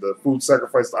idolatry, the food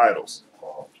sacrificed to idols?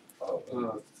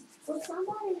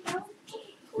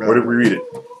 Where did we read it?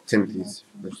 Timothy's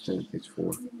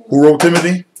 4. Who wrote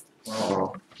Timothy?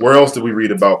 Where else did we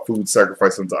read about food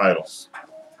sacrificed unto idols?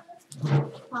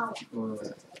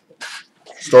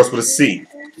 Starts with a C.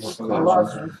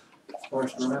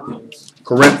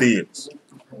 Corinthians.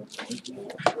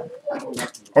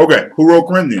 Okay, who wrote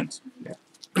Corinthians?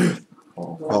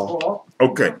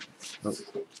 Okay.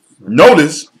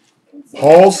 Notice,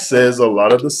 Paul says a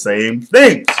lot of the same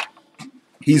things.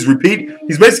 He's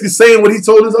basically saying what he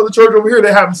told his other church over here.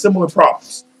 They're having similar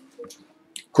problems.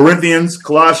 Corinthians,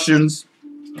 Colossians,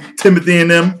 Timothy and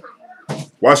them.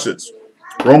 Watch this.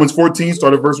 Romans 14,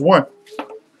 start at verse 1.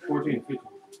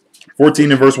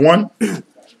 14 and verse 1.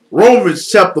 Romans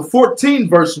chapter 14,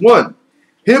 verse 1.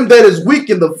 Him that is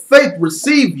weak in the faith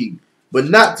receive ye, but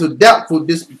not to doubtful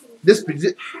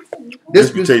disputation.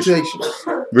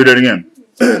 Read that again.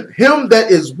 Him that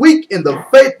is weak in the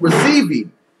faith receive ye,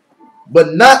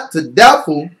 but not to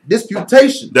doubtful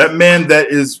disputation. That man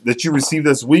that you receive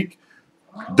that's weak,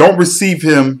 don't receive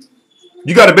him.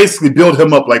 You got to basically build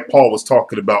him up like Paul was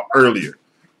talking about earlier.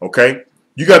 Okay?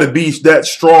 You got to be that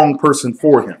strong person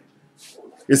for him.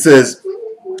 It says,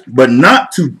 but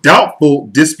not to doubtful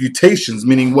disputations,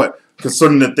 meaning what?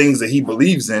 Concerning the things that he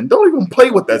believes in. Don't even play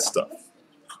with that stuff.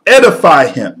 Edify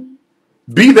him.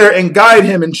 Be there and guide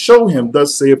him and show him,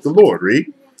 thus saith the Lord.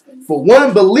 Read. For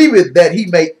one believeth that he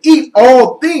may eat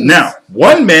all things. Now,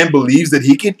 one man believes that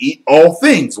he can eat all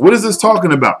things. What is this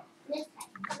talking about?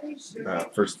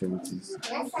 1 Timothy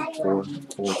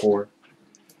 4.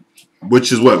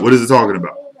 Which is what? What is it talking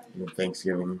about?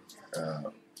 Thanksgiving.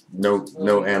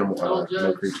 No animal,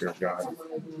 no creature of God.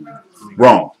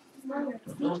 Wrong.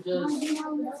 Don't just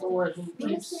someone who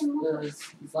keeps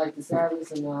it's like the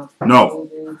Sabbath and No.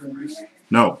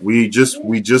 No, we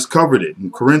just covered it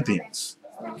in Corinthians.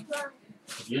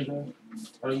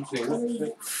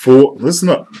 Listen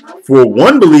up. For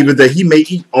one believeth that he may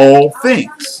eat all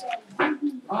things.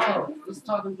 Oh, it's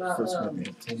talking about 1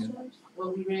 Corinthians 10.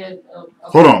 what we read.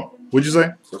 Hold on. What'd you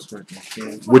say? 1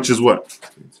 Corinthians 10. Which is what?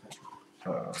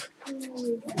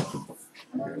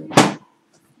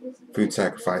 Food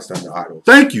sacrificed unto idols.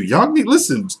 Thank you. Y'all need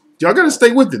listen. Y'all gotta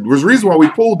stay with it. There's a reason why we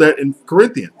pulled that in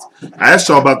Corinthians. I asked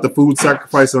y'all about the food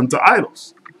sacrifice unto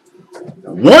idols.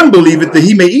 One believeth that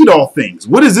he may eat all things.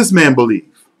 What does this man believe?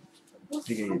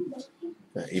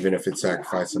 Even if it's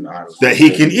sacrificed unto idols. That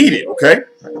he can eat it. Okay.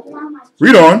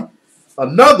 Read on.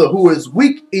 Another who is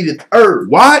weak eateth herbs.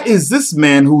 Why is this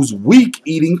man who's weak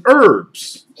eating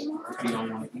herbs? If you don't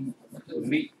want to eat the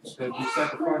meat, so you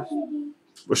sacrifice.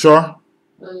 Bashar?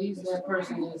 He's that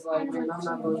person that's like, man, I'm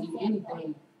not going to eat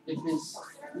anything if it's,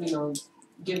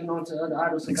 giving on to other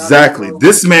idols. Exactly.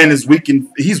 This man is weak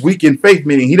he's weak in faith,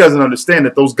 meaning he doesn't understand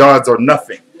that those gods are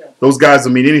nothing. Yeah. Those gods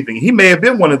don't mean anything. He may have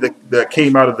been one of the that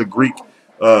came out of the Greek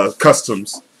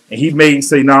customs, and he may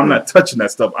say, no, I'm not touching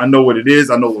that stuff. I know what it is.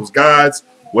 I know those gods,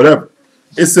 whatever.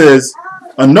 It says,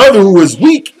 another who is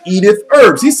weak eateth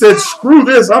herbs. He said, screw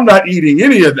this. I'm not eating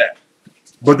any of that.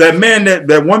 But that man,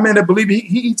 that one man that believes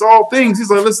he eats all things, he's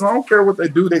like, listen, I don't care what they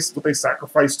do. What they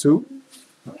sacrifice to.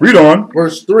 Read on.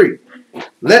 Verse 3.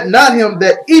 Let not him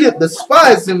that eateth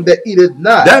despise him that eateth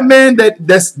not. That man that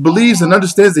believes and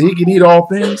understands that he can eat all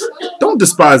things, don't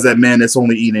despise that man that's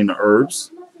only eating the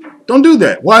herbs. Don't do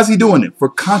that. Why is he doing it? For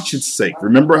conscience sake.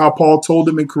 Remember how Paul told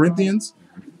him in Corinthians?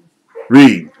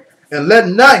 Read. And let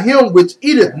not him which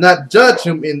eateth not judge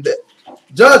him in that.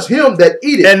 Judge him that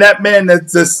eateth. And that man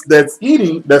that's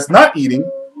eating, that's not eating,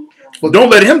 well, don't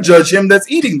let him judge him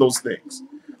that's eating those things.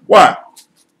 Why?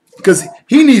 Because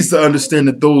he needs to understand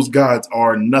that those gods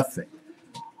are nothing.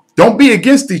 Don't be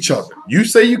against each other. You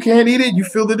say you can't eat it, you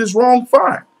feel that it's wrong,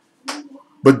 fine.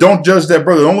 But don't judge that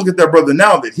brother. Don't look at that brother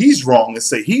now that he's wrong and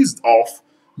say he's off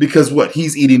because what?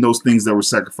 He's eating those things that were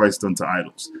sacrificed unto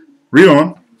idols. Read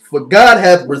on. For God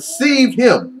hath received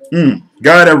him.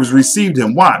 God has received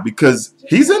him. Why? Because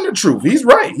he's in the truth. He's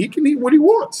right. He can eat what he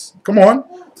wants. Come on.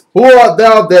 Who art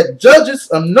thou that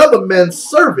judgest another man's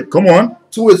servant? Come on.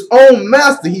 To his own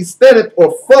master he standeth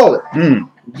or falleth.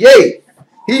 Yea,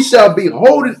 he shall be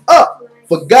holding up,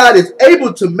 for God is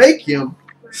able to make him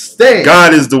stand.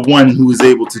 God is the one who is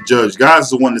able to judge. God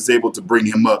is the one that's able to bring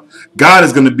him up. God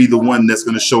is going to be the one that's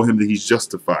going to show him that he's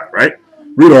justified, right?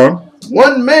 Read on.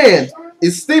 One man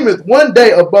esteemeth one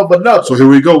day above another. So here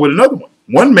we go with another one.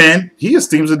 One man, he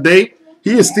esteems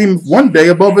one day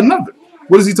above another.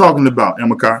 What is he talking about,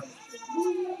 Amakai?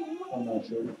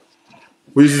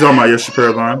 What is he talking about,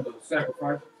 Yeshua?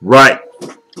 Sacrifice. Right.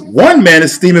 One man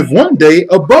esteemeth one day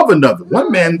above another.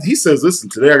 One man, he says, listen,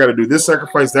 today I got to do this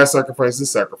sacrifice, that sacrifice, this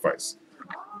sacrifice.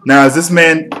 Now, does this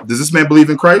man believe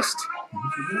in Christ?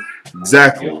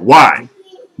 Exactly. Why?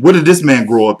 What did this man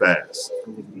grow up as?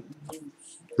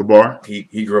 Gabar?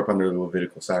 He grew up under the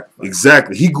Levitical sacrifice.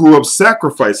 Exactly. He grew up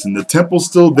sacrificing. The temple's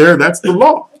still there. That's the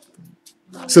law.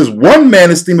 It says one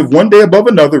man esteemeth one day above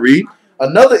another. Read.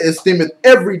 Another esteemeth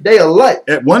every day alike.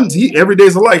 Every day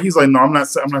is alike. He's like, no, I'm not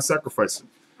sacrificing.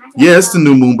 Yeah, it's the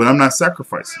new moon, but I'm not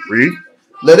sacrificing. Read.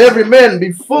 Let every man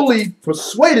be fully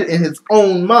persuaded in his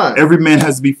own mind. Every man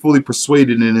has to be fully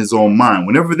persuaded in his own mind.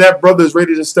 Whenever that brother is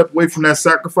ready to step away from that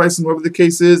sacrificing, whatever the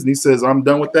case is, and he says, I'm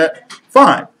done with that,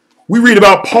 fine. We read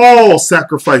about Paul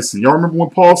sacrificing. Y'all remember when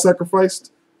Paul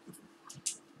sacrificed?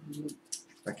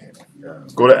 Okay.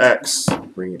 Go to Acts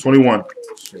 21.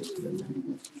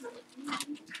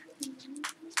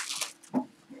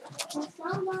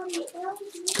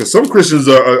 Because some Christians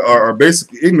are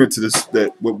basically ignorant to this,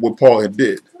 that what Paul had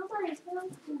did.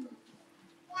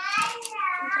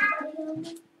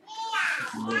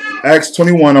 Acts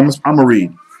 21, I'm going to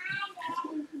read.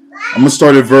 I'm going to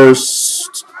start at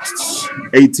verse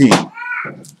 18.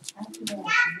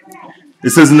 It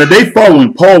says, in the day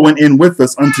following, Paul went in with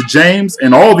us unto James,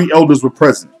 and all the elders were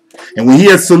present. And when he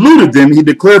had saluted them, he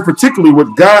declared particularly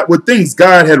what things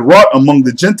God had wrought among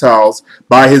the Gentiles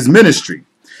by his ministry.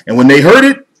 And when they heard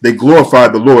it, they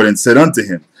glorified the Lord and said unto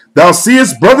him, Thou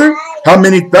seest, brother, how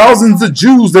many thousands of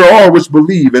Jews there are which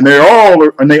believe, and they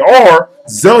are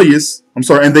zealous.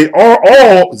 And they are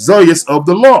all zealous of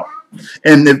the law.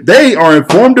 And if they are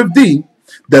informed of thee,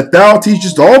 that thou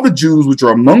teachest all the Jews which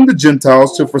are among the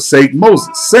Gentiles to forsake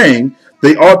Moses, saying,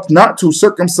 they ought not to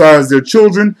circumcise their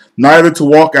children, neither to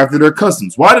walk after their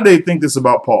customs. Why do they think this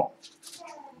about Paul?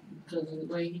 Because of the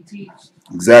way he teaches.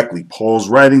 Exactly. Paul's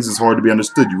writings is hard to be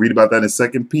understood. You read about that in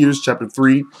 2 Peter chapter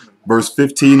 3, verse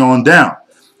 15 on down.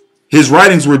 His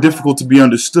writings were difficult to be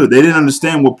understood. They didn't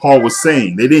understand what Paul was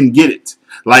saying. They didn't get it.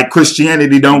 Like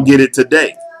Christianity don't get it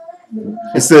today.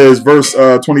 It says, verse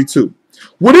 22.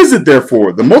 What is it,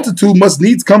 therefore? The multitude must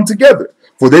needs come together,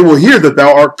 for they will hear that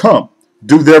thou art come.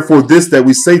 Do therefore this that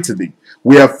we say to thee.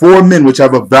 We have 4 men which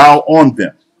have a vow on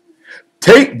them.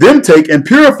 Take and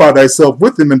purify thyself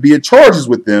with them, and be at charges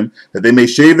with them, that they may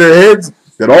shave their heads,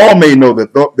 that all may know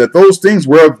that those things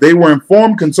whereof they were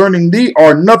informed concerning thee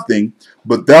are nothing,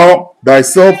 but thou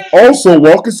thyself also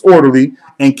walkest orderly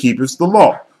and keepest the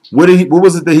law. What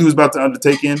was it that he was about to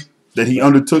undertake in? That he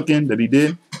undertook in? That he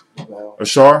did?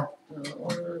 Ashar?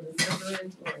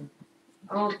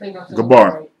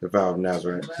 Gabar. The vow of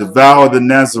Nazareth. The vow of the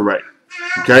Nazarite.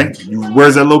 Okay?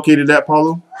 Where's that located at,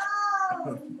 Paulo?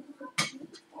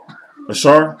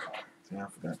 Ashar? Yeah, I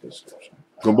forgot this scripture.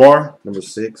 Gabar? Number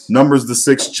 6. Numbers, the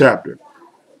 6th chapter.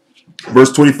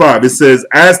 Verse 25. It says,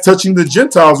 as touching the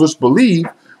Gentiles which believe,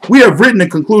 we have written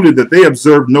and concluded that they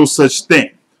observe no such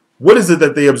thing. What is it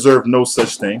that they observe no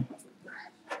such thing?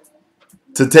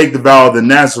 To take the vow of the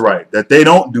Nazarite. That they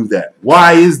don't do that.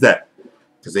 Why is that?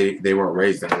 Because they weren't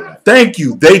raised under that. Thank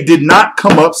you. They did not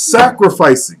come up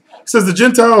sacrificing. It says the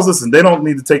Gentiles, listen, they don't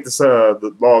need to take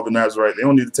the law of the Nazarite. They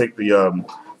don't need to take the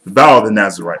vow of the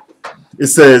Nazarite. It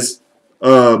says,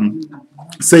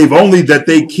 save only that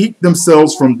they keep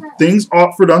themselves from things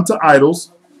offered unto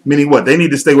idols. Meaning what? They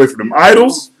need to stay away from them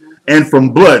idols and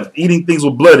from blood. Eating things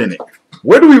with blood in it.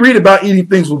 Where do we read about eating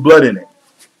things with blood in it?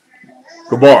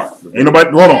 Gabar. Ain't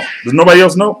nobody, hold on. Does nobody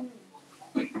else know?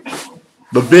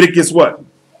 Leviticus what?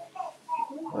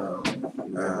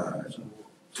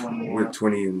 We're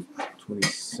 20 and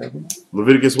 27.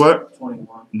 Leviticus what? 21.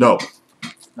 No.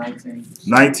 19.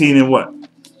 19 and what?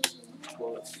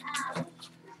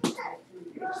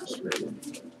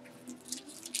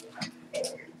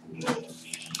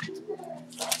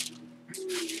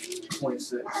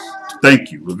 26.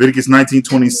 Thank you. Leviticus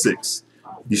 19:26.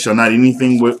 You shall not eat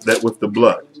anything with the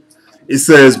blood. It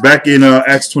says back in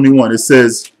Acts 21, it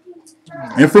says,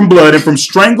 and from blood and from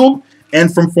strangled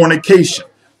and from fornication.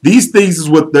 These things is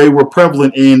what they were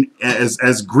prevalent in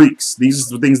as Greeks.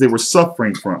 These are the things they were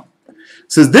suffering from. It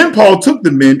says, then Paul took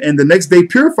the men, and the next day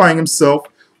purifying himself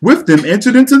with them,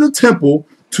 entered into the temple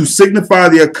to signify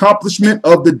the accomplishment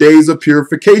of the days of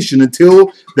purification,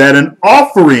 until that an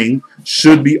offering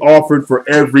should be offered for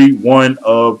every one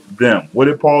of them. What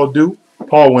did Paul do?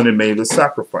 Paul went and made a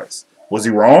sacrifice. Was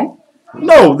he wrong?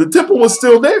 No, the temple was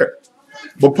still there.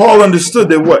 But Paul understood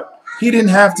that what? He didn't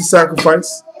have to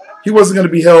sacrifice. He wasn't going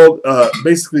to be held,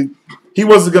 he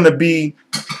wasn't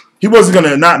going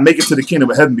to not make it to the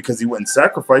kingdom of heaven because he wouldn't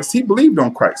sacrifice. He believed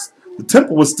on Christ. The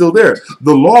temple was still there.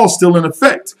 The law is still in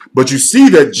effect. But you see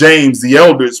that James, the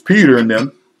elders, Peter and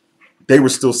them, they were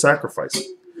still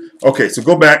sacrificing. Okay, so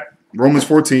go back. Romans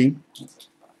 14.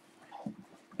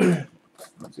 Verse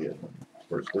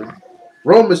 3.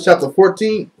 Romans chapter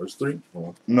 14, verse 3.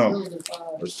 No.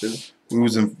 Verse 2. We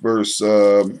was in verse, Yeah,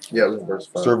 it was in verse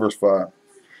 5. verse 5.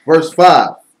 Verse 5.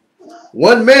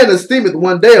 One man esteemeth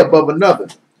one day above another.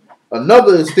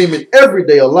 Another esteemeth every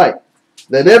day alike.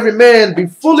 Let every man be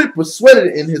fully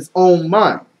persuaded in his own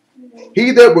mind.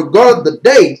 He that regardeth the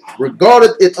day,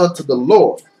 regardeth it unto the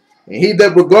Lord. And he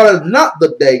that regardeth not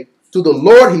the day, to the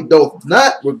Lord he doth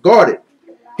not regard it.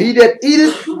 He that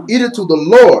eateth, eateth to the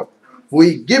Lord, for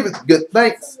he giveth good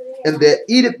thanks, and that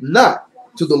eateth not,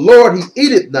 to the Lord he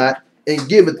eateth not, and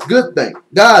giveth good thanks,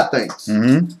 God thanks.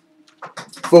 Mm-hmm.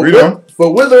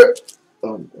 For whither,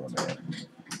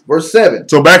 verse 7.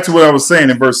 So back to what I was saying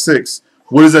in verse 6.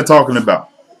 What is that talking about?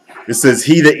 It says,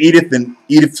 he that eateth and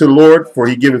eateth to the Lord, for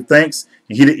he giveth thanks,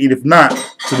 and he that eateth not,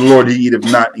 to the Lord he eateth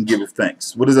not, and giveth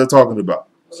thanks. What is that talking about?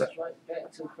 Right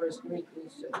back to 1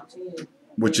 Corinthians 10.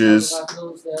 Which is? About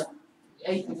those that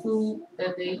ate the food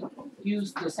that they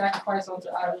used to sacrifice unto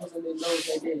idols, and then those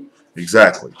that didn't.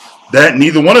 Exactly. That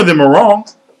neither one of them are wrong.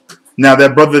 Now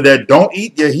that brother that don't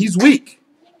eat, yeah, he's weak.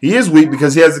 He is weak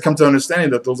because he has to come to understanding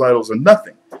that those idols are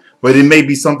nothing. But it may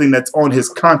be something that's on his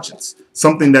conscience.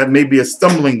 Something that may be a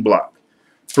stumbling block.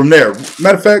 From there,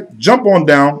 matter of fact, jump on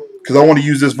down, because I want to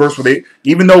use this verse with it.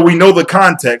 Even though we know the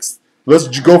context, let's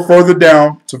go further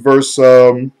down to verse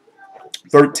 13.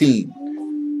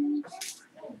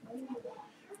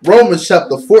 Romans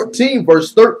chapter 14,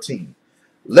 verse 13.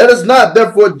 Let us not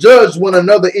therefore judge one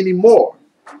another anymore,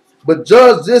 but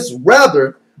judge this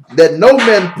rather, that no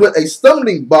man put a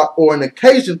stumbling block or an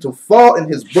occasion to fall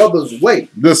in his brother's way.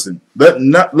 Listen,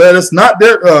 let us not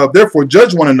therefore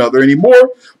judge one another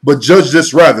anymore, but judge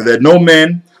this rather, that no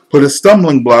man put a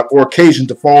stumbling block or occasion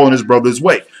to fall in his brother's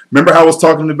way. Remember how I was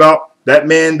talking about that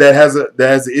man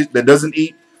that doesn't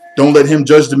eat? Don't let him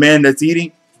judge the man that's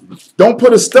eating. Don't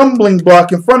put a stumbling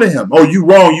block in front of him. Oh, you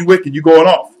wrong, you wicked, you going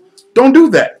off. Don't do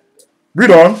that.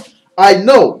 Read on. I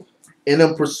know and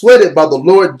am persuaded by the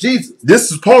Lord Jesus.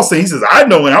 This is Paul saying, he says, I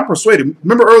know and I'm persuaded.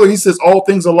 Remember earlier he says all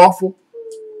things are lawful?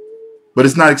 but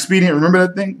it's not expedient. Remember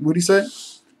that thing? What he said?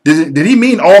 Did he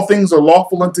mean all things are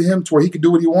lawful unto him to where he could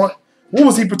do what he want? What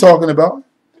was he talking about?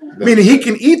 Meaning he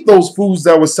can eat those foods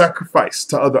that were sacrificed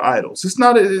to other idols. It's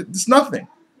nothing.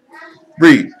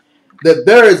 Read. That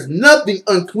there is nothing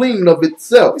unclean of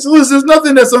itself. So there's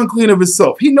nothing that's unclean of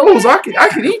itself. He knows I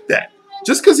can eat that.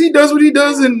 Just because he does what he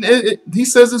does and he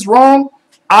says it's wrong,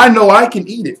 I know I can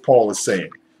eat it, Paul is saying.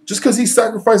 Just because he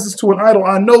sacrifices to an idol,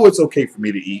 I know it's okay for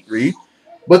me to eat. Read.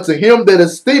 But to him that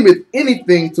esteemeth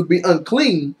anything to be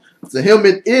unclean, to him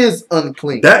it is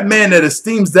unclean. That man that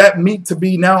esteems that meat to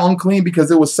be now unclean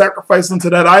because it was sacrificed unto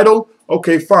that idol,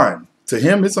 okay, fine. To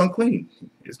him, it's unclean.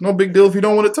 It's no big deal if you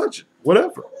don't want to touch it.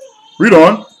 Whatever. Read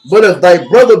on. But if thy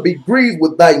brother be grieved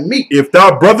with thy meat. If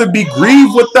thy brother be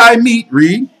grieved with thy meat,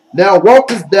 read. Now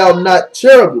walkest thou not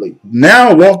charitably.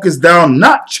 Now walkest thou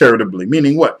not charitably.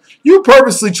 Meaning what? You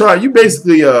purposely you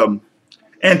basically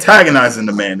antagonizing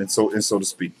the man, and so to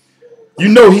speak. You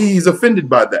know he's offended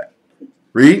by that.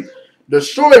 Read.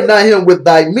 Destroy not him with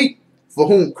thy meat, for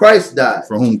whom Christ died.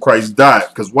 For whom Christ died.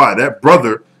 Because why? That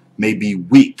brother may be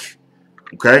weak.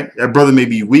 Okay? That brother may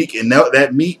be weak, and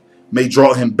that meat may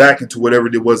draw him back into whatever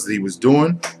it was that he was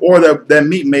doing, or that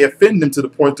meat may offend him to the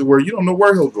point to where you don't know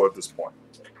where he'll go at this point.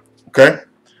 Okay?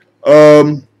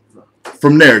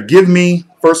 From there, give me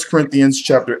 1 Corinthians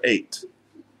chapter 8.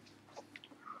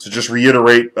 To just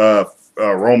reiterate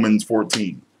Romans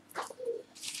 14.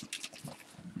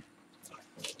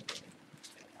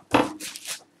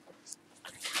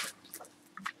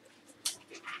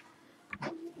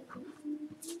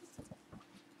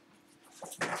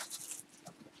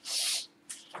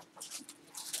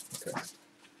 Okay.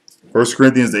 1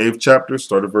 Corinthians, the 8th chapter,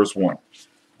 start at verse 1.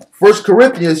 1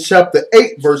 Corinthians chapter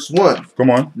 8, verse 1. Come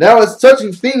on. Now as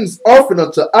touching things offered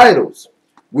unto idols,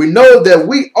 we know that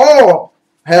we all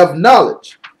have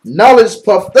knowledge. Knowledge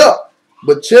puffed up,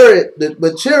 but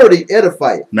charity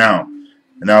edifieth. Now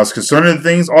as concerning the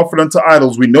things offered unto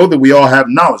idols, we know that we all have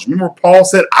knowledge. Remember Paul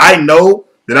said, I know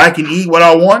that I can eat what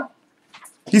I want?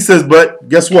 He says, but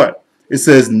guess what? It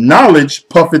says, knowledge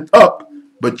puffeth up,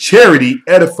 but charity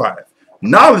edifieth.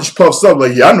 Knowledge puffs up,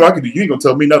 like, yeah, I know I can do. You ain't going to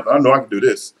tell me nothing. I know I can do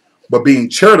this. But being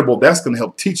charitable, that's going to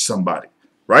help teach somebody,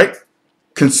 right?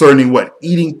 Concerning what?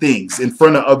 Eating things in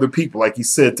front of other people, like he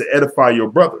said, to edify your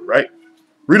brother, right?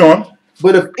 Read on.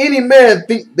 But if any man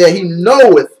think that he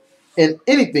knoweth in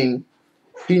anything,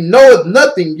 he knoweth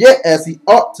nothing yet as he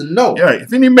ought to know. Yeah,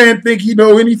 if any man think he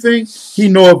know anything, he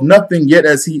knoweth nothing yet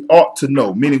as he ought to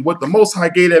know. Meaning what the Most High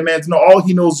gave that man to know, all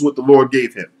he knows is what the Lord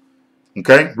gave him.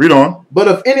 Okay, read on. But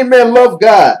if any man love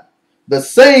God, the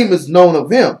same is known of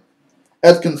him.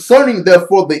 As concerning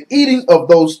therefore the eating of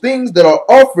those things that are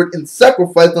offered in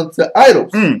sacrifice unto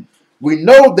idols, we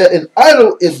know that an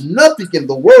idol is nothing in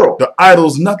the world. The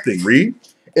idol's nothing, read.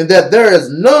 And that there is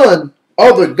none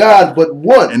other God but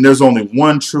one. And there's only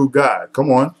one true God. Come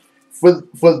on. For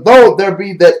though there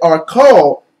be that are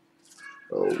called.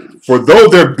 For though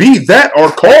there be that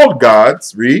are called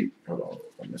gods, read. Hold on,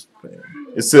 I missed the pen.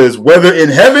 It says, whether in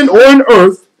heaven or in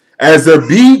earth, as there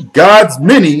be gods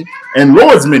many and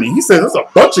lords many. He says there's a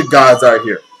bunch of gods out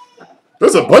here.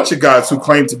 There's a bunch of gods who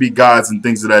claim to be gods and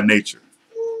things of that nature.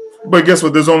 But guess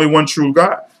what? There's only one true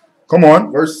God. Come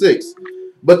on. Verse 6.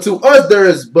 But to us there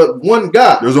is but one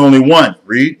God. There's only one.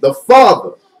 Read. The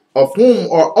Father, of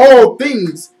whom are all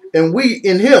things, and we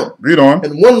in him. Read on.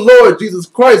 And one Lord Jesus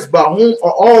Christ, by whom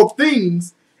are all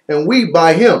things, and we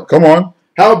by him. Come on.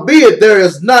 Howbeit there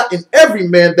is not in every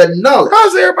man that knowledge.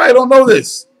 How's everybody don't know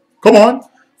this? Come on.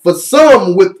 For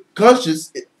some with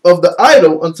conscience of the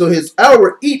idol until his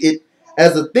hour eat it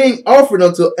as a thing offered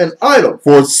unto an idol.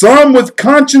 For some with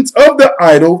conscience of the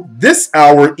idol, this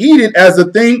hour eat it as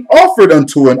a thing offered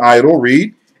unto an idol.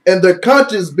 Read. And their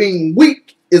conscience being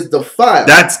weak is defiled.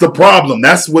 That's the problem.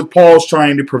 That's what Paul's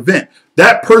trying to prevent.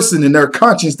 That person in their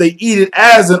conscience, they eat it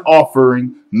as an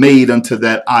offering made unto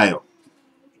that idol.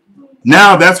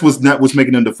 Now that's what's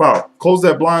making them defiled. Close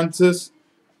that blind, sis.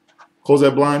 Close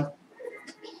that blind.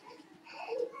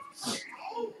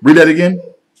 Read that again.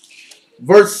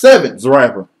 Verse 7.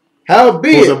 Zariah.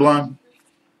 Howbeit. Close that blind.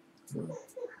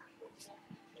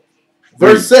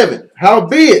 Verse 7.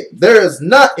 Howbeit there is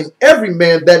not in every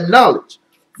man that knowledge.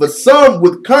 For some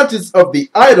with conscience of the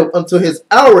idol until his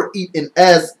hour eaten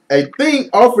as a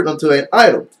thing offered unto an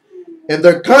idol. And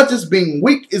their conscience being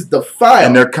weak is defiled.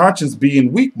 And their conscience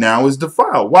being weak now is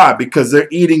defiled. Why? Because they're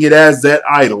eating it as that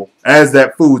idol, as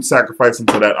that food sacrificed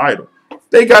unto that idol.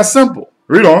 They got simple.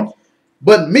 Read on.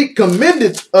 But meat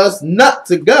commendeth us not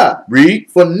to God. Read.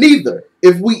 For neither,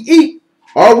 if we eat,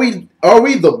 are we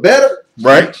the better?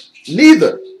 Right.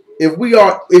 Neither, if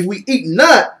we eat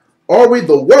not, Are we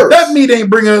the worst? That meat ain't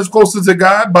bringing us closer to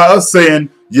God by us saying,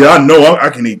 yeah, I know I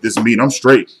can eat this meat. I'm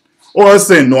straight. Or us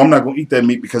saying, no, I'm not going to eat that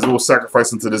meat because it will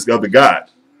sacrifice unto this other God.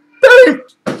 That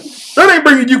ain't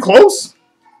bringing you close.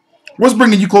 What's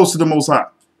bringing you close to the Most High?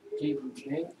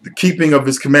 The keeping of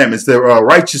his commandments, the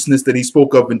righteousness that he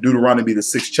spoke of in Deuteronomy, the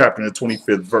 6th chapter, and the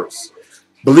 25th verse.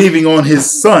 Believing on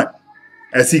his son,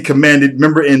 as he commanded.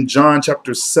 Remember in John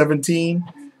chapter 17,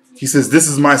 he says, this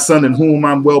is my son in whom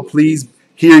I'm well pleased.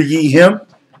 Hear ye him.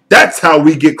 That's how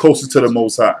we get closer to the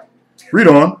Most High. Read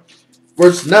on.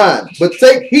 Verse 9. But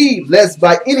take heed lest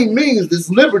by any means this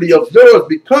liberty of yours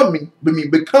become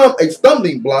a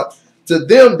stumbling block to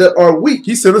them that are weak.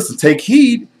 He said, listen, take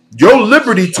heed. Your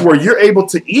liberty to where you're able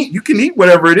to eat. You can eat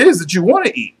whatever it is that you want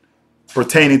to eat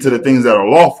pertaining to the things that are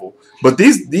lawful. But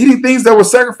these eating things that were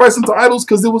sacrificed unto idols,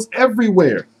 because it was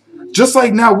everywhere. Just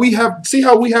like now see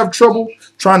how we have trouble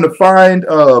trying to find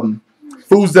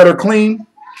foods that are clean?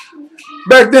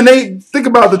 Back then, think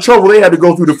about the trouble they had to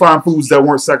go through to find foods that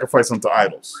weren't sacrificed unto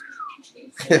idols.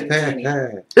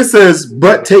 It says,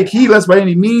 but take heed lest by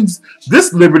any means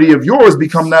this liberty of yours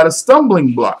become not a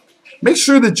stumbling block. Make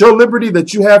sure that your liberty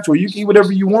that you have to where you can eat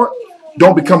whatever you want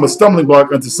don't become a stumbling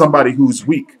block unto somebody who's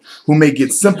weak, who may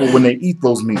get simple when they eat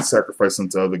those meats sacrificed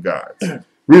unto other gods.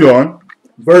 Read on.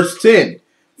 Verse 10.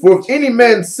 For if any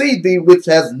man see thee which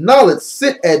has knowledge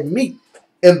sit at meat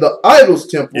in the idol's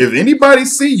temple. If anybody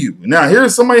see you, now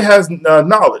here's somebody has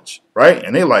knowledge, right?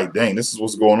 And they like, dang, this is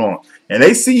what's going on. And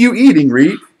they see you eating,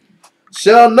 read.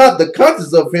 Shall not the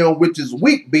conscience of him which is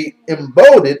weak be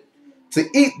emboldened to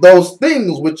eat those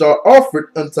things which are offered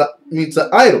unto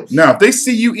idols? Now, if they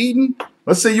see you eating,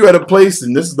 let's say you at a place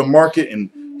and this is the market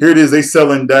and here it is, they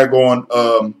selling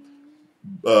daggone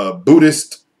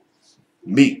Buddhist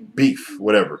meat, beef,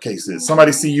 whatever case is.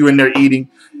 Somebody see you in there eating,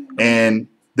 and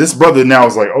this brother now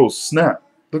is like, oh snap,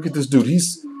 look at this dude.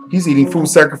 He's eating food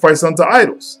sacrificed unto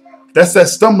idols. That's that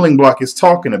stumbling block it's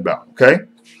talking about, okay?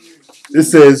 It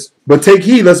says, but take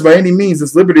heed lest by any means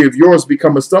this liberty of yours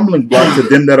become a stumbling block to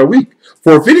them that are weak.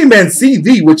 For if any man see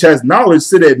thee which has knowledge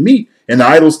sit at meat in the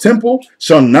idol's temple,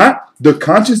 shall not the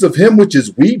conscience of him which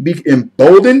is weak be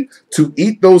emboldened to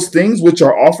eat those things which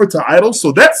are offered to idols?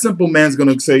 So that simple man's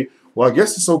going to say, well, I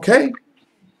guess it's okay.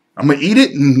 I'm going to eat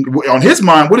it. And on his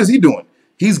mind, what is he doing?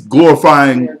 He's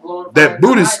glorifying that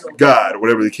Buddhist God, or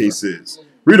whatever the case is.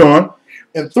 Read on.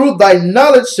 And through thy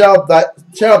knowledge shall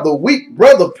the weak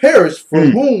brother perish for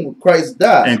whom Christ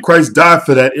died. And Christ died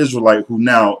for that Israelite who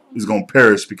now is going to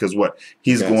perish because what?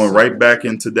 He's going right back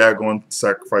into that, going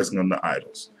sacrificing on the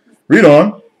idols. Read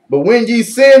on. But when ye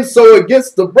sin so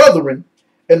against the brethren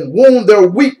and wound their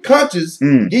weak conscience,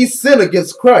 ye sin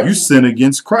against Christ. You sin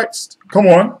against Christ. Come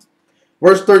on.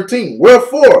 Verse 13.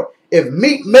 Wherefore, if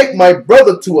meat make my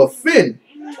brother to offend,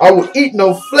 I will eat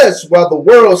no flesh while the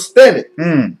world standeth,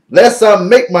 lest I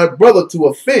make my brother to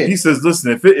offend. He says,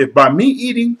 listen, if by me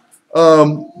eating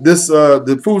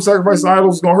the food sacrificed to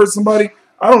idols is going to hurt somebody,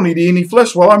 I don't need to eat any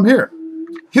flesh while I'm here.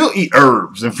 He'll eat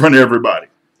herbs in front of everybody.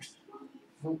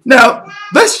 Now,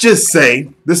 let's just say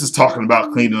this is talking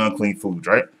about clean and unclean foods,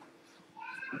 right?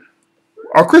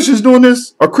 Are Christians doing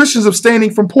this? Are Christians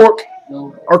abstaining from pork?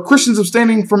 No. Are Christians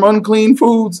abstaining from unclean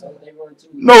foods?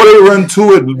 No, they run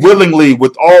to it willingly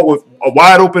with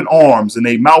wide open arms and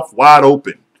a mouth wide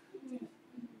open.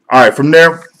 All right, from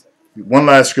there, one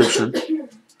last scripture.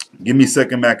 Give me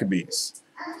 2 Maccabees,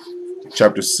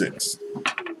 chapter 6.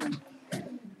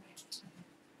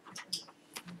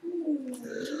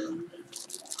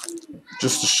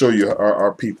 Just to show you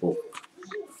our people.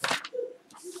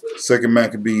 2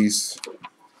 Maccabees,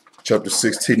 chapter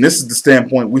 16. This is the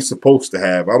standpoint we're supposed to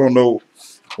have. I don't know.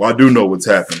 Well, I do know what's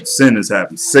happened. Sin has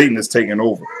happened. Satan is taking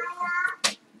over.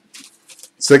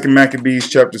 2 Maccabees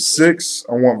chapter 6.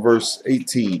 I want verse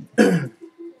 18. 2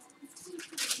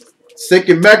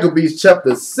 Maccabees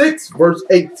chapter 6, verse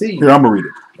 18. Here, I'm going to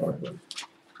read it.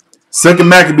 2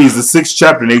 Maccabees, the 6th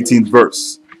chapter and 18th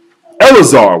verse.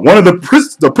 Eleazar, one of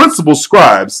the principal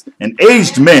scribes, an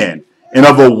aged man, and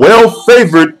of a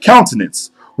well-favored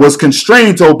countenance, was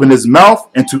constrained to open his mouth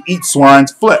and to eat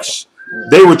swine's flesh.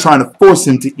 They were trying to force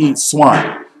him to eat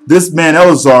swine. This man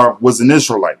Eleazar was an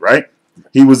Israelite, right?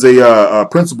 He was a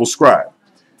principal scribe.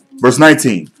 Verse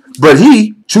 19. But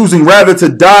he, choosing rather to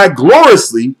die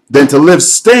gloriously than to live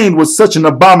stained with such an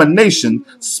abomination,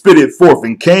 spit it forth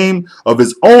and came of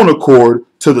his own accord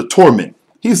to the torment.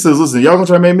 He says, listen, y'all gonna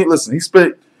try to make me, listen, he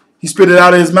spit it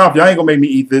out of his mouth. Y'all ain't gonna make me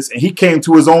eat this. And he came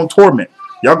to his own torment.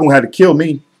 Y'all gonna have to kill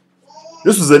me.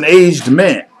 This was an aged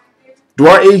man. Do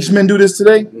our aged men do this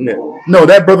today? No. No,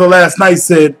 that brother last night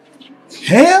said,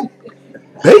 ham?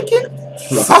 Bacon?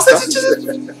 Sausages?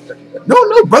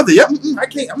 No, brother. Yeah, I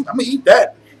can't. I'm gonna eat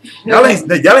that. Y'all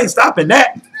ain't stopping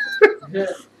that.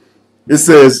 It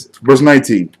says, verse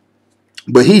 19.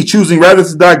 But he, choosing rather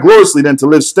to die gloriously than to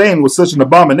live stained with such an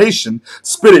abomination,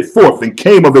 spit it forth and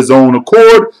came of his own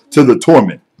accord to the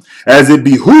torment, as it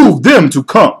behooved them to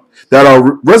come, that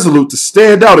are resolute to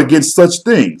stand out against such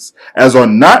things, as are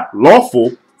not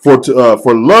lawful for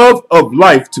love of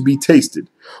life to be tasted.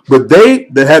 But they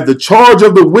that had the charge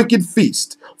of the wicked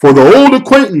feast, for the old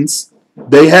acquaintance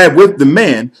they had with the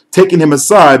man, taking him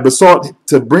aside, besought him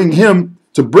to bring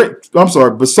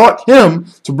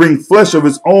flesh of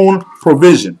his own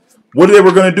provision. What they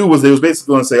were going to do was they was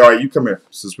basically going to say, all right, you come here,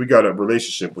 since we got a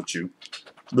relationship with you.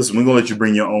 Listen, we're going to let you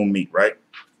bring your own meat, right?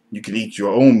 You can eat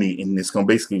your own meat, and it's going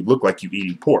to basically look like you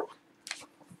eating pork.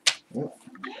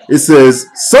 It says,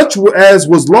 such as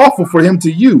was lawful for him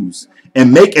to use,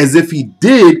 and make as if he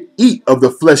did eat of the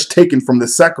flesh taken from the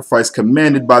sacrifice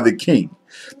commanded by the king,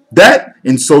 that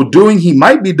in so doing he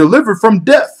might be delivered from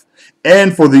death,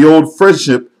 and for the old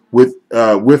friendship with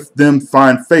them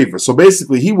find favor. So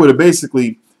basically, he would have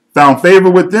basically found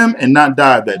favor with them and not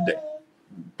died that day.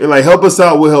 They're like, help us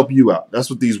out, we'll help you out. That's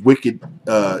what these wicked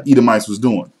Edomites was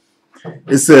doing.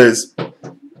 It says,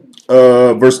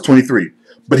 verse 23,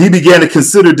 but he began to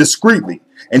consider discreetly,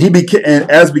 and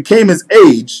as became his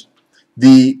age,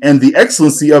 the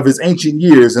excellency of his ancient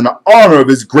years, and the honor of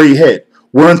his gray head,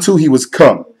 whereunto he was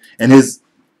come, and his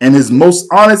most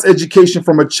honest education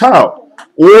from a child,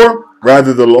 or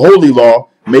rather the holy law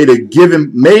made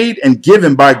and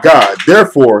given by God.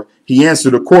 Therefore he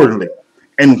answered accordingly,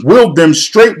 and willed them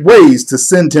straight ways to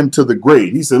send him to the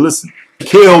grave. He said, listen,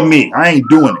 kill me. I ain't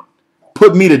doing it.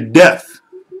 Put me to death.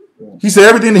 He said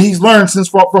everything that he's learned since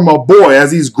from a boy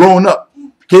as he's grown up.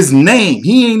 His name,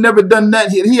 he ain't never done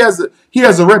that. He has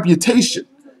a reputation.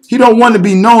 He don't want to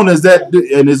be known as that.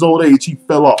 In his old age, he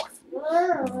fell off.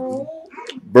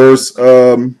 Verse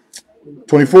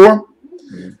 24.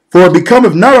 For it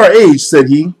becometh not our age, said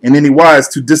he, in any wise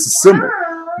to disassemble,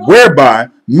 whereby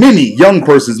many young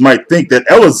persons might think that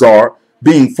Eleazar,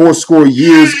 being fourscore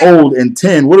years old and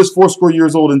 10, what is fourscore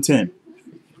years old and 10?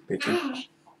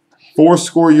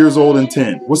 Fourscore years old and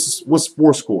 10. What's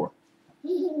fourscore?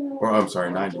 Or I'm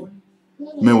sorry, 90.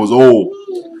 Man was old.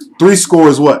 3 score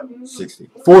is what? 60.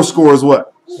 4 score is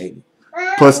what? 80.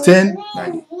 Plus 10?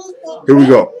 90. Here we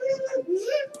go.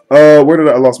 Where did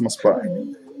I lost my spot?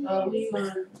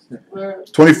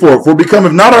 24. For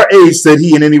becometh not our age, said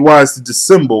he, in any wise to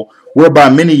dissemble, whereby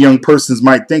many young persons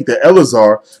might think that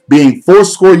Eleazar, being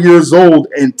fourscore years old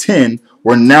and 10,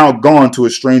 were now gone to a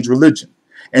strange religion.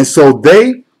 And so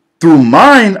they, through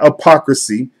mine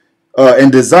hypocrisy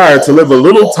and desire to live a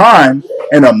little time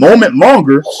and a moment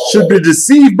longer, should be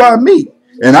deceived by me.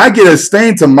 And I get a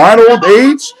stain to mine old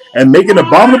age and make it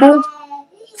abominable.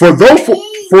 For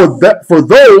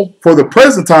the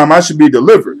present time I should be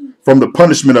delivered from the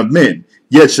punishment of men,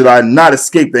 yet should I not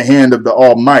escape the hand of the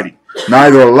Almighty,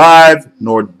 neither alive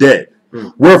nor dead.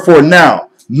 Wherefore now,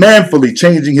 manfully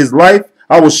changing his life,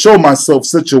 I will show myself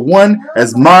such a one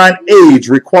as mine age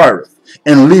requireth,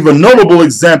 and leave a notable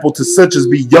example to such as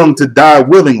be young to die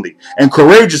willingly and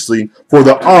courageously for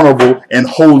the honorable and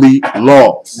holy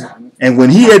laws. And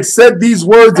when he had said these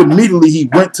words, immediately he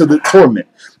went to the torment.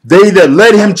 They that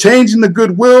led him changing the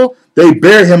good will, they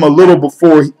bare him a little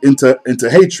before into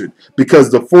hatred, because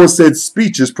the foresaid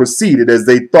speeches proceeded, as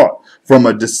they thought, from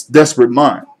a desperate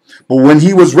mind. But when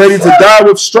he was ready to die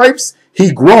with stripes,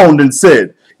 he groaned and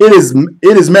said, It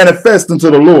is manifest unto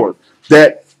the Lord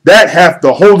that hath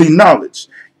the holy knowledge,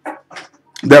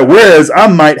 that whereas I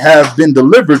might have been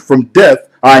delivered from death,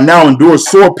 I now endure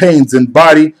sore pains in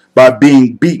body by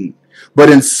being beaten. But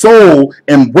in soul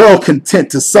am well content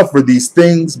to suffer these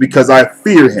things, because I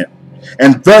fear him.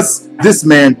 And thus this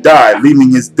man died,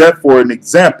 leaving his death for an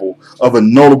example of a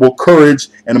notable courage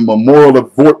and a memorial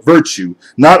of virtue,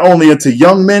 not only unto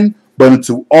young men, but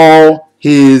unto all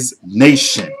his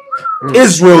nation.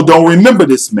 Israel don't remember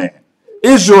this man.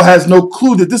 Israel has no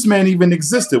clue that this man even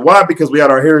existed. Why? Because we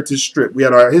had our heritage stripped. We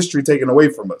had our history taken away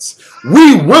from us.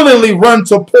 We willingly run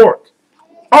to pork.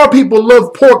 Our people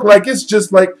love pork like it's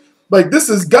just like this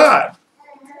is God.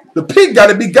 The pig got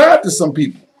to be God to some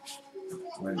people.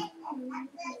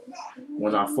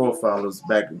 When our forefathers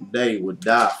back in the day would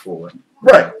die for it.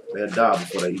 Right. They'd die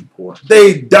before they eat pork.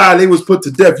 They died. They was put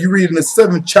to death. You read in the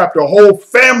 7th chapter, a whole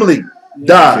family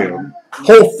died.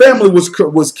 Whole family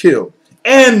was killed.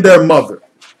 And their mother.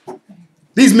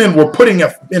 These men were putting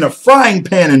in a frying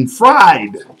pan and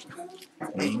fried.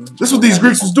 This is what these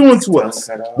Greeks was doing to us.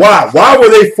 Why? Why were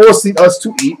they forcing us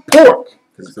to eat pork?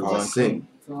 Because it was unclean.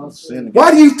 Sin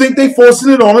Why do you think they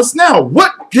forcing it on us now?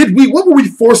 What were we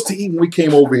forced to eat when we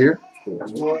came over here?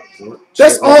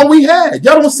 That's all we had.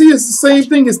 Y'all don't see it's the same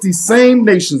thing. It's these same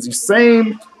nations, these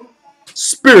same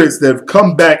spirits that have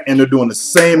come back and they're doing the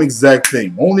same exact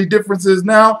thing. Only difference is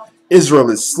now Israel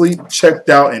is asleep, checked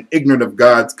out, and ignorant of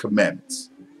God's commandments.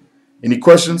 Any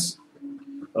questions?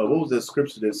 What was that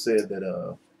scripture that said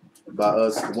that by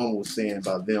us, the one was saying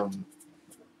about them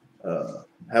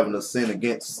having a sin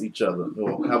against each other,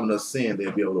 or having a sin,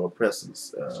 they'd be able to oppress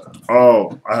us.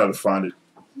 I had to find it.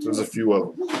 There's a few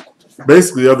of them.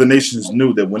 Basically, other nations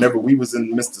knew that whenever we was in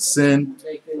the midst of sin,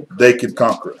 they could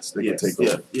conquer us. They could take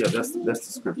over. Yeah, that's the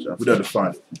scripture. We'd have to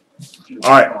find it.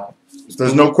 All right. If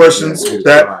there's no questions, with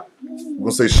that,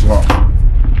 we'll say shalom.